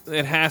like,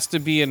 it has to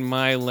be in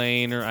my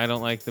lane, or I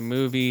don't like the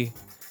movie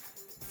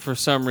for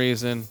some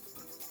reason.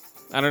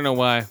 I don't know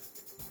why.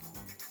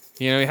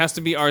 You know, it has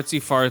to be artsy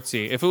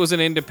fartsy. If it was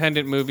an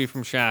independent movie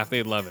from Shaft,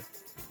 they'd love it.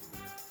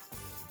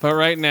 But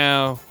right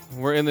now,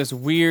 we're in this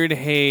weird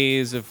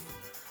haze of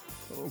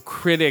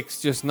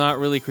critics just not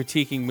really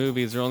critiquing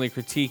movies. They're only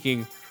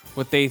critiquing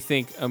what they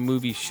think a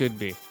movie should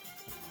be.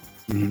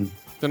 Mm-hmm.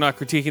 They're not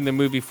critiquing the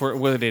movie for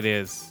what it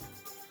is.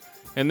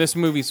 And this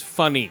movie's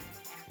funny,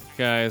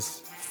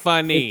 guys.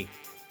 Funny.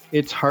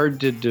 It's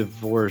hard to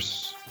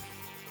divorce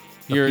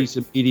a piece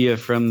of media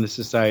from the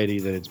society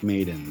that it's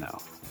made in, though.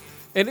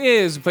 It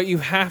is, but you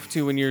have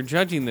to when you're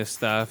judging this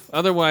stuff.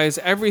 Otherwise,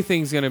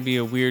 everything's going to be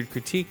a weird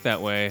critique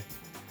that way.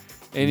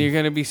 And you're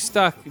going to be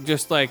stuck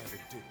just like,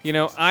 you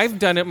know, I've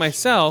done it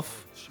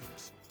myself,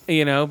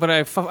 you know, but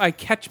I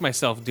catch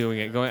myself doing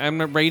it, going, I'm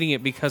not rating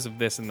it because of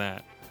this and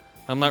that.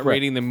 I'm not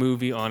rating the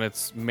movie on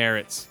its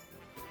merits.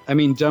 I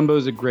mean,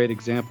 Dumbo's a great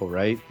example,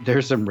 right?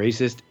 There's some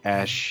racist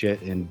ass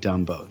shit in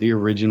Dumbo, the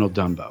original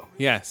Dumbo.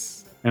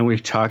 Yes. And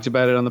we've talked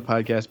about it on the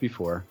podcast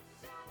before.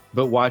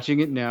 But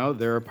watching it now,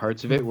 there are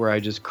parts of it where I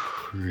just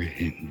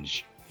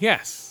cringe.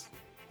 Yes.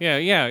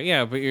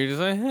 Yeah. But you're just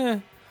like, eh.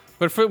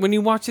 But when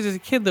you watched it as a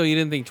kid, though, you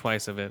didn't think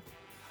twice of it.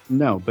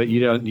 No, but you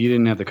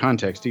didn't have the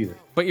context either.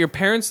 But your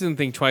parents didn't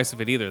think twice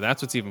of it either.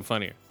 That's what's even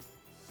funnier.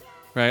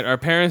 Right? Our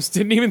parents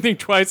didn't even think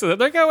twice of it.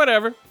 They're like, oh,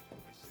 whatever.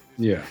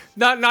 Yeah.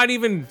 Not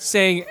even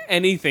saying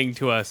anything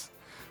to us.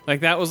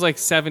 Like, that was like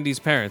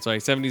 70s parents. Like,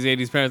 70s,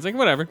 80s parents. Like,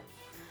 whatever.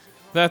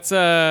 That's,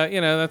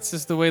 that's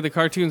just the way the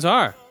cartoons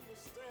are.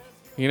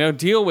 You know,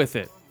 deal with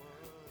it.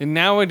 And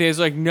nowadays,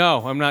 like,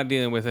 no, I'm not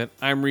dealing with it.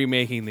 I'm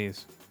remaking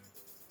these.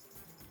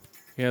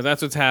 Yeah,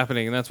 that's what's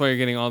happening, and that's why you're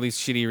getting all these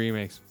shitty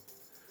remakes.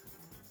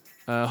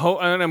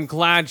 And I'm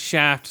glad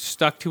Shaft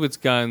stuck to its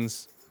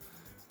guns,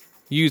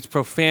 used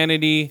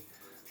profanity,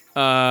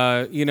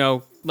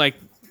 like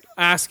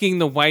asking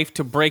the wife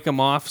to break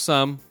him off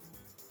some.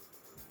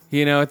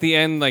 You know, at the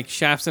end, like,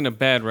 Shaft's in a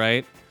bed,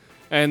 right?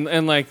 And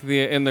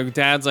the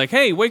dad's like,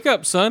 hey, wake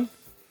up, son.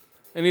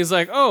 And he's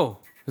like, oh.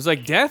 It's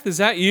like, Death, is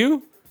that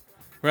you?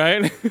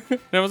 right? And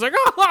I was like,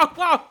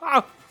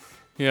 oh.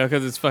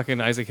 Because it's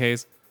fucking Isaac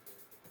Hayes.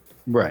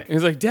 Right. And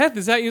he's like, Death,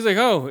 is that you? He's like,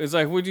 oh. It's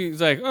like, would you?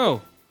 He's like,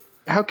 oh.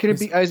 How can it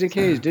be Isaac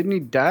Hayes? Didn't he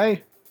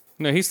die?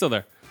 No, he's still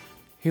there.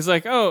 He's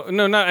like, oh,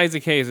 no, not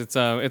Isaac Hayes. It's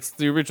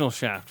the original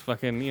Shaft.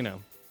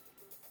 Fucking,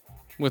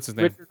 what's his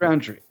name? Richard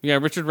Roundtree. Yeah,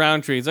 Richard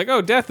Roundtree. He's like,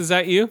 oh, Death, is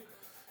that you?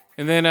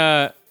 And then,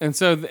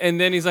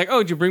 and then he's like, oh,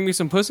 did you bring me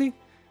some pussy?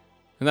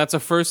 And that's the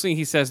first thing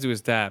he says to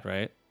his dad,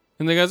 right?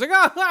 And the guy's like,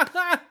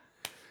 ah.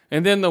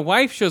 And then the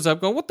wife shows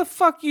up going, what the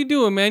fuck you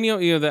doing, man?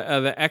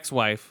 The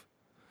ex-wife,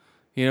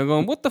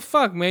 going, what the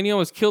fuck, man? You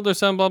almost killed her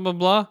son, blah, blah,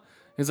 blah.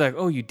 He's like,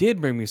 oh, you did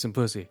bring me some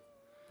pussy.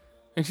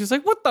 And she's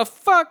like, what the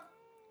fuck?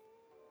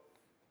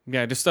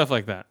 Yeah, just stuff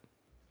like that.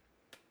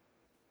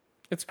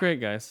 It's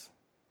great, guys.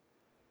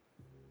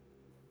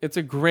 It's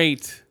a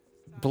great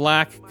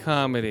black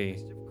comedy.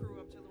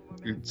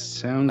 It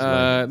sounds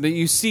like... That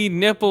you see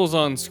nipples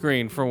on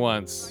screen for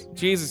once.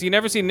 Jesus, you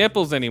never see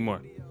nipples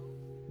anymore.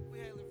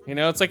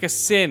 It's like a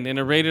sin in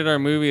a rated R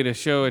movie to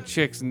show a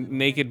chick's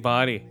naked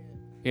body.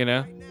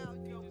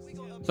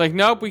 It's like,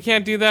 nope, we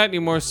can't do that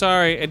anymore.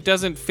 Sorry, it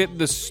doesn't fit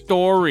the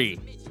story.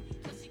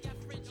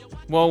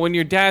 Well, when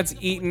your dad's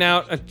eating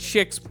out a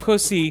chick's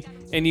pussy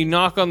and you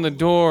knock on the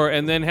door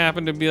and then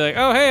happen to be like,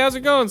 oh, hey, how's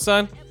it going,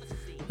 son?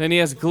 Then he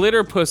has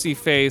glitter pussy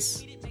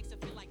face.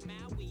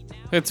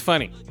 It's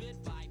funny.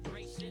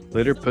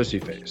 Glitter pussy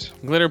face.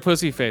 Glitter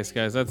pussy face,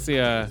 guys. That's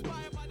the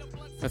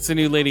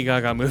new Lady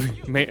Gaga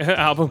movie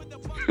album.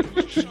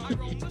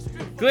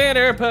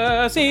 Glitter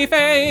pussy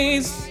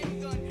face.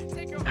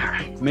 All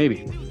right,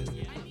 maybe.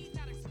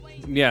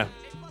 Yeah.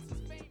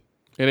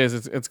 It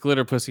is. It's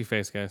glitter pussy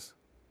face, guys.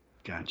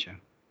 Gotcha.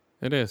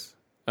 It is.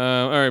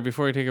 All right,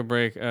 before we take a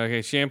break,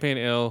 okay, Champagne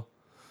Ill.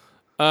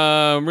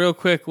 Real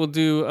quick, we'll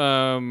do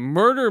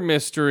Murder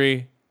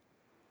Mystery.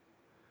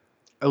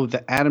 Oh,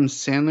 the Adam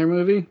Sandler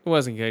movie? It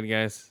wasn't good,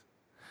 guys.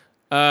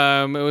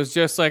 It was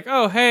just like,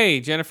 oh,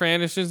 hey, Jennifer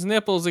Aniston's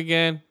nipples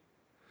again.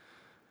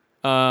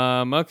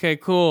 Okay,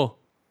 cool.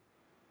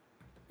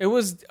 It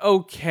was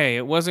okay.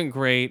 It wasn't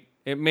great.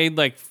 It made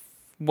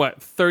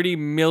 30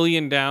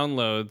 million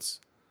downloads.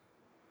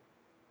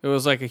 It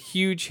was like a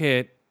huge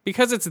hit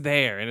because it's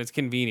there and it's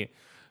convenient.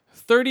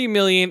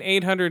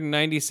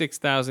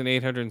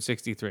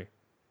 30,896,863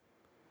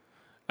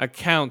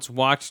 accounts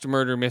watched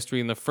Murder Mystery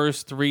in the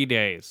first 3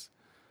 days.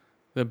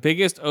 The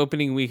biggest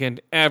opening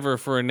weekend ever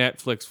for a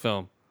Netflix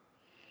film.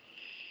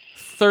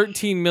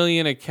 13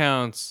 million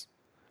accounts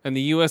in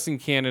the US and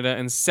Canada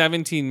and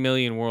 17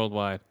 million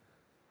worldwide.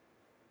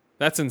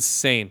 That's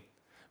insane.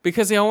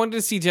 Because they all wanted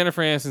to see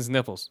Jennifer Aniston's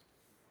nipples.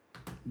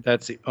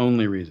 That's the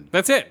only reason.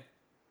 That's it.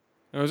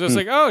 It was just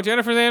like, oh,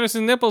 Jennifer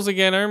Aniston's nipples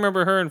again. I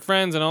remember her and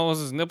Friends and all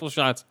those nipple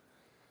shots.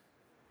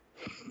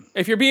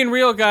 If you're being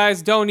real,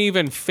 guys, don't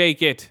even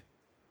fake it.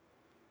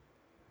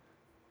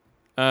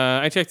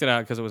 I checked it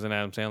out because it was an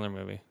Adam Sandler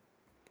movie.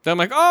 So I'm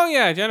like, oh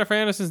yeah, Jennifer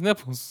Aniston's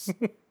nipples.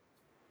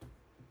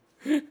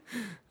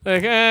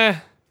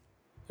 They're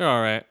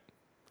all right.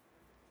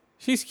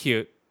 She's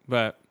cute,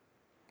 but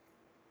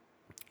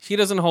she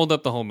doesn't hold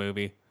up the whole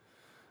movie.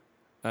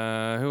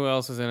 Who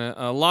else is in it?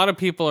 A lot of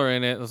people are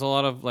in it. There's a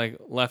lot of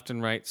left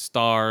and right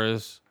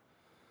stars.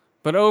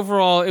 But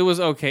overall, it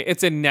was okay.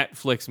 It's a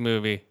Netflix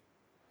movie,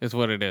 is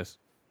what it is.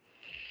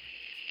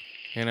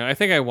 I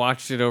think I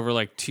watched it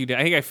over 2 days.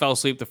 I think I fell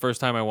asleep the first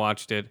time I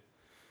watched it.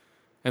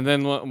 And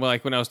then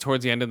when I was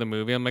towards the end of the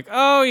movie, I'm like,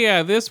 oh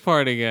yeah, this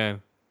part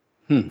again.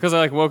 Because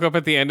I woke up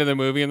at the end of the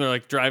movie and they're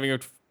driving a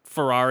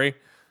Ferrari.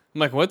 I'm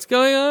like, what's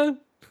going on?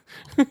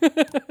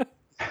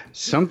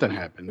 Something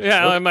happened.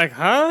 Yeah, I'm like,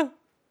 huh?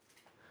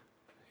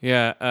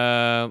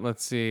 Yeah,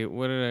 let's see.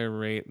 What did I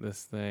rate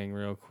this thing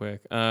real quick?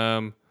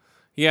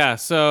 Yeah,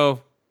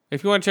 so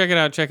if you want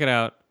to check it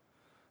out.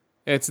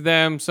 It's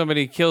them,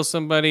 somebody kills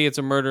somebody, it's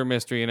a murder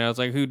mystery, It's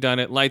like, who done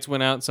it? Lights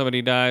went out,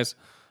 somebody dies.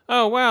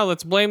 Oh, wow,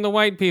 let's blame the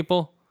white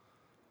people.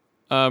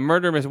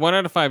 Murder mystery, 1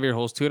 out of 5 ear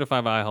holes, 2 out of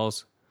 5 eye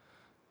holes.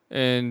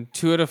 And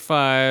 2 out of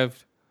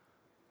 5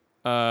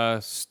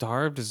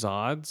 starved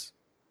Zods?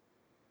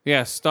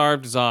 Yeah,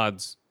 starved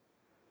Zods.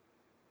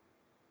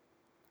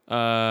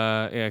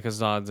 Yeah,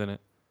 because Zod's in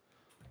it.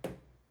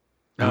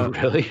 Oh,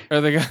 really? Or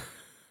the guy,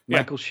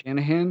 Michael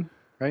Shanahan,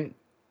 right?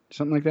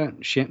 Something like that?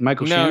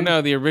 Michael Shanahan?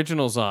 No, the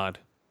original Zod.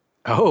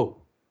 Oh,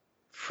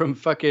 from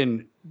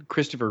fucking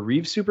Christopher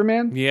Reeve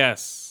Superman?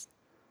 Yes.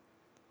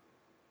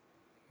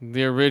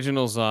 The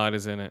original Zod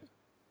is in it.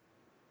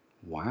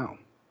 Wow.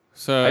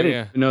 So I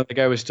didn't know the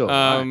guy was still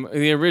alive.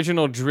 The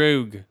original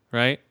Droog,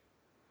 right?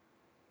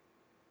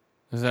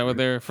 Is that what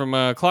they're from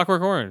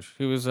Clockwork Orange?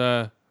 He was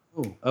Oh,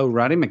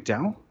 Roddy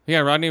McDowall? Yeah,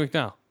 Rodney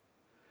McDowall.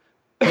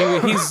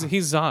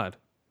 He's Zod.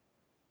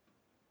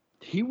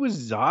 He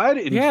was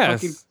Zod?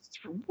 Yes. Fucking,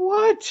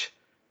 what?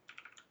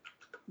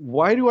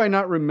 Why do I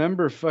not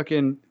remember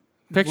fucking...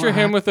 Picture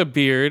him with a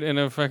beard and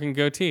a fucking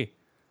goatee.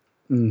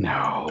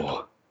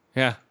 No.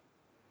 Yeah.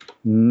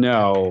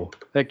 No.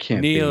 That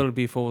can't be. Kneel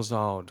before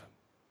Zod.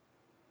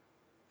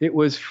 It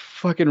was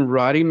fucking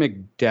Roddy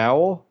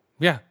McDowall?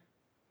 Yeah.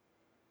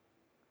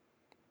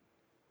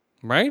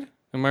 Right?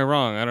 Am I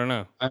wrong? I don't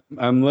know.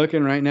 I'm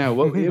looking right now.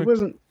 Well, it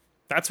wasn't.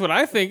 That's what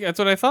I think. That's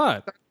what I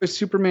thought. It was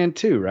Superman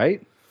 2,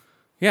 right?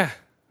 Yeah.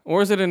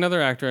 Or is it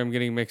another actor I'm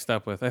getting mixed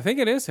up with? I think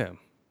it is him.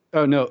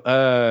 Oh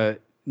no.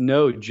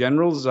 No,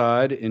 General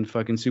Zod in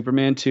fucking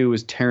Superman 2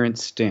 was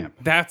Terrence Stamp.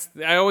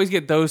 I always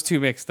get those two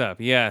mixed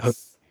up.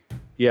 Yes.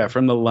 Yeah,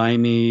 from the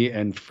Limey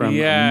and from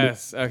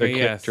yes. the Okay.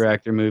 Yes. character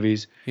actor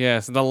movies.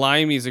 Yes. The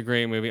Limey's a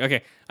great movie.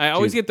 Okay. I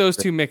always get those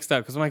two mixed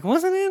up because I'm like,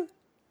 wasn't it?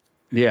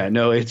 Yeah,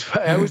 no,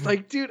 I was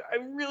like, dude, I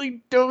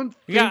really don't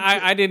think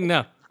I didn't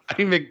know.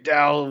 Roddy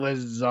McDowell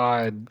was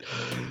Zod.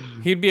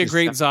 He'd be a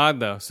great Zod,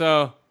 though.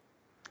 So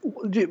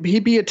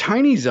he'd be a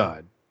tiny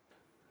Zod.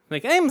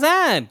 Like, I'm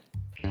Zod.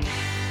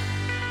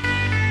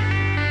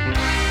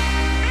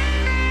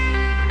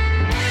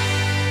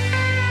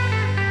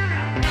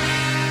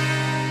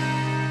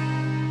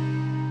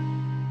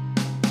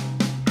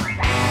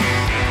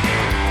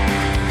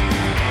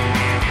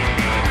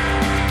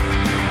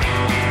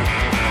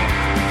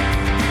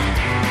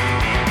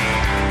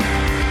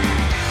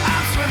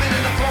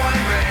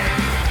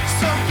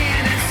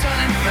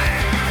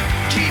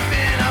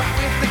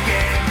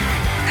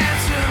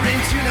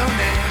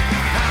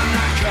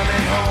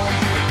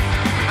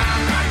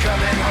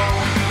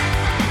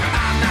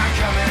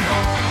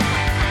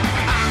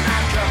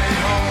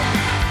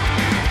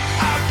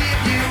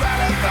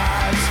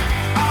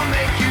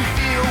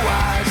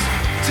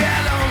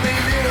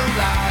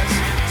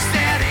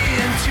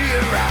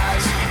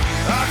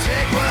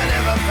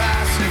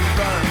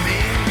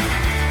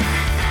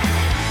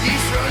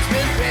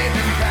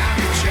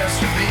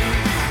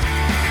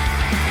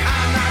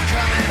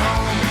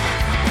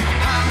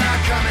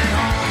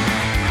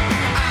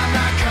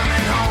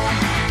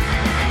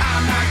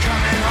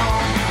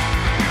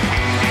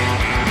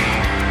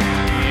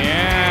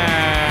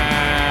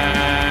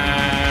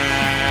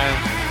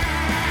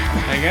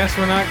 Guess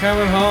we're not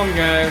coming home,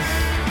 guys.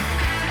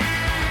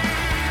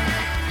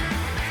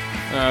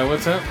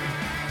 What's up?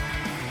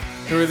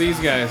 Who are these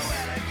guys?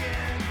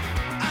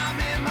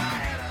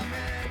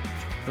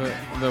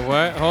 The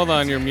what? Hold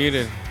on, you're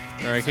muted.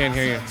 Or I can't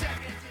hear you.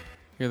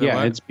 You're the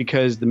what? It's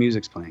because the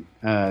music's playing.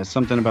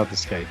 Something about the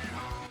Skype.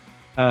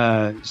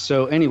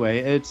 So anyway,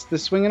 it's the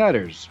Swingin'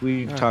 Utters.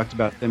 We've talked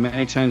about them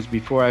many times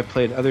before. I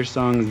played other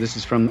songs. This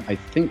is from, I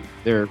think,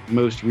 their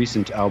most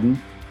recent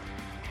album.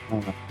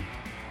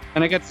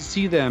 And I got to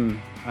see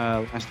them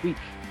last week.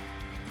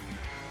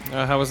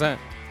 How was that?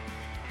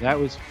 That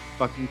was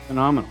fucking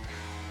phenomenal.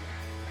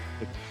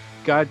 A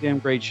goddamn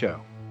great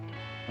show.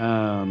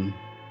 I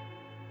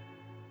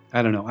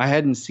don't know. I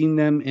hadn't seen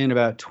them in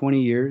about 20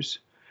 years.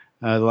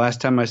 The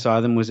last time I saw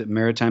them was at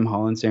Maritime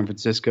Hall in San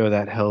Francisco.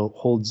 That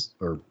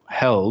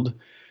held,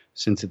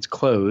 since it's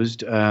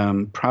closed,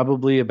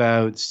 probably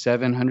about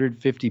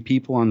 750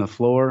 people on the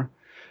floor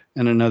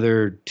and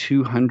another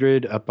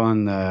 200 up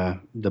on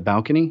the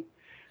balcony.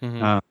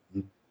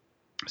 Mm-hmm.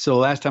 So the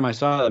last time I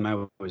saw them,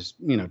 I was,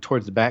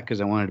 towards the back because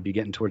I wanted to be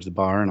getting towards the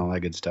bar and all that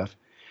good stuff.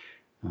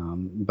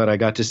 But I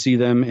got to see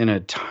them in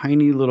a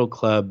tiny little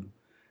club.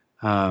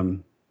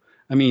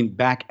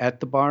 Back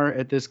at the bar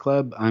at this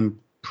club, I'm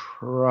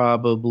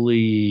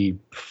probably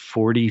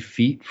 40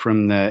 feet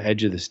from the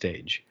edge of the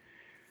stage.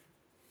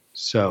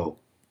 So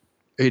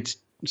it's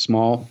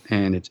small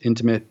and it's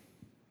intimate.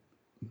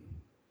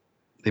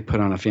 They put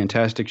on a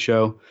fantastic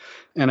show.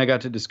 And I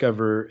got to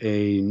discover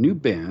a new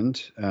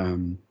band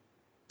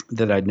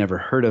that I'd never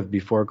heard of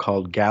before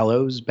called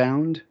Gallows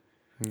Bound.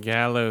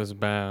 Gallows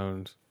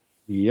Bound.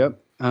 Yep.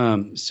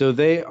 So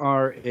they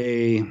are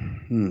a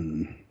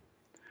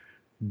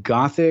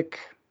gothic,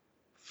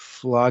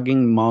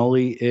 Flogging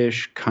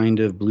Molly-ish kind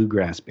of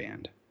bluegrass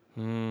band.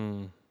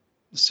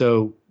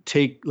 So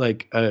take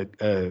like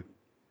a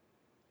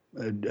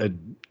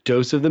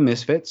dose of the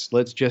Misfits,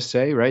 let's just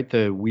say, right?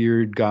 The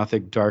weird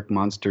gothic dark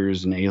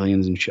monsters and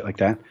aliens and shit like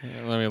that.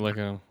 Yeah, let me look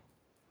at them.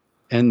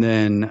 And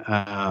then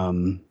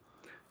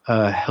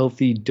a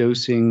healthy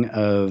dosing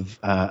of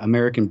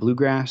American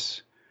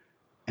bluegrass,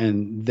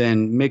 and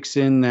then mix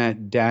in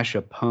that dash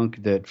of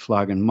punk that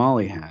Flogging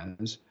Molly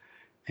has,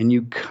 and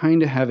you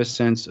kind of have a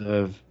sense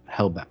of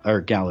Hellbound or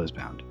Gallows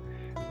Bound.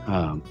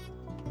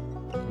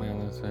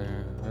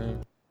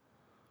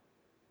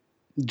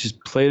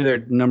 Just play their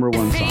number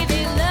one song.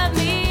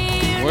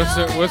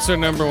 What's their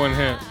number one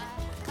hit?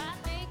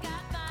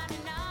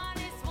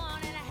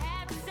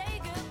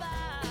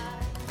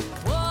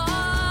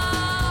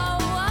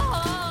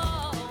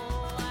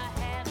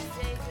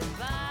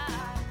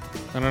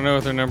 I don't know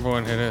what their number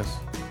one hit is.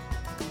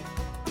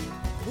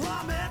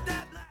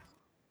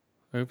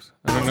 Oops.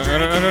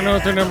 I don't know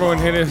what their number one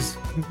hit is.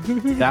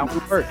 That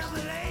one works.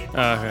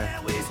 Oh, okay.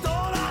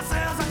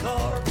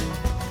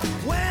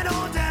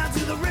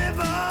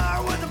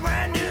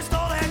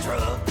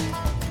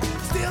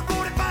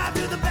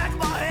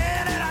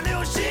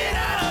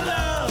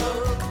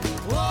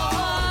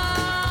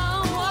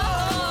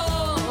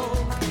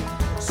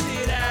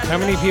 How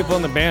many people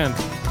in the band?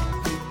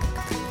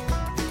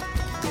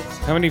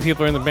 How many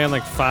people are in the band?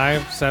 Like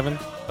 5, 7?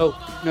 Oh,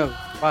 no,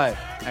 5.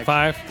 Actually.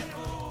 5?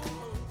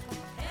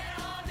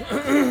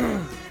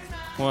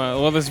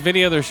 Well, this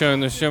video they're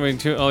showing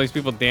all these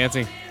people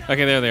dancing.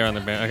 Okay, there they are on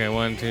the band. Okay,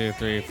 1, 2,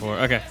 3, 4.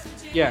 Okay.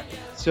 Yeah.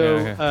 So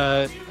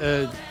Yeah,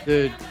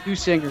 the two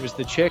singers,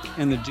 the chick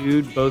and the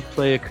dude, both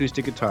play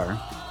acoustic guitar.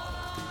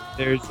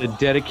 There's a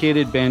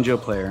dedicated banjo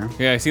player.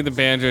 Yeah, I see the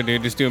banjo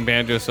dude just doing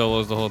banjo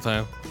solos the whole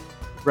time.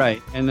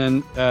 Right. And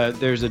then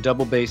there's a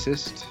double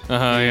bassist.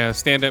 Yeah,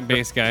 stand-up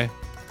bass guy.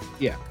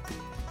 Yeah.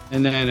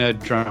 And then a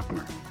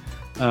drummer.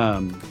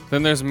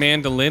 Then there's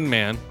Mandolin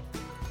Man.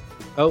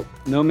 Oh,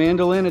 no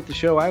mandolin at the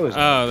show I was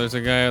at. Oh, there's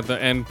a guy at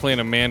the end playing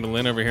a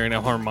mandolin over here and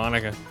a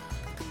harmonica.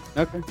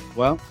 Okay.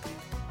 Well,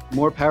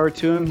 more power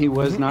to him. He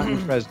was not in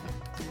Fresno.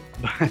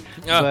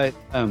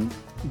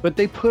 But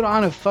they put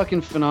on a fucking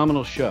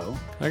phenomenal show.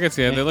 I can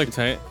see it. They look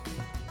tight.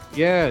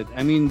 Yeah,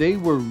 I mean, they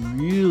were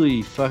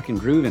really fucking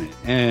grooving it.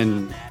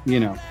 And,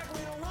 you know,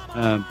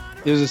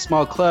 it was a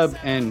small club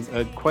and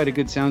quite a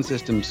good sound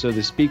system, so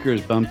the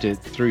speakers bumped it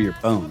through your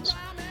bones.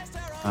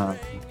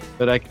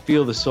 But I could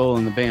feel the soul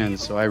in the band,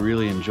 so I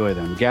really enjoy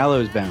them.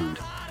 Gallows Bound.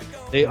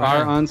 They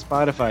are on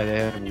Spotify. They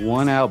have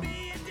one album,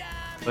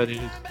 but it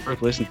is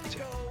worth listening to.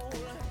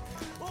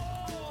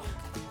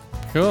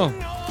 Cool.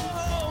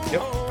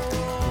 Yep.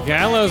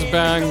 Gallows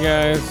Bound,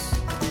 guys.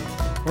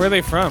 Where are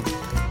they from?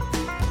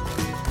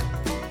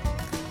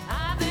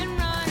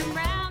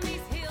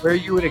 Where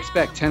you would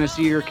expect,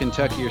 Tennessee or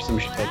Kentucky or some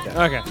shit like that.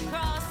 Okay.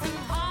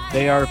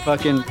 They are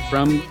fucking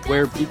from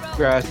where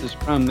Bluegrass is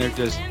from. They're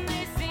just...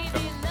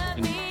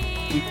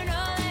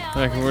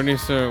 Like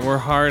we're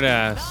hard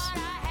ass.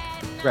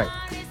 Right.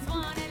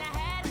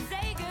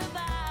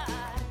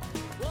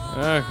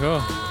 Oh,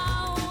 cool.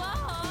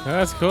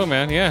 That's cool,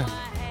 man. Yeah.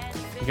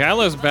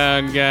 Gallows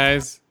Bound,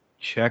 guys.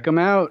 Check them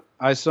out.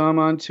 I saw them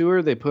on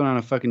tour. They put on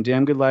a fucking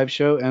damn good live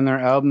show, and their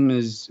album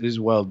is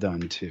well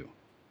done too.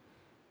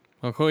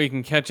 Well, cool. You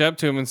can catch up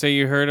to him and say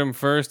you heard him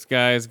first,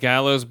 guys.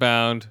 Gallows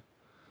Bound.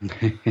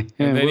 And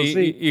then we'll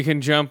see. you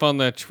can jump on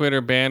the Twitter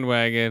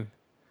bandwagon.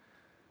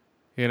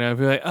 You know,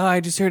 be like, oh, I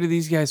just heard of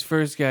these guys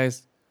first,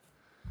 guys.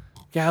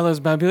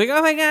 Gallows Bound. Be like,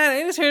 oh my God,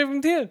 I just heard of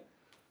them too.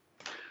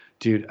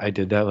 Dude, I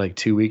did that like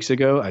 2 weeks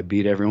ago. I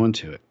beat everyone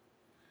to it.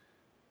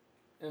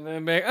 And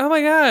then be like, oh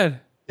my God.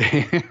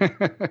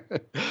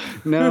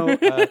 No,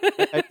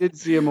 I did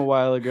see him a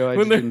while ago. I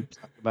just didn't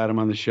talk about him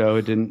on the show.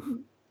 It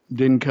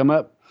didn't come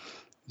up.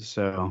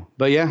 So,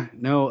 but yeah,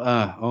 no.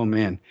 Oh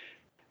man,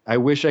 I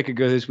wish I could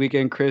go this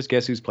weekend. Chris,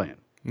 guess who's playing?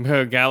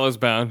 Gallows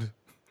Bound.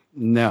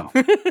 No,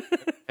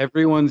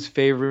 everyone's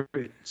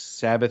favorite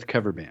Sabbath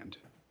cover band.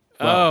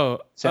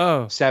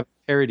 Sabbath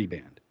parody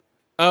band.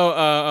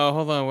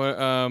 Hold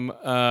on.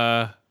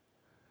 What?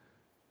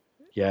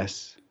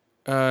 Yes.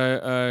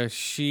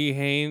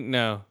 Sheehan?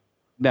 No.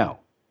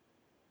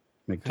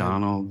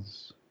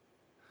 McDonald's.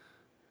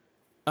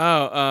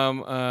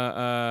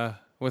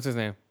 What's his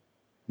name?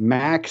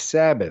 Max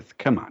Sabbath.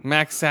 Come on.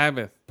 Max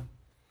Sabbath.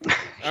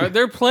 Are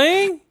they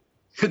playing?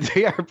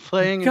 They are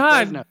playing.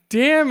 God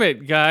damn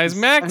it, guys!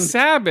 Max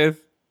Sabbath.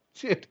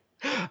 Dude,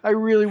 I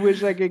really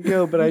wish I could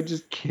go, but I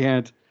just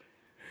can't.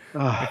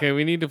 Okay,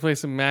 we need to play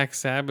some Max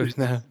Sabbath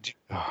now.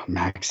 Oh,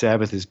 Max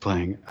Sabbath is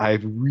playing. I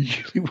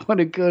really want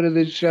to go to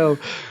this show.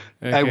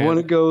 Okay. I want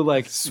to go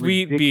like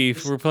Sweet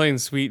Beef. We're playing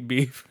Sweet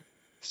Beef.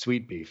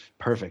 Sweet Beef.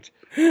 Perfect.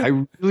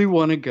 I really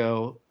want to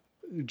go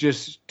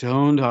just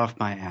stoned off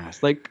my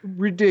ass. Like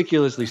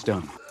ridiculously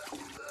stoned.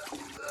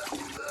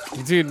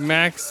 Dude,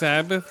 Max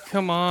Sabbath?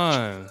 Come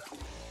on.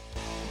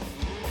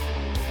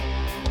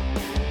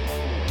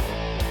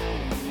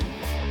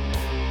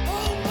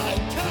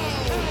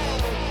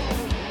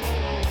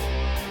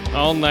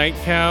 All Night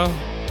Cow?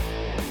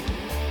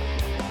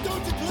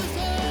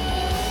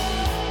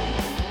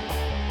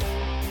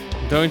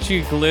 Don't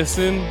you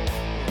glisten?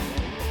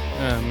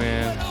 Oh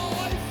man.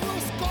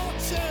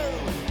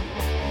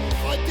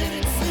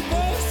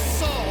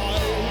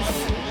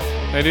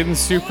 I didn't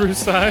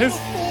supersize?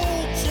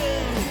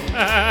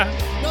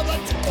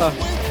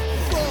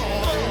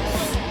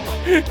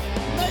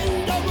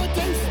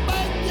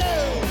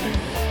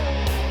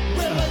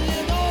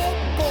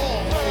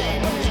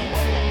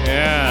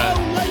 Yeah.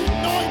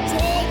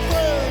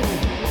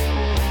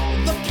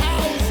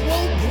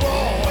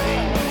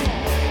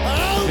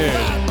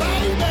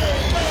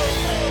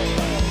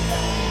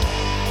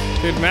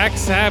 Dude, Max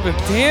Sabbath,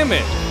 damn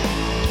it.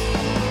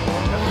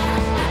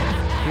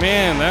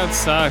 Man, that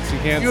sucks. You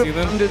can't see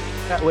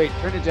them? Wait,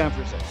 turn it down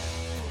for a second.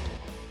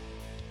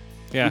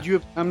 Yeah. Would you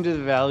have come to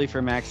the Valley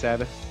for Max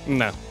Sabbath?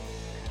 No.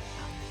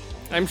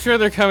 I'm sure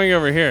they're coming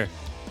over here.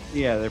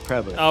 Yeah, they're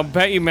probably. I'll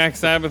bet you Max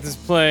Sabbath is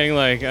playing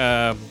like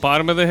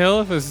Bottom of the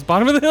Hill. Is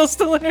Bottom of the Hill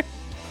still there?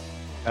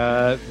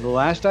 The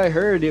last I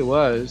heard, it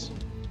was.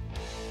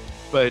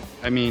 But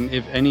I mean,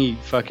 if any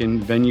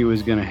fucking venue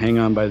is gonna hang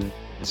on by the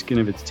skin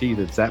of its teeth,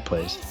 it's that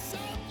place.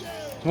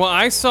 Well,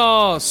 I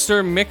saw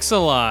Sir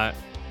Mix-a-Lot.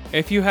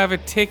 If you have a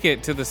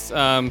ticket to the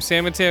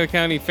San Mateo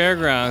County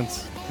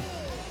Fairgrounds,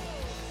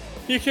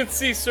 you can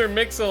see Sir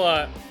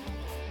Mix-a-Lot.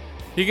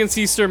 You can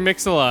see Sir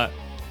Mix-a-Lot.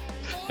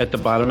 At the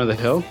bottom of the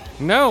hill?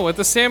 No, at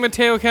the San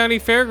Mateo County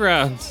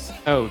Fairgrounds.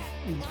 Oh,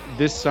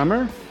 this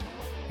summer?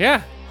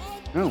 Yeah.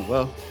 Oh,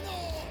 well,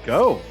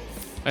 go.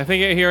 I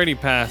think he already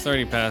passed.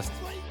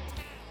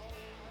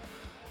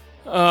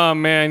 Oh,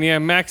 man. Yeah,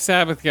 Max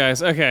Sabbath,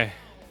 guys. Okay.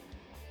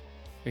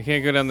 We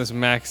can't go down this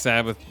Max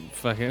Sabbath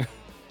fucking...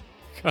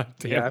 God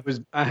damn. Yeah,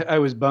 I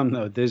was bummed,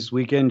 though. This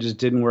weekend just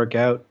didn't work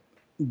out.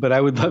 But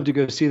I would love to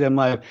go see them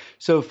live.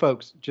 So,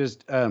 folks,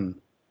 just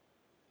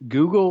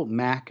Google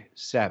Mac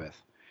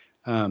Sabbath.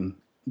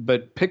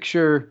 But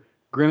picture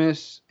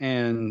Grimace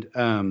and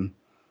the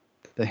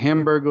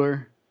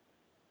Hamburglar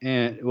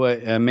and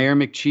Mayor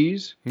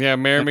McCheese. Yeah,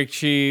 Mayor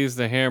McCheese,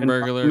 the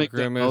Hamburglar,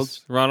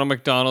 Grimace. Ronald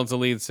McDonald's the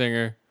lead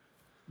singer.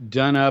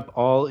 Done up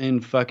all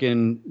in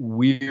fucking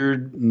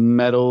weird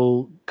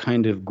metal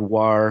kind of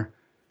guar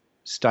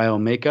style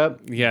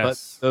makeup.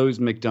 Yes. But those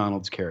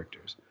McDonald's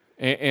characters.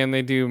 And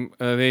they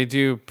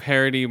do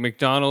parody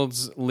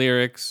McDonald's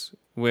lyrics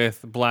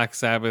with Black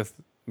Sabbath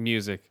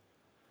music.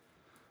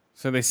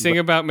 So they sing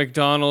about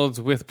McDonald's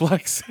with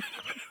Black Sabbath.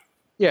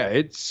 Yeah,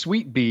 it's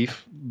sweet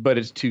beef, but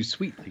it's too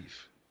sweet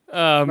beef.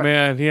 Oh,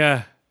 man,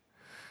 yeah.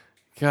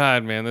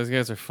 God, man, those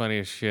guys are funny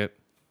as shit.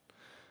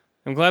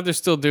 I'm glad they're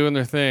still doing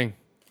their thing.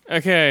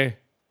 Okay,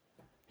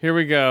 here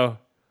we go.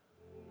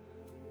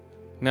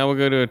 Now we'll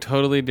go to a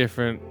totally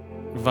different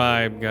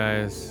vibe,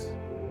 guys.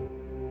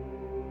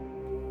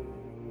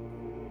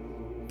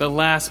 The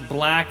Last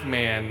Black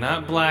Man,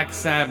 not Black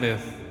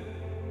Sabbath,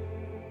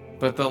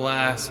 but The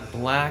Last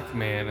Black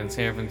Man in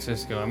San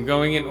Francisco. I'm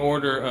going in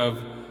order of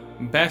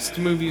best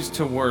movies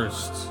to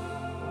worst.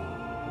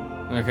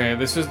 Okay,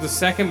 this is the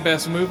second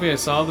best movie I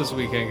saw this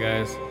weekend,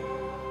 guys.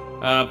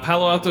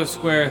 Palo Alto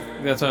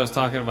Square, that's what I was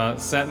talking about.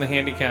 Sat in the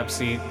handicap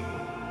seat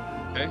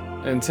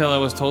until I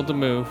was told to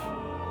move.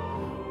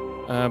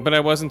 But I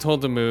wasn't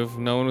told to move.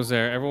 No one was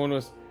there. Everyone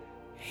was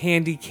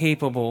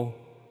handy-capable,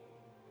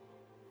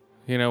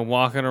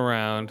 walking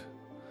around.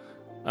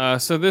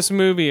 So this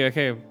movie,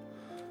 okay,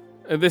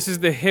 this is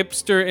the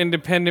hipster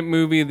independent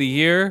movie of the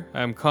year.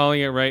 I'm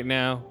calling it right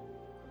now.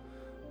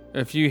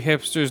 If you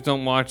hipsters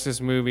don't watch this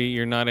movie,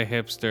 you're not a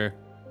hipster.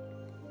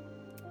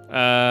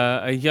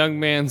 A young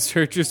man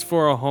searches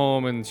for a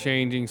home in a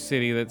changing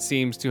city that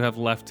seems to have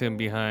left him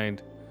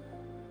behind.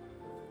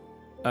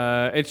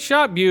 It's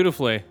shot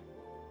beautifully.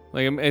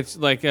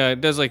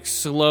 It does like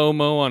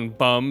slow-mo on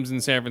bums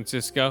in San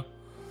Francisco.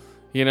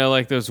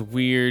 Like those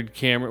weird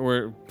camera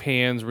where it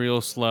pans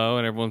real slow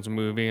and everyone's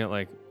moving it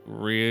like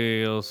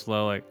real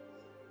slow, like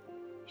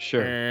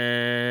sure.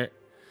 And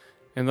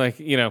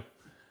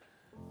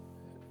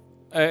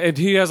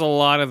he has a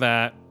lot of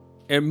that.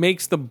 It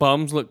makes the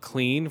bums look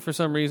clean for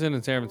some reason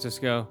in San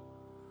Francisco.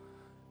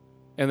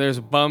 And there's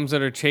bums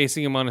that are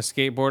chasing him on a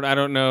skateboard. I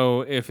don't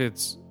know if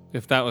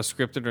that was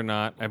scripted or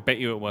not. I bet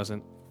you it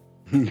wasn't.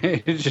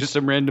 It's just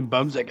some random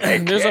bums like,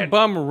 there's a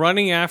bum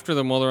running after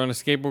them while they're on a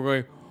skateboard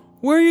going,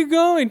 "Where are you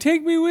going?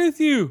 Take me with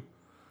you."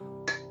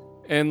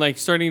 And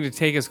starting to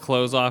take his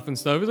clothes off and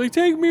stuff. He's like,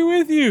 "Take me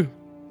with you."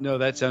 No,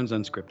 that sounds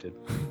unscripted.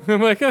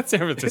 I'm like, that's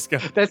San Francisco.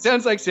 That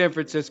sounds like San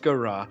Francisco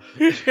Raw.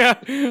 Yeah,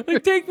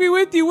 take me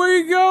with you. Where are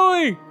you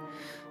going?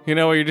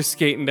 Where you're just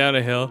skating down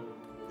a hill.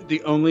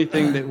 The only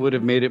thing that would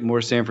have made it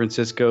more San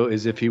Francisco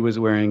is if he was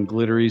wearing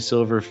glittery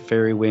silver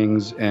fairy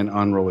wings and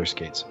on roller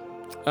skates.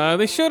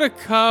 They showed a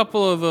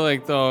couple of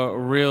the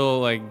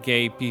real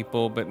gay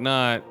people, but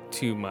not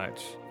too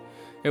much.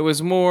 It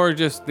was more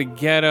just the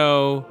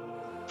ghetto.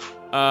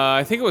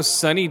 I think it was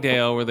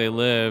Sunnydale where they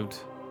lived.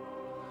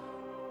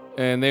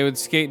 And they would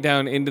skate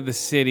down into the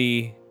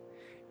city.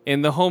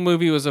 And the whole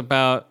movie was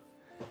about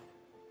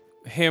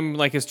him,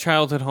 his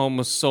childhood home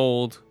was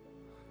sold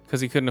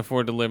because he couldn't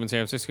afford to live in San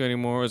Francisco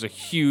anymore. It was a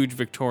huge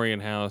Victorian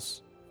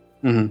house.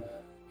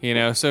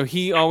 Mm-hmm. So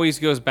he always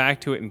goes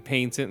back to it and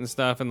paints it and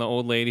stuff. And the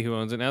old lady who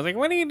owns it now is like,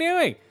 "What are you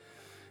doing?"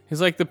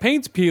 He's like, "The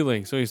paint's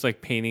peeling." So he's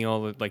painting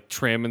all the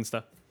trim and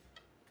stuff.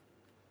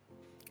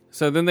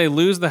 So then they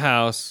lose the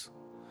house.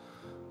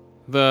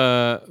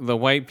 The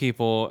white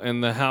people,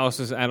 and the house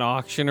is at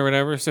auction or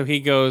whatever. So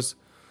he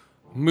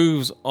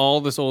moves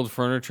all this old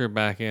furniture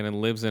back in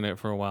and lives in it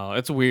for a while.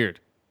 It's weird.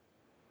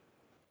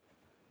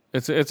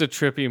 It's a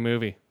trippy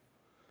movie.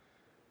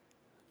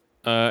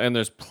 And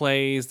there's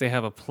plays. They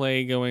have a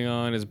play going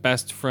on. His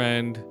best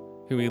friend,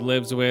 who he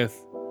lives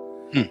with,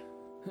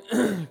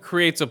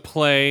 creates a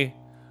play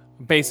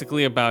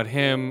basically about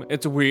him.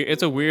 It's a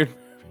weird.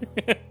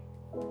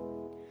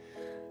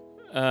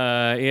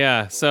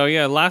 Yeah. So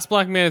yeah, Last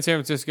Black Man in San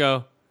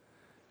Francisco.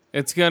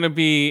 It's gonna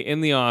be in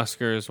the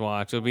Oscars.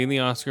 Watch. It'll be in the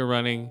Oscar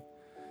running.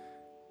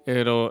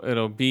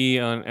 It'll be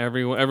on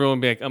everyone. Everyone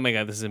will be like, "Oh my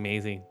god, this is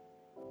amazing."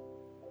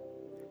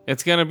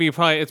 It's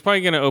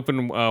probably gonna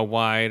open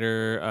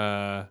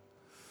wider.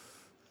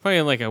 Probably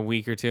in a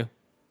week or two.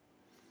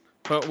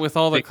 But with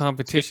all the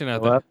competition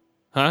out there,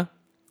 huh?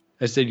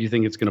 I said, you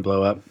think it's gonna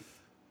blow up?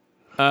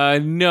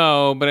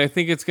 No, but I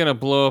think it's gonna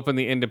blow up in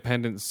the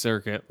independent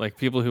circuit,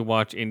 people who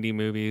watch indie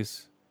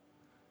movies.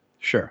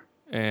 Sure.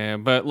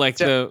 But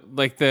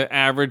the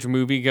average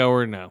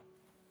moviegoer, no.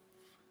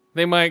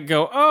 They might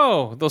go,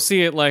 oh, they'll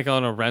see it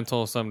on a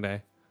rental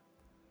someday.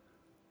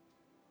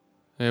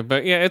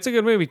 But yeah, it's a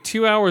good movie.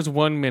 2 hours,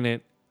 1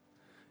 minute.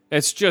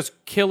 It's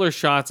just killer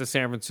shots of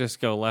San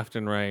Francisco left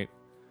and right.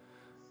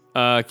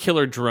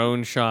 Killer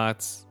drone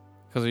shots,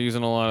 because they're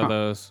using a lot of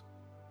those.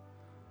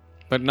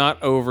 But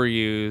not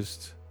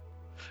overused.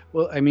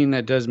 Well, I mean,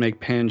 that does make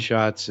pan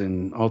shots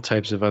and all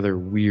types of other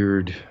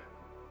weird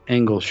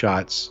angle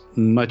shots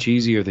much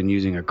easier than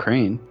using a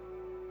crane.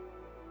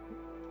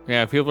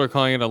 Yeah, people are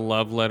calling it a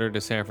love letter to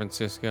San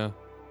Francisco.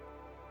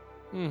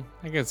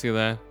 I can see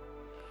that.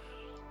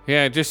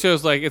 Yeah, it just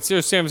shows like it's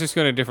just San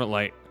Francisco in a different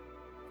light.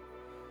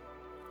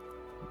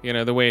 You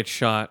know, the way it's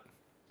shot.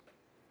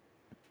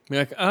 You're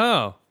like,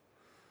 oh.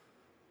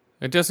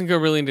 It doesn't go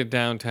really into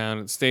downtown.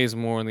 It stays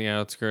more on the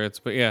outskirts.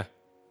 But yeah.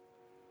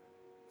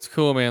 It's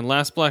cool, man.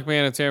 Last Black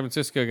Man in San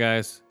Francisco,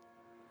 guys.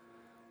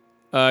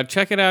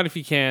 Check it out if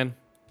you can.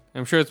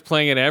 I'm sure it's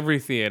playing at every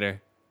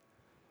theater.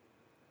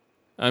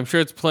 I'm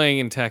sure it's playing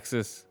in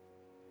Texas.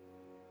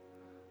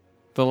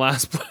 The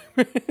Last Black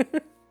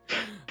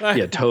Man.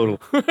 Yeah, total.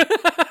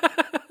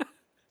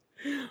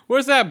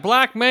 Where's that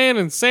Black Man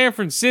in San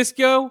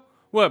Francisco?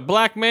 What,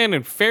 Black Man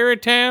in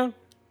Fairtown?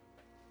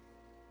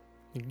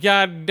 You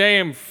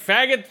goddamn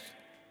faggots.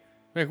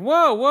 Like,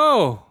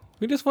 whoa.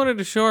 We just wanted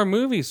to show our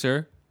movie,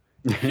 sir.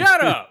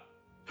 Shut up.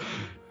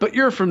 But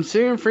you're from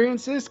San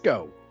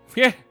Francisco.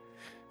 Yeah.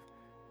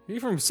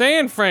 You're from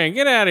San Fran.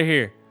 Get out of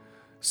here.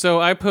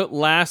 So I put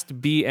Last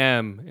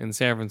BM in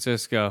San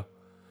Francisco.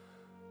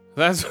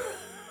 That's...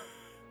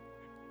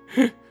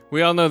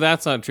 We all know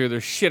that's not true.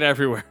 There's shit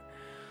everywhere.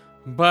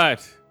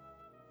 But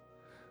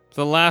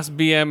the Last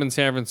BM in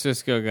San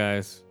Francisco,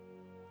 guys.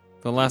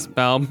 The last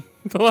bowel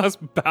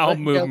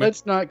movement. Yeah,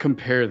 let's not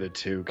compare the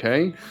two,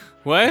 okay?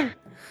 What?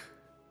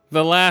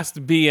 The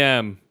Last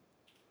BM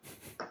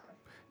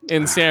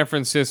in San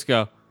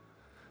Francisco.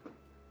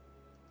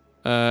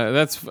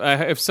 That's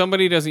if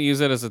somebody doesn't use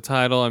it as a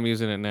title, I'm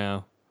using it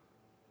now.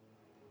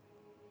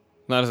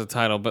 Not as a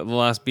title, but The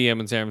Last BM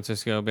in San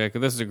Francisco.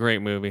 This is a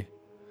great movie.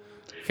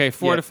 Okay,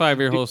 4 to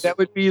 5 ear holes. That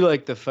would be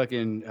like the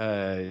fucking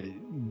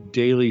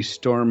Daily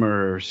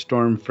Stormer or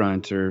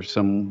Stormfront or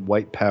some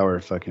white power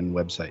fucking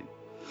website.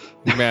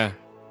 Yeah.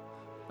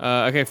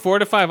 Okay, 4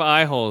 to 5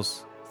 eye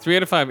holes, 3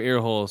 out of 5 ear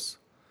holes,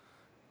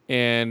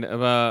 and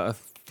about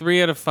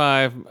 3 out of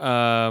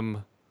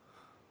 5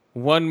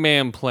 one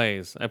man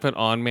plays. I put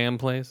on man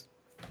plays.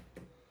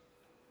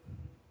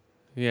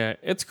 Yeah,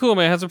 it's cool,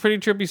 man. It has a pretty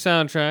trippy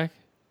soundtrack.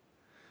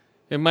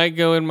 It might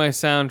go in my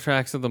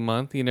soundtracks of the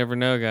month. You never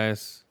know,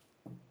 guys.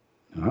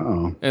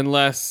 Uh-oh.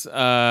 Unless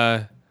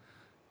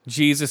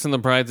Jesus and the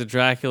Brides of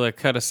Dracula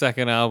cut a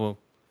second album.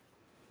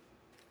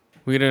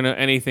 We don't know.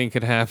 Anything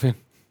could happen.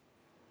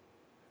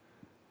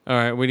 All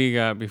right, what do you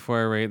got before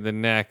I rate the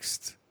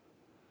next?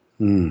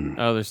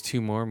 Oh, there's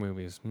 2 more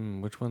movies.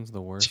 Which one's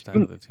the worst out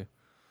of the 2?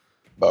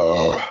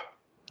 What?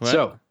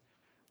 So,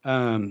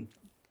 well,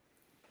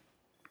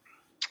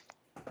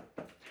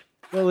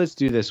 let's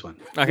do this one.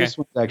 Okay. This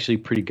one's actually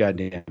pretty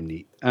goddamn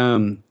neat.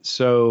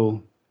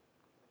 So,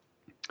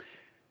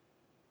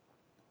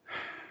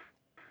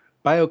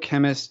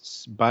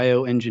 biochemists,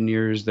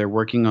 bioengineers, they're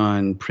working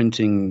on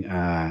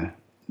printing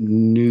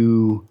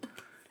new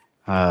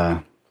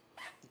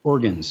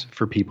organs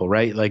for people,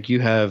 right? Like you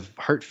have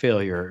heart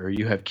failure or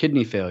you have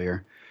kidney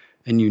failure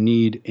and you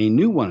need a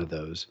new one of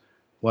those.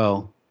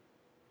 Well,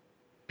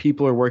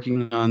 people are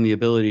working on the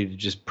ability to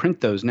just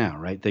print those now,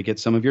 right? They get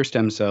some of your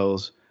stem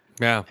cells.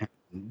 Yeah.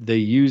 They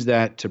use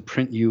that to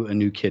print you a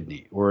new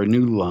kidney or a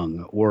new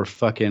lung or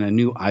fucking a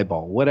new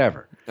eyeball,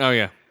 whatever. Oh,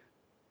 yeah.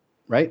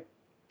 Right?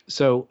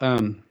 So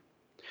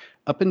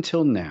up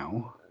until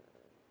now,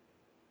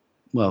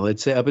 well,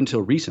 let's say up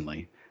until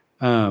recently,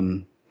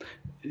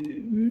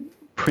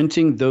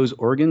 printing those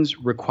organs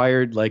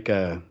required like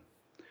a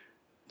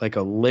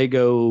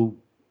Lego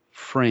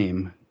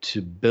frame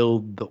to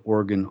build the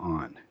organ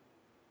on.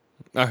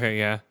 Okay,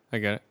 yeah, I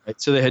get it. Right?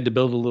 So they had to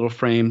build a little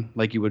frame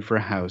like you would for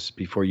a house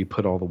before you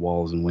put all the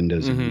walls and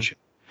windows in and shit.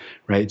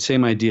 Right?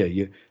 Same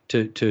idea.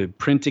 To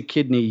print a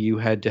kidney, you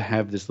had to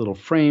have this little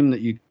frame that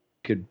you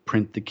could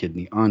print the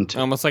kidney onto.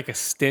 Almost like a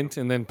stint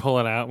and then pull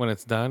it out when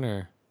it's done,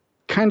 or?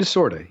 Kind of,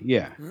 sort of,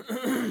 yeah.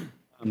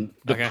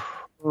 The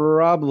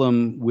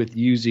problem with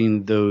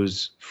using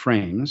those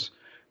frames,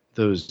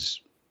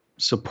 those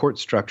support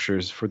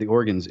structures for the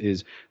organs,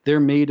 is they're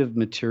made of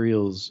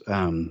materials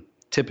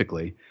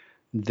typically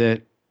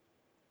that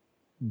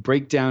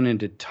break down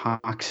into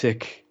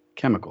toxic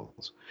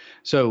chemicals.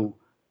 So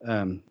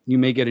you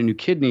may get a new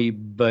kidney,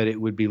 but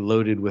it would be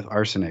loaded with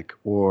arsenic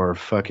or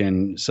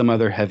fucking some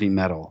other heavy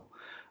metal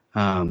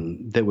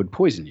that would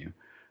poison you.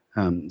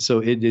 So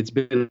it's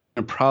been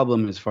a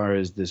problem as far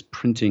as this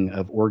printing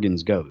of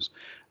organs goes.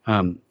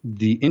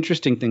 The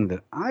interesting thing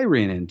that I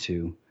ran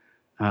into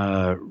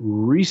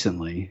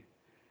recently,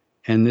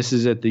 and this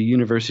is at the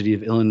University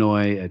of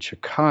Illinois at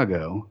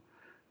Chicago,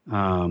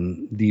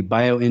 the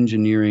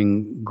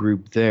bioengineering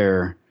group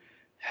there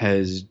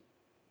has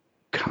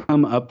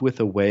come up with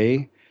a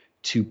way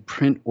to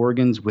print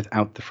organs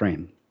without the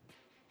frame.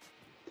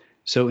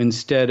 So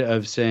instead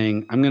of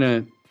saying, I'm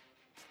going to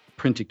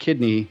print a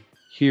kidney,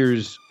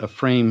 here's a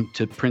frame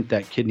to print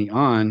that kidney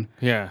on.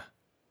 Yeah.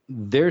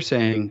 They're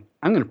saying,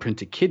 I'm going to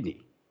print a kidney.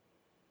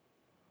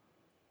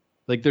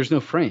 Like there's no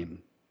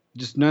frame,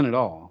 just none at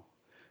all.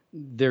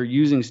 They're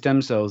using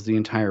stem cells the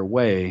entire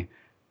way,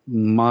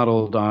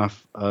 modeled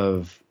off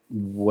of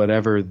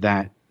whatever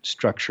that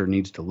structure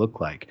needs to look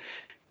like.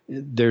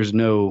 There's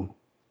no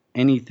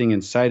anything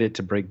inside it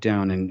to break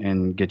down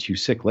and get you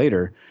sick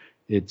later.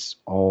 It's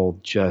all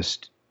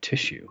just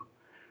tissue.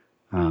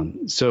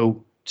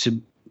 So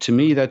to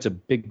me, that's a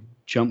big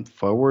jump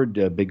forward,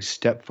 a big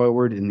step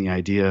forward in the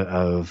idea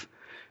of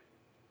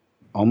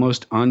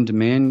almost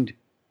on-demand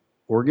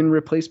organ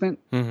replacement,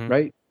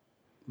 right?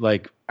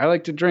 Like, I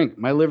like to drink.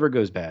 My liver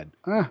goes bad.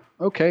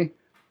 Okay.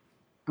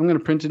 I'm going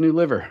to print a new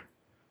liver.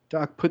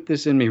 Doc, put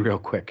this in me real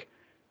quick.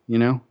 You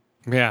know?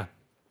 Yeah.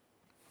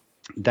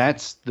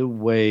 That's the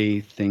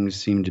way things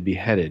seem to be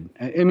headed.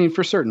 I mean,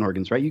 for certain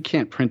organs, right? You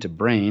can't print a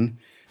brain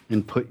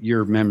and put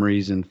your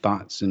memories and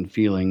thoughts and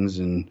feelings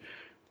and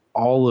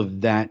all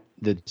of that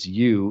that's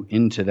you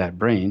into that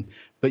brain,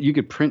 but you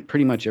could print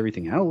pretty much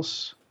everything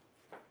else,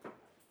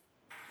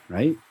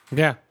 right?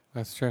 Yeah,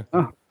 that's true.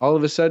 Oh, all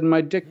of a sudden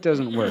my dick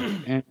doesn't work,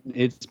 and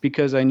it's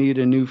because I need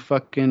a new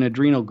fucking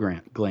adrenal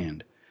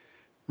gland.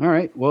 All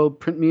right, well,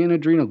 print me an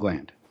adrenal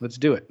gland. Let's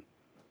do it.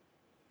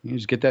 You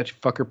just get that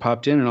fucker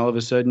popped in, and all of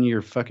a sudden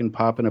you're fucking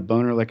popping a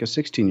boner like a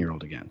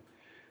 16-year-old again.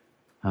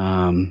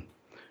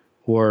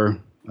 Or,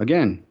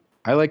 again,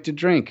 I like to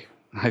drink.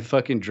 I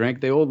fucking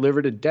drank the old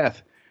liver to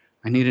death.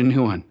 I need a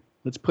new one.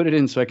 Let's put it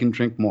in so I can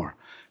drink more.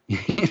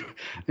 I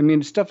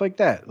mean, stuff like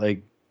that.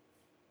 Like,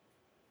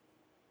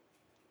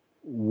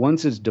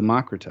 once it's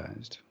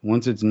democratized,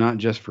 once it's not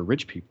just for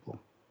rich people,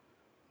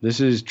 this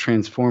is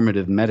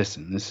transformative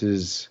medicine. This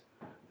is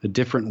a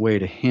different way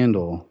to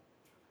handle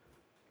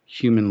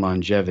human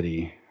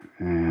longevity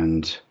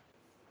and,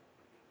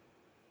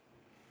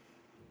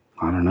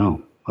 I don't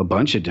know, a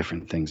bunch of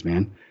different things,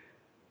 man.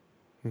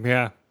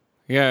 Yeah.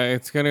 Yeah,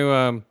 it's going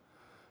to,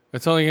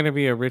 it's only going to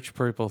be a rich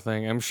people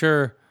thing. I'm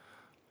sure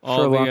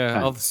all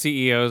the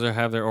CEOs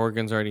have their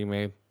organs already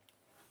made.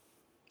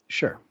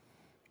 Sure.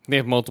 They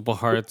have multiple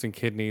hearts and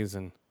kidneys,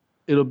 and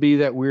it'll be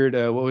that weird.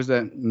 What was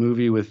that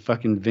movie with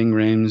fucking Ving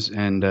Rhames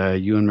and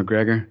Ewan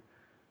McGregor?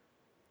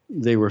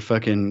 They were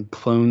fucking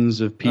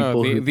clones of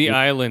people. The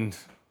Island.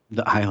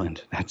 The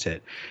Island. That's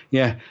it.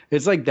 Yeah,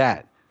 it's like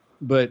that.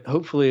 But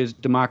hopefully it's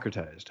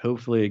democratized.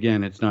 Hopefully,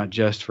 again, it's not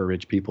just for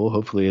rich people.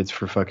 Hopefully it's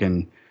for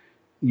fucking,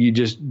 you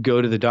just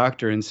go to the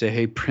doctor and say,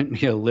 hey, print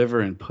me a liver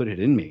and put it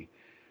in me.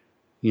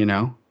 You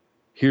know,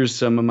 here's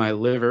some of my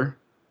liver.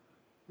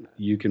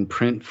 You can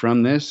print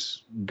from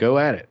this. Go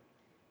at it.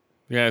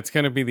 Yeah, it's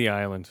going to be the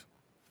Island.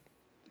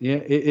 Yeah,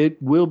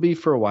 it will be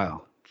for a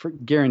while.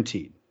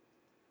 Guaranteed.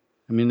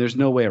 I mean, there's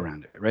no way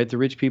around it, right? The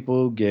rich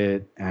people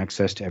get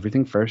access to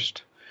everything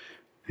first.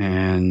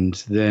 And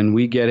then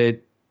we get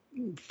it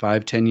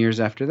 5-10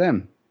 years after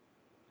them.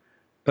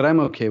 But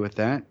I'm okay with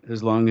that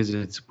as long as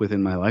it's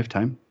within my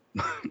lifetime.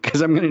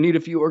 Because I'm going to need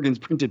a few organs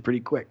printed pretty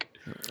quick.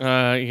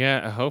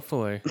 Yeah,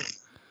 hopefully.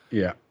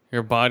 Yeah.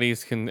 Your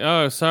bodies can...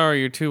 Oh, sorry,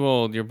 you're too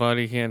old. Your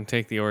body can't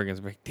take the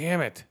organs. But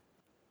damn it.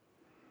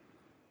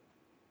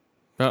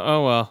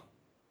 Oh, well.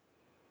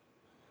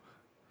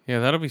 Yeah,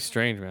 that'll be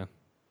strange, man.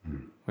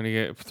 When you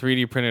get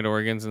 3D printed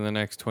organs in the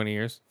next 20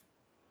 years.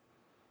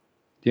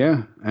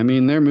 Yeah, I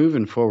mean, they're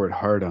moving forward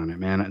hard on it,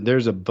 man.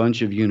 There's a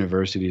bunch of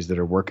universities that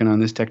are working on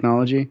this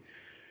technology.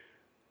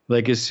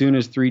 Like, as soon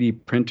as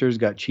 3D printers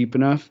got cheap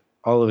enough,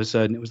 all of a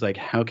sudden it was like,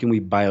 how can we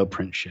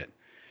bioprint shit?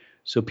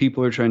 So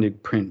people are trying to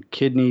print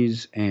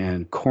kidneys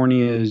and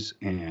corneas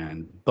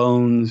and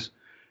bones.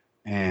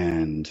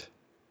 And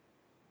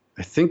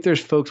I think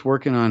there's folks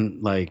working on,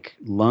 like,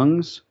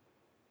 lungs.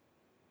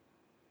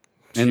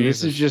 And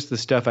this is just the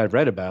stuff I've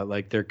read about.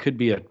 Like, there could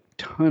be a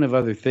ton of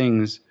other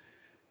things.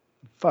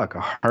 Fuck,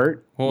 a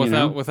heart.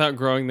 Well, without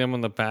growing them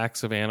on the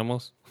backs of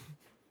animals?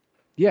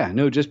 Yeah,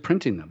 no, just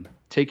printing them.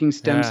 Taking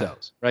stem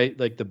cells, right?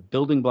 Like the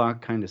building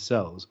block kind of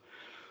cells.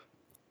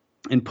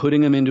 And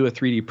putting them into a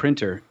 3D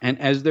printer. And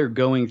as they're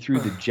going through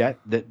the jet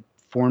that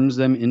forms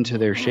them into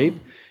their shape,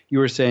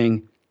 you are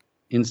saying,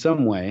 in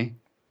some way,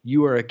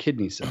 you are a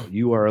kidney cell.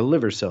 You are a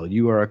liver cell.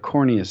 You are a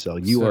cornea cell.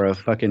 You are a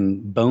fucking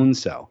bone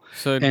cell.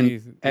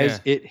 As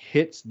it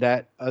hits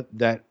that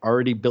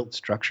already built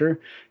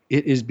structure,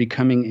 it is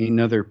becoming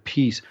another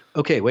piece.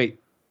 Okay, wait.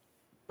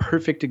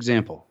 Perfect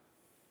example.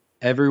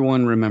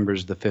 Everyone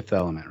remembers The Fifth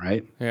Element,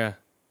 right? Yeah.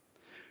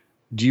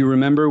 Do you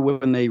remember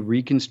when they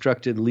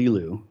reconstructed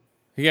Lilu?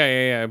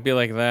 Yeah. It'd be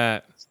like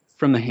that.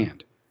 From the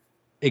hand.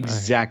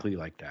 Exactly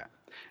like that.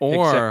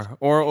 Or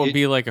it will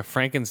be like a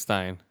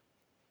Frankenstein.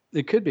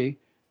 It could be.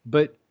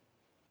 But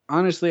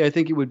honestly, I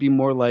think it would be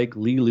more like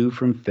Lilu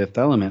from Fifth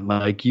Element.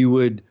 Like you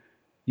would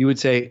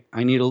say,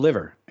 I need a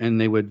liver.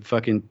 And they would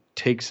fucking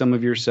take some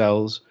of your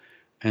cells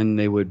and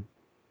they would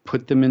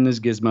put them in this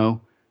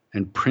gizmo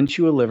and print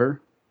you a liver.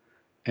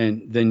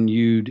 And then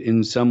you'd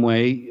in some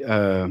way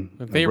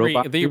they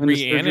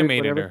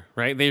reanimated her,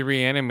 right? They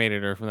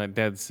reanimated her from that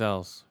dead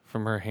cells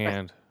from her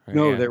hand. Right?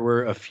 No, there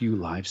were a few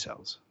live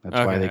cells. That's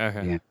why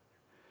they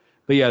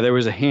But yeah, there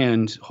was a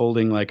hand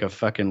holding like a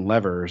fucking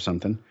lever or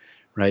something.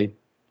 right?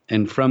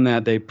 And from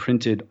that, they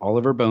printed all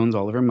of her bones,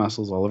 all of her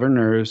muscles, all of her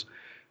nerves,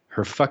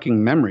 her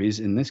fucking memories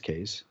in this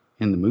case,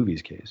 in the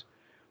movie's case,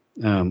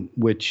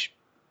 which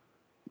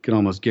can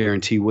almost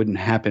guarantee wouldn't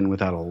happen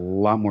without a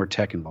lot more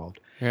tech involved.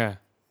 Yeah.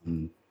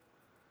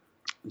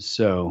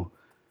 So,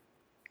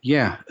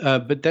 yeah,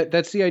 but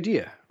that's the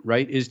idea,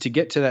 right? Is to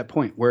get to that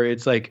point where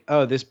it's like,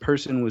 oh, this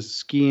person was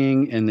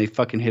skiing and they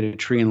fucking hit a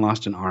tree and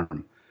lost an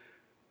arm.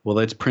 Well,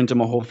 let's print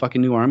them a whole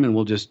fucking new arm and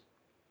we'll just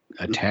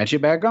attach it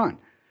back on.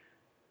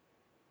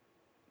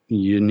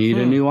 You need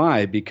a new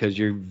eye because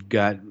you've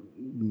got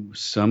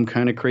some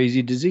kind of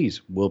crazy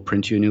disease. We'll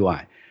print you a new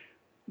eye.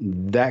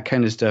 That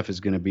kind of stuff is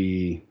going to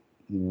be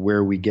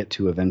where we get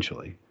to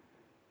eventually,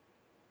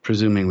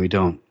 presuming we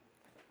don't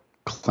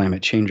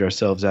climate change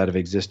ourselves out of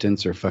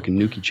existence or fucking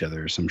nuke each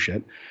other or some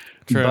shit.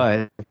 True.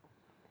 But,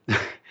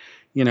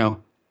 you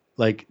know,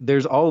 like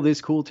there's all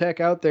this cool tech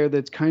out there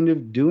that's kind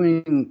of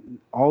doing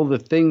all the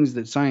things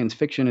that science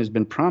fiction has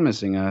been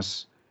promising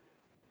us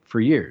for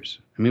years.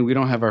 I mean, we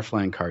don't have our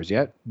flying cars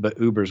yet, but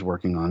Uber's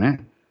working on it.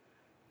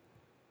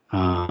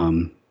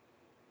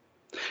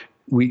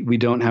 We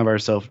don't have our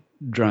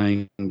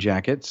self-drying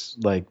jackets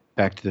like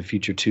Back to the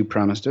Future 2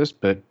 promised us,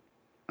 but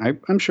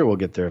I'm sure we'll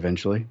get there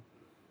eventually.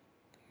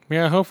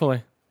 Yeah,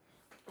 hopefully.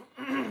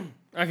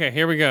 Okay,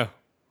 here we go.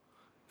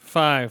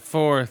 5,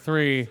 4,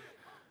 3.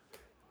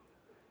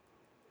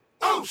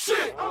 Oh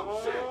shit!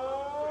 Oh shit!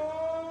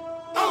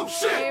 Oh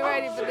shit! Are you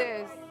ready for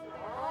this?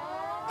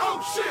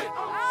 Oh shit!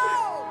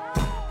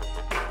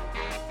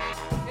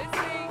 It's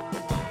me,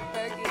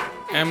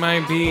 Fergie.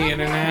 MIB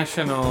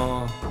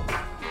International.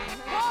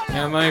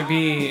 MIB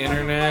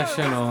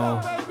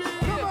International.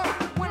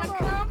 When I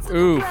come to the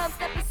Oof. club,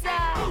 step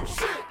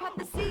aside. Pop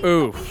the seat,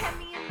 Oof. have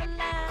me in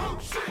the line.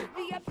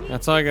 VIP,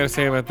 That's all I gotta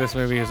say about this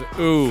movie is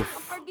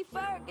oof. Fergie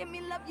Ferg, give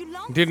me love you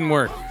long Didn't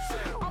work.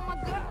 time. All my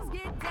girls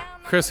get down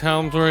on Chris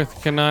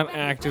Helmsworth cannot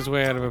act his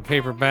way out of a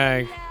paper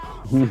bag.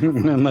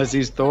 Unless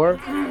he's Thor.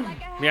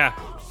 Yeah.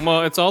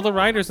 Well, it's all the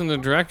writers and the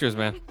directors,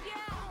 man.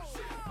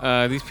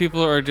 These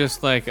people are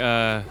just like, what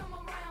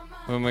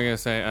am I gonna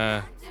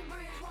say?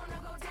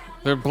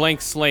 They're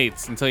blank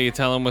slates until you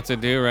tell them what to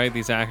do, right?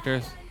 These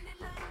actors.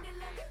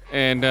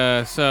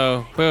 And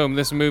so, boom,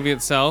 this movie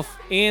itself.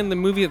 And the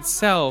movie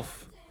itself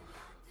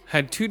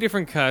had 2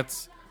 different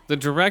cuts. The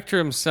director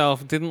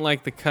himself didn't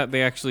like the cut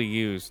they actually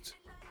used.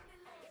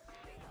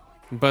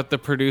 But the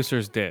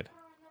producers did.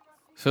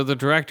 So the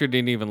director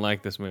didn't even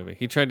like this movie.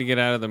 He tried to get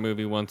out of the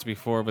movie once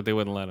before, but they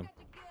wouldn't let him.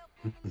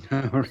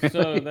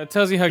 So that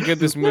tells you how good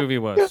this movie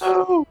was.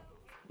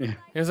 Yeah.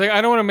 It's like,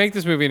 I don't want to make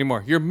this movie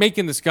anymore. You're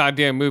making this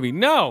goddamn movie.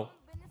 No!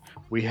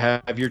 We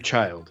have your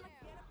child.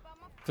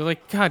 They're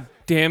like, God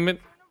damn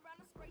it.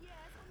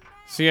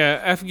 So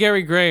yeah, F.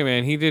 Gary Gray,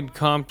 man, he did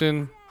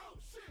Compton.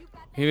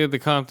 He did the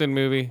Compton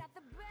movie.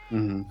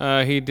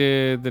 He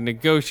did The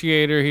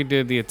Negotiator. He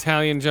did the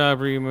Italian Job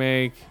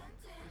remake.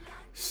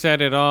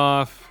 Set It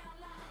Off.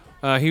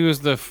 He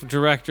was the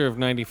director of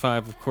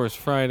 95, of course,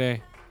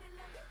 Friday.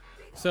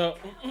 So,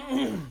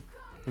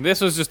 this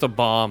was just a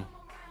bomb.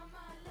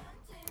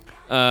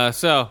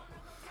 So,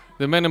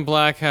 the Men in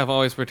Black have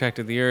always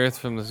protected the Earth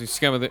from the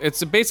scum of the...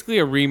 It's basically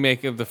a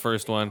remake of the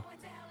first one.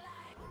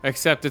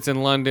 Except it's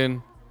in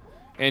London,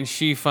 and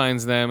she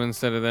finds them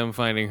instead of them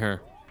finding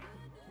her.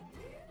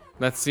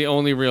 That's the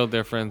only real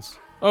difference.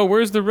 Oh,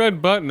 where's the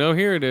red button? Oh,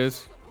 here it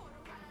is.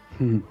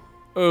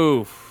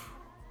 Oof.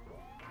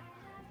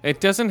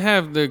 It doesn't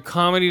have... The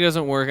comedy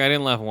doesn't work. I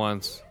didn't laugh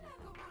once.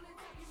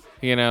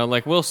 You know,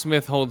 like Will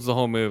Smith holds the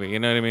whole movie. You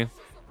know what I mean?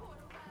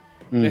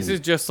 This is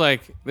just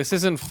like... This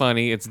isn't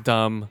funny. It's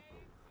dumb.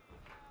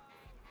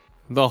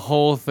 The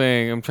whole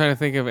thing. I'm trying to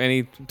think of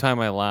any time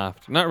I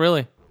laughed. Not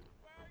really.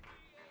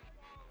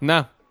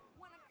 No.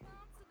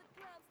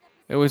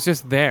 It was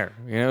just there.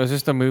 You know, it was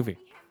just a movie.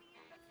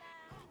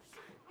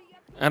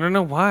 I don't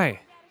know why.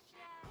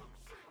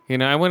 You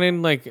know, I went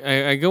in like...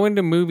 I go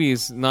into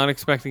movies not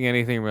expecting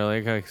anything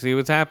really. Okay, see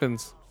what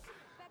happens.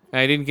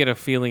 I didn't get a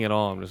feeling at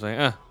all. I'm just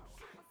like,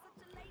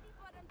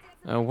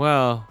 oh,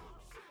 well.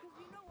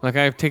 Like,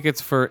 I have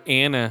tickets for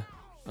Anna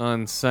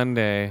on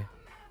Sunday.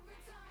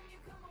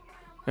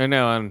 Or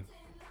no,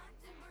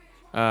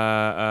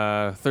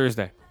 on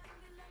Thursday.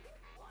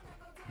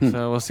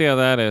 So we'll see how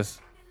that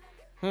is.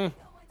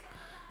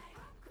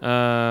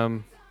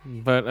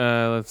 But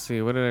let's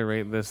see. What did I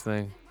rate this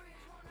thing?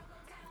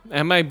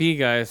 MIB,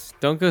 guys.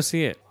 Don't go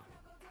see it.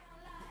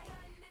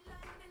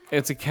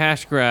 It's a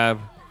cash grab.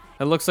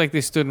 It looks like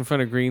they stood in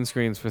front of green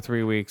screens for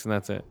 3 weeks, and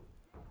that's it.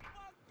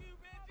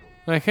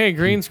 Like, hey,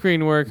 green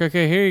screen work.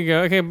 Okay, here you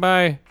go. Okay,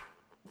 bye.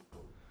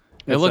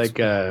 It's like,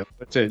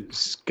 what's it,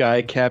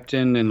 Sky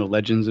Captain and the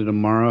Legends of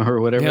Tomorrow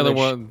or whatever?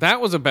 Yeah,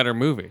 that was a better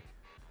movie.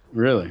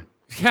 Really?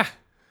 Yeah.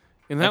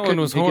 And that one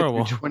was I couldn't make it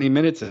horrible. through 20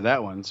 minutes of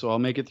that one, so I'll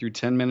make it through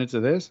 10 minutes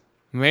of this?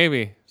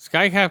 Maybe.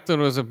 Sky Captain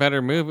was a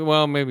better movie.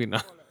 Well, maybe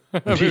not.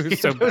 It was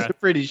so It was bad. a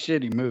pretty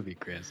shitty movie,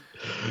 Chris.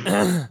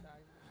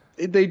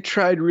 They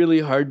tried really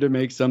hard to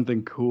make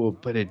something cool,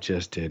 but it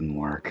just didn't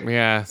work.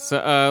 Yeah,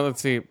 so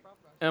let's see.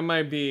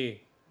 MIB.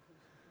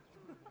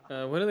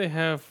 What do they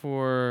have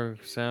for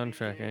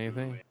soundtrack?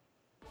 Anything?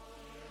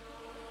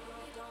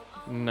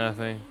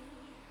 Nothing.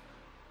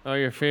 Oh,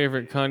 your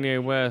favorite,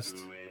 Kanye West.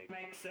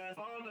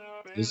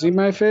 Is he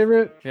my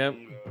favorite? Yep.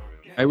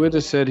 I would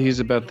have said he's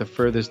about the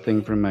furthest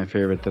thing from my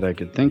favorite that I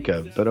could think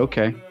of, but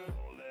okay.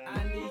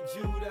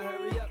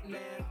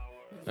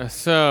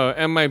 So,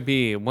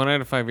 MIB, 1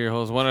 out of 5 ear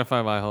holes, 1 out of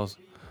 5 eye holes,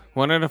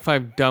 1 out of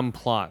 5 dumb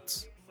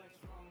plots,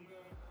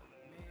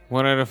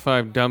 1 out of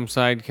 5 dumb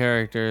side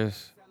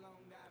characters.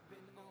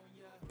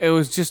 It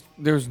was just,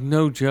 there's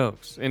no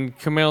jokes. And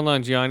Kumail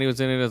Nanjiani was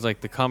in it as like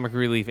the comic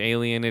relief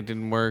alien. It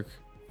didn't work.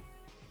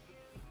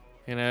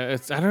 You know,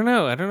 I don't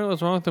know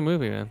what's wrong with the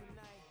movie, man.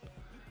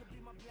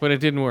 But it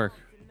didn't work.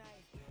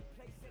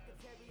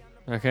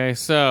 Okay,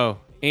 so,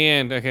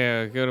 I'll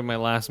go to my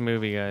last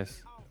movie,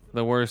 guys.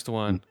 The worst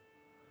one.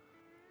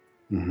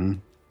 Mm-hmm.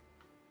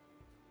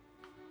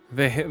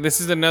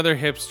 This is another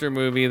hipster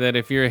movie that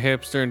if you're a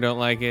hipster and don't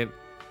like it,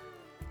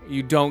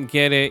 you don't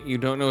get it, you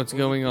don't know what's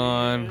going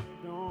on.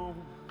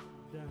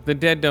 The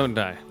Dead Don't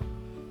Die.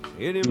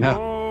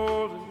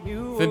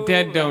 The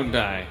Dead Don't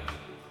Die.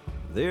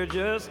 They're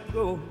just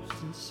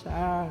ghosts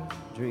inside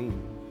dreams.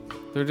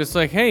 They're just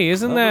like, hey,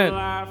 isn't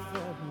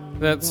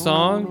that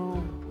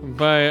song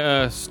by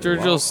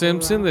Sturgill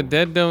Simpson, The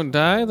Dead Don't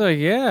Die? They're like,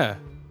 yeah,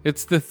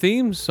 it's the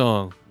theme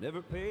song.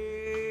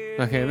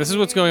 Okay, this is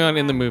what's going on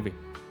in the movie.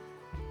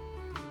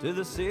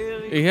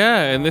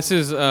 Yeah, and this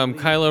is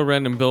Kylo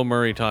Ren and Bill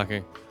Murray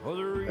talking.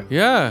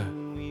 Yeah,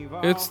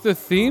 it's the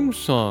theme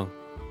song.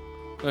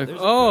 Like,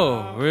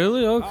 oh,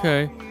 really?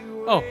 Okay.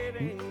 Oh,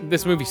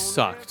 this movie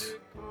sucked.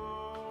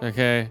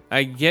 Okay,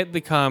 I get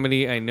the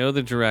comedy. I know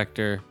the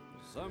director.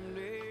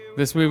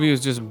 This movie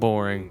was just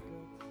boring.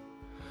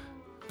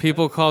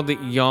 People called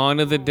it Yawn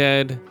of the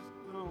Dead.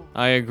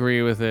 I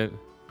agree with it.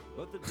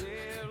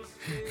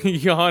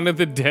 Yawn of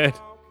the Dead.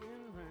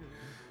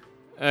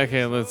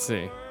 Okay, let's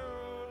see.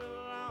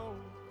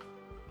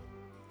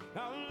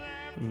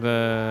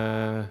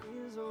 Okay,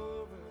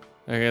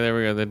 there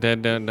we go. The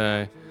Dead Don't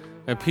Die.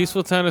 A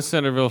peaceful town of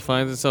Centerville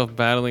finds itself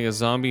battling a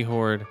zombie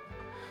horde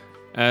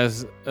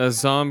as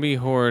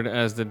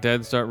the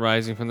dead start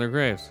rising from their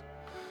graves.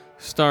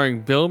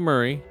 Starring Bill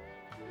Murray,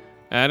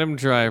 Adam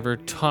Driver,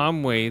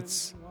 Tom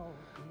Waits,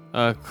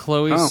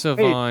 Chloe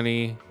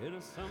Sevigny,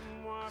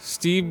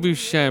 Steve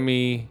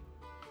Buscemi,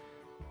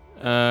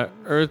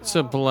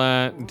 Urza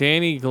Blatt,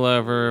 Danny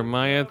Glover,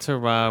 Maya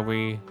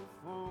Tarawi,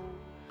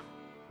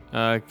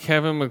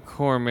 Kevin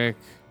McCormick,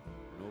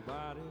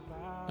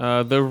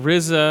 the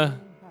RZA.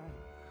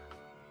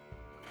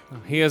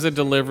 He has a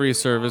delivery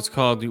service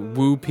called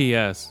Woo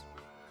PS.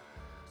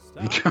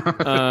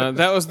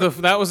 That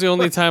was the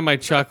only time I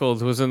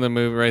chuckled was in the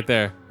movie right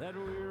there.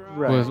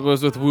 Right.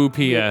 Was with Woo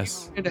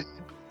PS.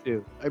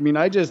 I mean,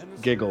 I just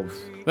giggled.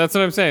 That's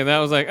what I'm saying. That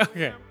was like,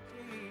 okay.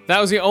 That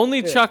was the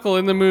only chuckle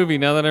in the movie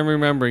now that I'm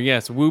remembering.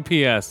 Yes, Woo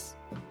PS.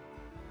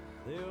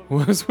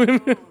 Was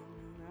when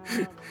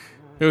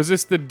it was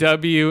just the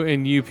W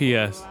in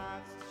UPS.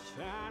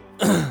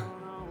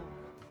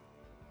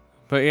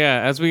 But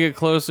yeah, as we get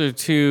closer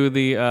to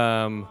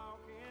the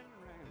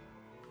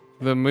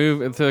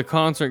move to the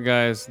concert,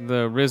 guys,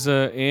 the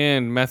RZA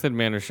and Method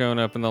Man are showing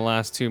up in the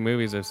last 2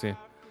 movies I've seen.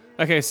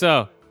 Okay,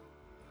 so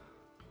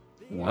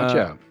Watch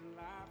out.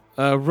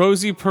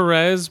 Rosie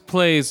Perez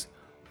plays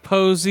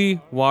Posey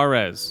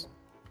Juarez.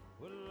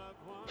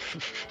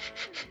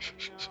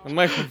 I'm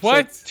like,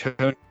 what? It's like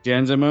Tony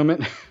Danza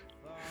moment.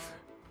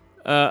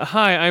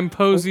 Hi, I'm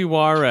Posey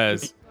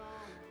Juarez.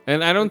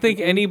 And I don't think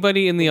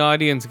anybody in the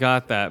audience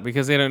got that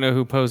because they don't know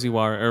who Posey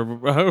Juarez or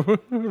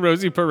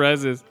Rosie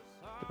Perez is.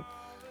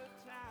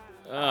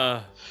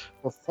 Well,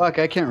 fuck,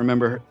 I can't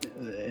remember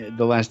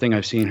the last thing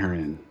I've seen her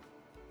in.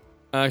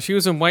 She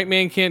was in White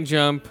Man Can't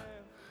Jump,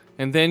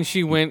 and then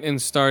she went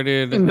and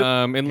started in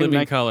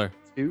Living Color.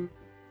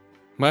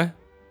 What?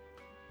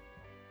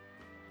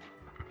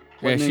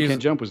 White Man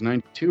Can't Jump was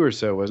 92 or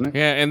so, wasn't it?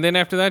 Yeah, and then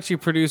after that, she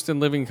produced in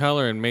Living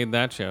Color and made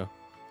that show.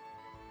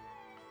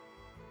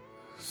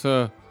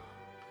 So,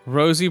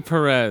 Rosie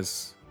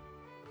Perez,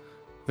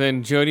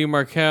 then Jody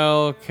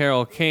Markel,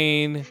 Carol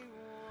Kane,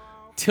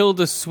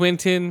 Tilda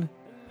Swinton,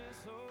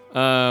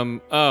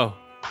 Iggy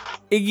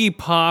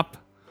Pop,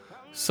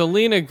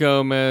 Selena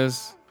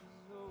Gomez,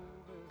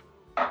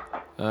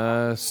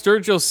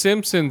 Sturgill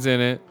Simpson's in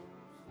it.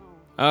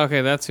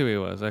 Okay, that's who he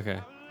was.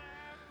 Okay.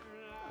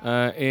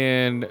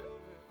 And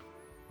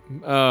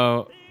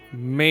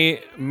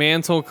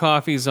Mantle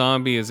Coffee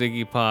Zombie is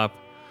Iggy Pop.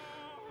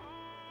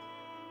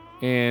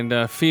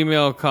 And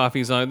female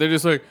Coffee Zombie. They're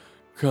just like,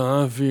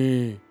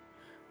 coffee.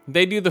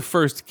 They do the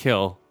first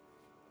kill.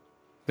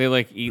 They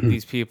like eat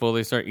these people.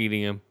 They start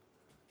eating them.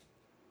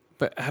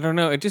 But I don't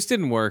know. It just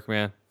didn't work,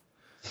 man.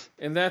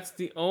 And that's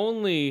the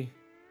only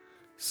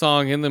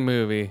song in the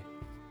movie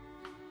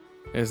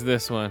is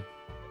this one.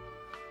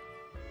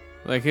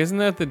 Like, isn't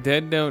that The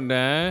Dead Don't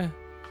Die?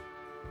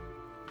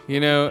 You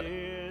know,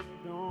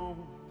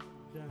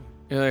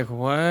 you're like,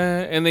 what?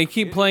 And they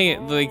keep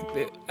playing it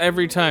like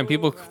every time.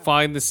 People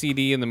find the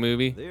CD in the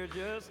movie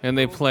and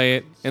they play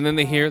it. And then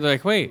they hear it. They're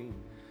like, wait,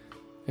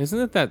 Isn't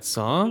it that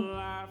song?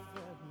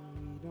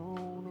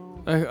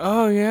 Like,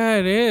 oh yeah,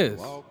 it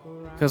is.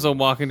 Because they'll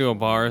walk into a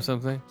bar or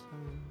something.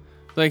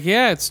 Like,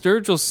 yeah, it's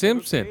Sturgill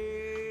Simpson.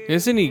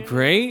 Isn't he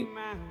great?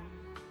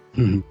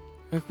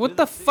 Like, what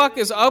the fuck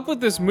is up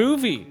with this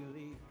movie?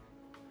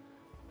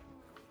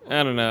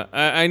 I don't know.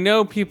 I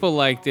know people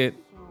liked it.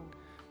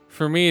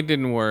 For me, it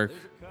didn't work.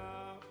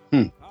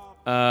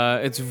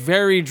 It's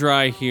very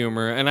dry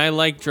humor, and I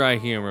like dry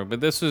humor, but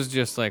this was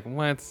just like,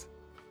 what?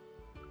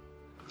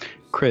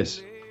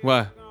 Chris,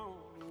 What?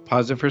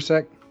 pause it for a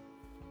sec.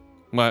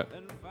 What?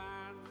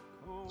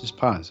 Just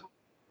pause.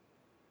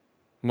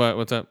 What?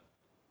 What's up?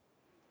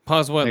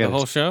 Pause what? I The gotta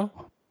whole show?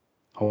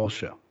 Whole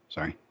show.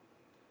 Sorry.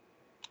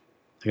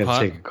 I got Pa-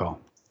 to take a call.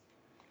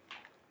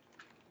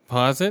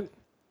 Pause it?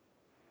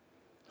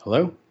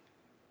 Hello?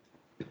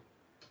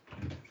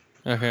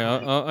 Okay,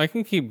 I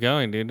can keep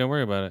going, dude. Don't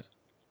worry about it.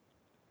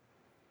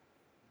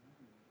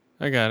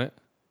 I got it.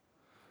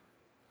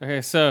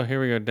 Okay, so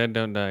here we go. Dead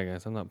Don't Die,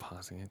 guys. I'm not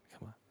pausing it.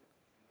 Come on.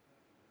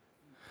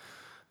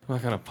 I'm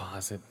not going to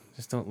pause it.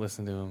 Just don't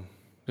listen to him.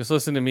 Just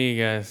listen to me,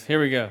 guys. Here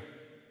we go.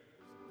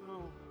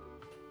 All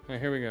right,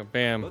 here we go.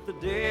 Bam. But the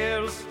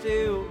dead'll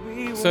still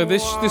be So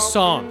this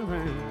song walking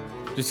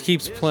around. just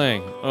keeps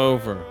playing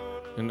over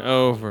and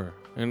over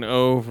and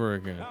over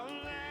again.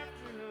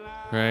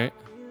 Right?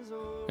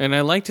 And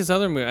I liked his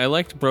other movie. I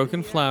liked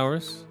Broken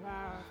Flowers.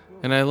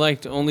 And I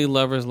liked Only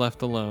Lovers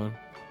Left Alone.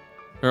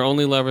 Or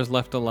Only Lovers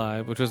Left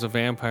Alive, which was a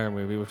vampire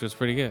movie, which was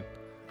pretty good.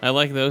 I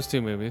like those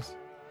two movies.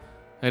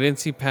 I didn't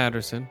see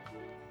Patterson.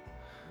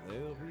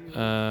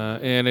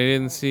 And I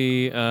didn't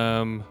see...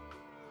 what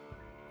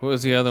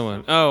was the other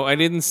one? Oh, I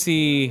didn't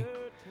see...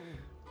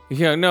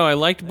 Yeah, no, I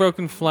liked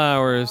Broken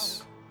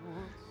Flowers.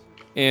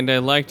 And I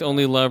liked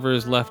Only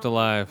Lovers Left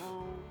Alive.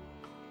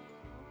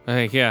 I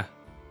think, yeah.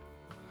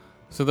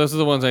 So those are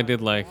the ones I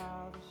did like.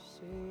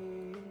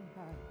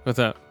 What's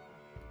up?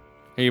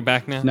 Are you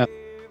back now? No.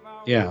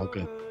 Yeah, all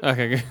good.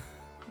 Okay, good.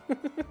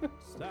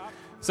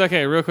 It's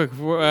okay, real quick.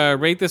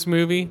 Rate this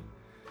movie.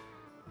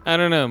 I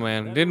don't know,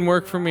 man. It didn't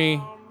work for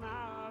me.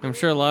 I'm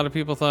sure a lot of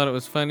people thought it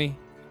was funny.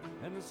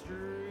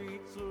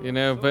 You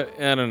know, but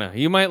I don't know.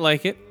 You might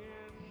like it.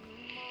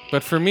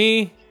 But for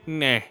me,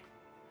 nah.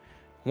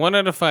 1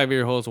 out of 5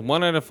 ear holes,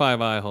 1 out of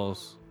 5 eye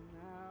holes.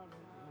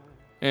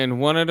 And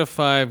 1 out of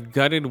 5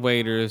 gutted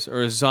waiters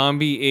or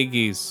zombie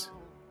Iggy's.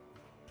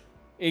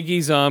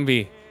 Iggy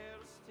Zombie.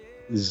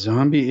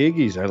 Zombie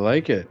Iggy's. I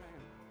like it.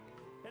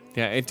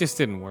 Yeah, it just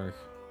didn't work.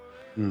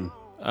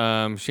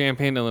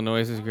 Champaign,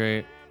 Illinois is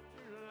great.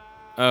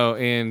 Oh,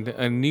 and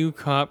a new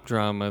cop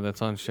drama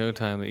that's on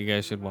Showtime that you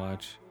guys should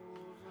watch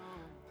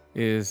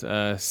is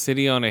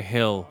City on a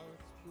Hill.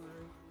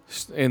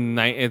 It's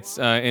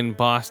in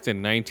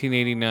Boston,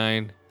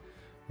 1989.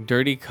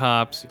 Dirty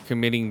cops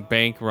committing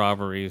bank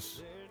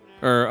robberies,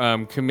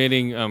 or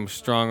committing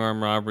strong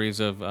arm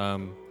robberies of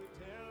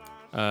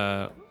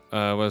what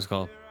is it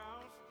called?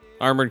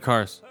 Armored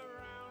cars.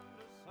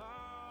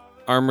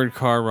 Armored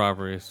car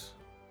robberies.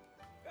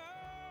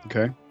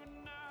 Okay.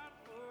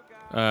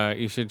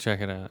 You should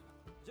check it out.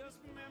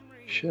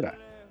 Should I?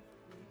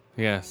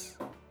 Yes.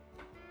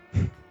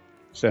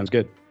 Sounds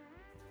good.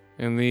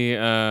 And the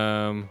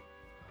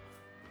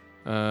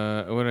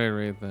what did I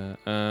rate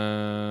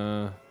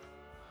that?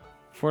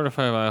 4 to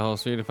 5 eye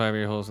holes, 3 to 5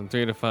 ear holes, and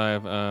 3 to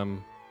 5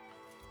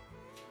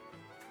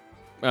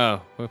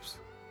 oh, whoops.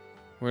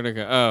 Where'd it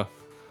go? Oh.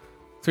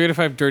 3 to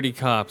 5 dirty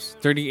cops.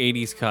 Dirty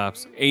 80s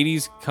cops.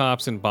 80s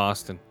cops in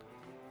Boston.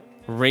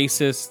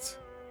 Racist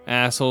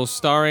assholes.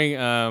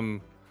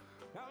 Starring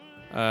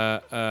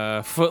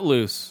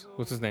Footloose.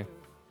 What's his name?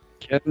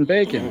 Kevin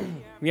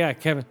Bacon. Yeah,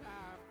 Kevin.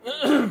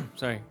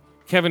 Sorry.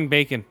 Kevin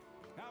Bacon.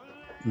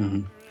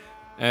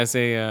 As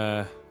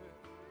a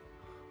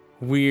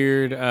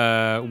weird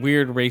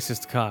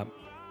racist cop.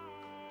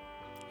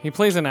 He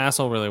plays an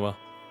asshole really well.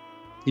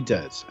 He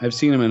does. I've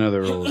seen him in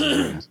other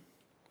roles.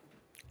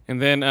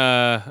 And then,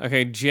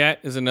 okay, Jet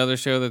is another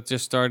show that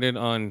just started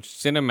on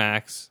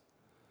Cinemax.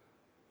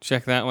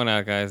 Check that one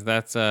out, guys.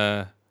 That's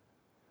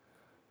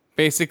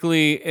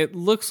basically, it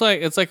looks like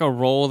it's like a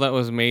role that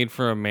was made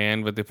for a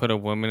man, but they put a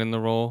woman in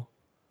the role.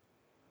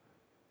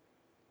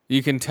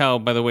 You can tell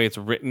by the way it's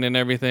written and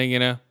everything, you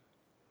know?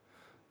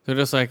 They're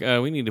just like,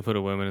 we need to put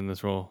a woman in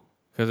this role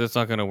because it's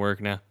not going to work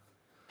now.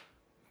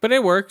 But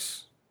it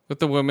works with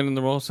the woman in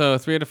the role. So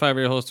 3 to 5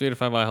 ear holes, 3 to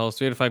 5 eye holes,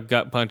 3 to 5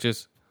 gut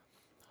punches.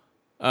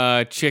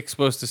 Chick's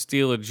supposed to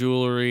steal a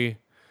jewelry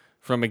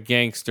from a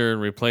gangster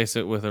and replace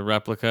it with a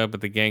replica, but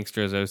the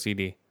gangster has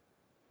OCD.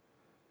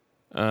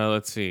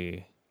 Let's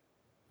see.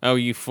 Oh,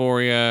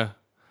 Euphoria.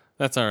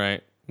 That's all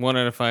right. 1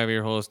 out of 5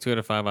 ear holes, 2 out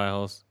of 5 eye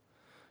holes,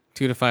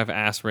 2 to 5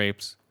 ass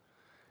rapes.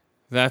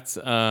 That's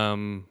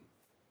where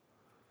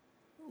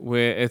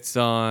it's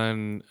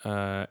on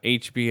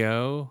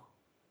HBO,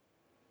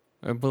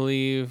 I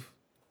believe,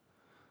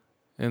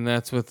 and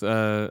that's with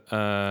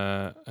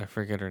I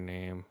forget her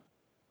name.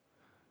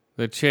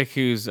 The chick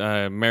who's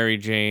Mary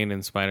Jane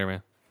in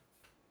Spider-Man.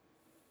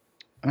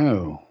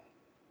 Oh.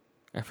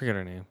 I forget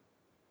her name.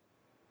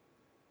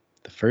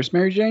 The first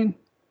Mary Jane?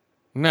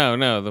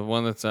 No, the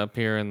one that's up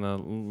here in the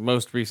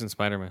most recent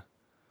Spider-Man.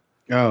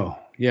 Oh,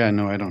 yeah,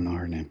 no, I don't know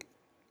her name.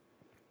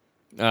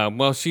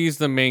 Well, she's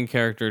the main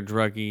character,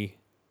 Druggy.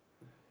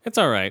 It's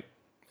all right.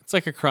 It's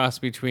like a cross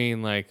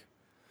between like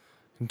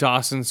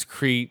Dawson's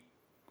Creek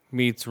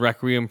meets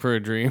Requiem for a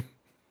Dream.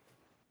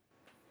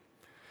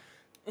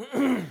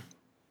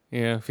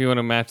 Yeah, if you want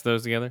to match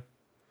those together.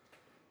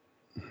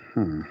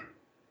 Hmm.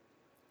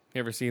 Have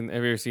you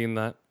ever seen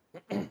that?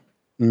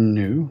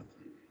 No.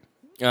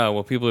 Oh,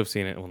 well, people have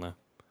seen it. Well, no.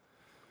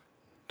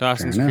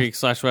 Dawson's Fair Creek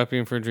 /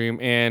 Requiem for a Dream.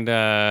 And,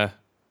 I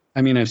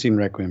mean, I've seen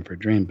Requiem for a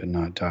Dream, but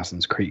not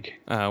Dawson's Creek.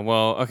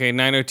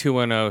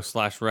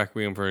 90210 /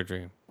 Requiem for a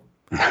Dream.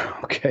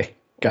 Okay,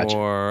 gotcha.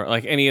 Or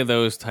like any of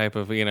those type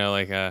of,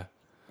 like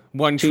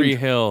One Tree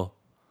Hill.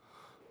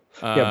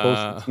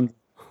 Yeah,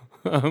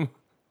 both.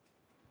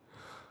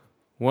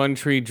 One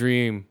Tree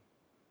Dream.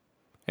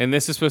 And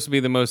this is supposed to be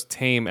the most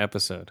tame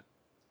episode.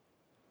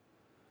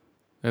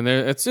 And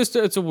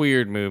it's a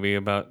weird movie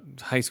about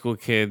high school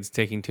kids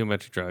taking too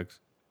much drugs.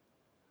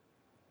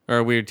 Or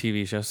a weird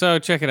TV show. So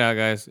check it out,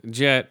 guys.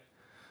 Jet.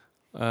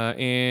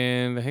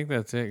 And I think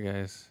that's it,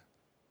 guys.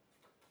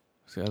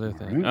 What's the other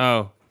thing? Right.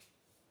 Oh.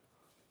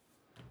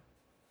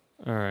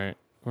 All right.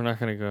 We're not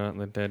going to go out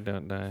and the dead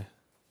don't die.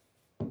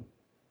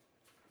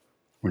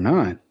 We're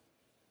not.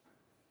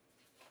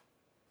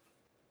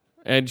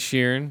 Ed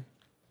Sheeran.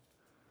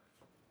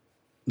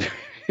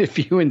 If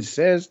you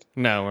insist.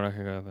 No, we're not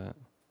going to go with that.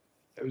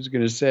 I was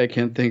going to say, I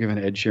can't think of an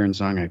Ed Sheeran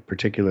song I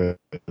particularly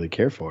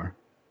care for.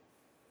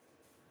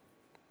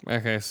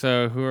 Okay,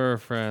 so who are our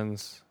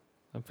friends?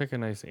 I'll pick a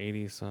nice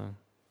 80s song.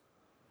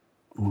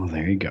 Well,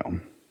 there you go.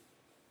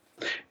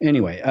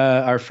 Anyway,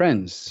 our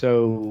friends.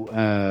 So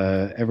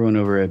everyone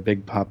over at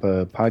Big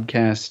Papa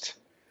Podcast,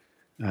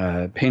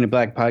 Painted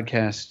Black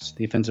Podcast,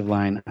 The Offensive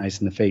Line, Ice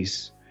in the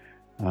Face,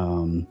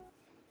 Growing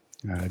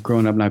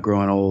Up Not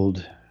Growing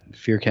Old,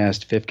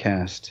 Fearcast, Fifth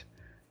Cast,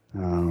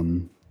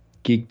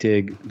 Geek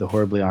Dig, The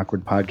Horribly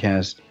Awkward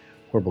Podcast,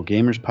 Horrible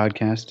Gamers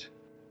Podcast.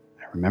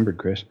 I remembered,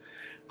 Chris.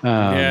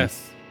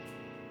 Yes.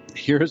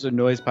 Heroes of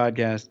Noise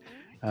Podcast,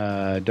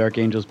 Dark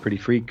Angels, Pretty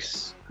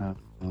Freaks.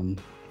 Everyone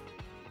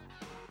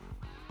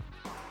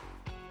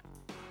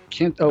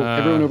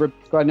over at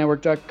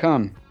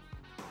squadnetwork.com.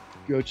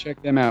 Go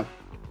check them out.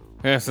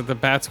 Yes, at the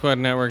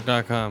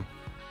batsquadnetwork.com.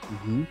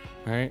 Mm-hmm.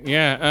 All right.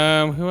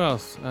 Yeah. Who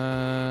else?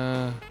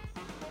 Not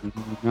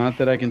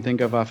that I can think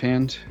of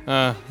offhand.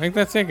 I think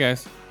that's it,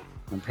 guys.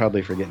 I'm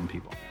probably forgetting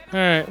people. All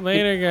right.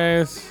 Later,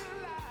 guys.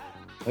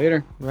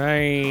 Later.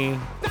 Bye.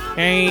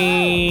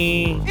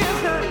 Hey.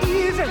 It's not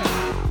easy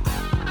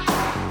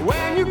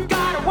when you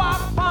gotta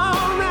walk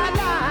on that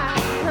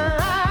line.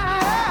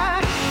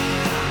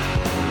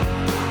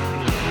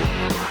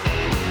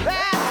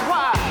 That's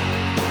why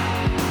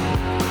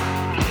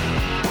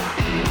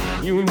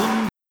you need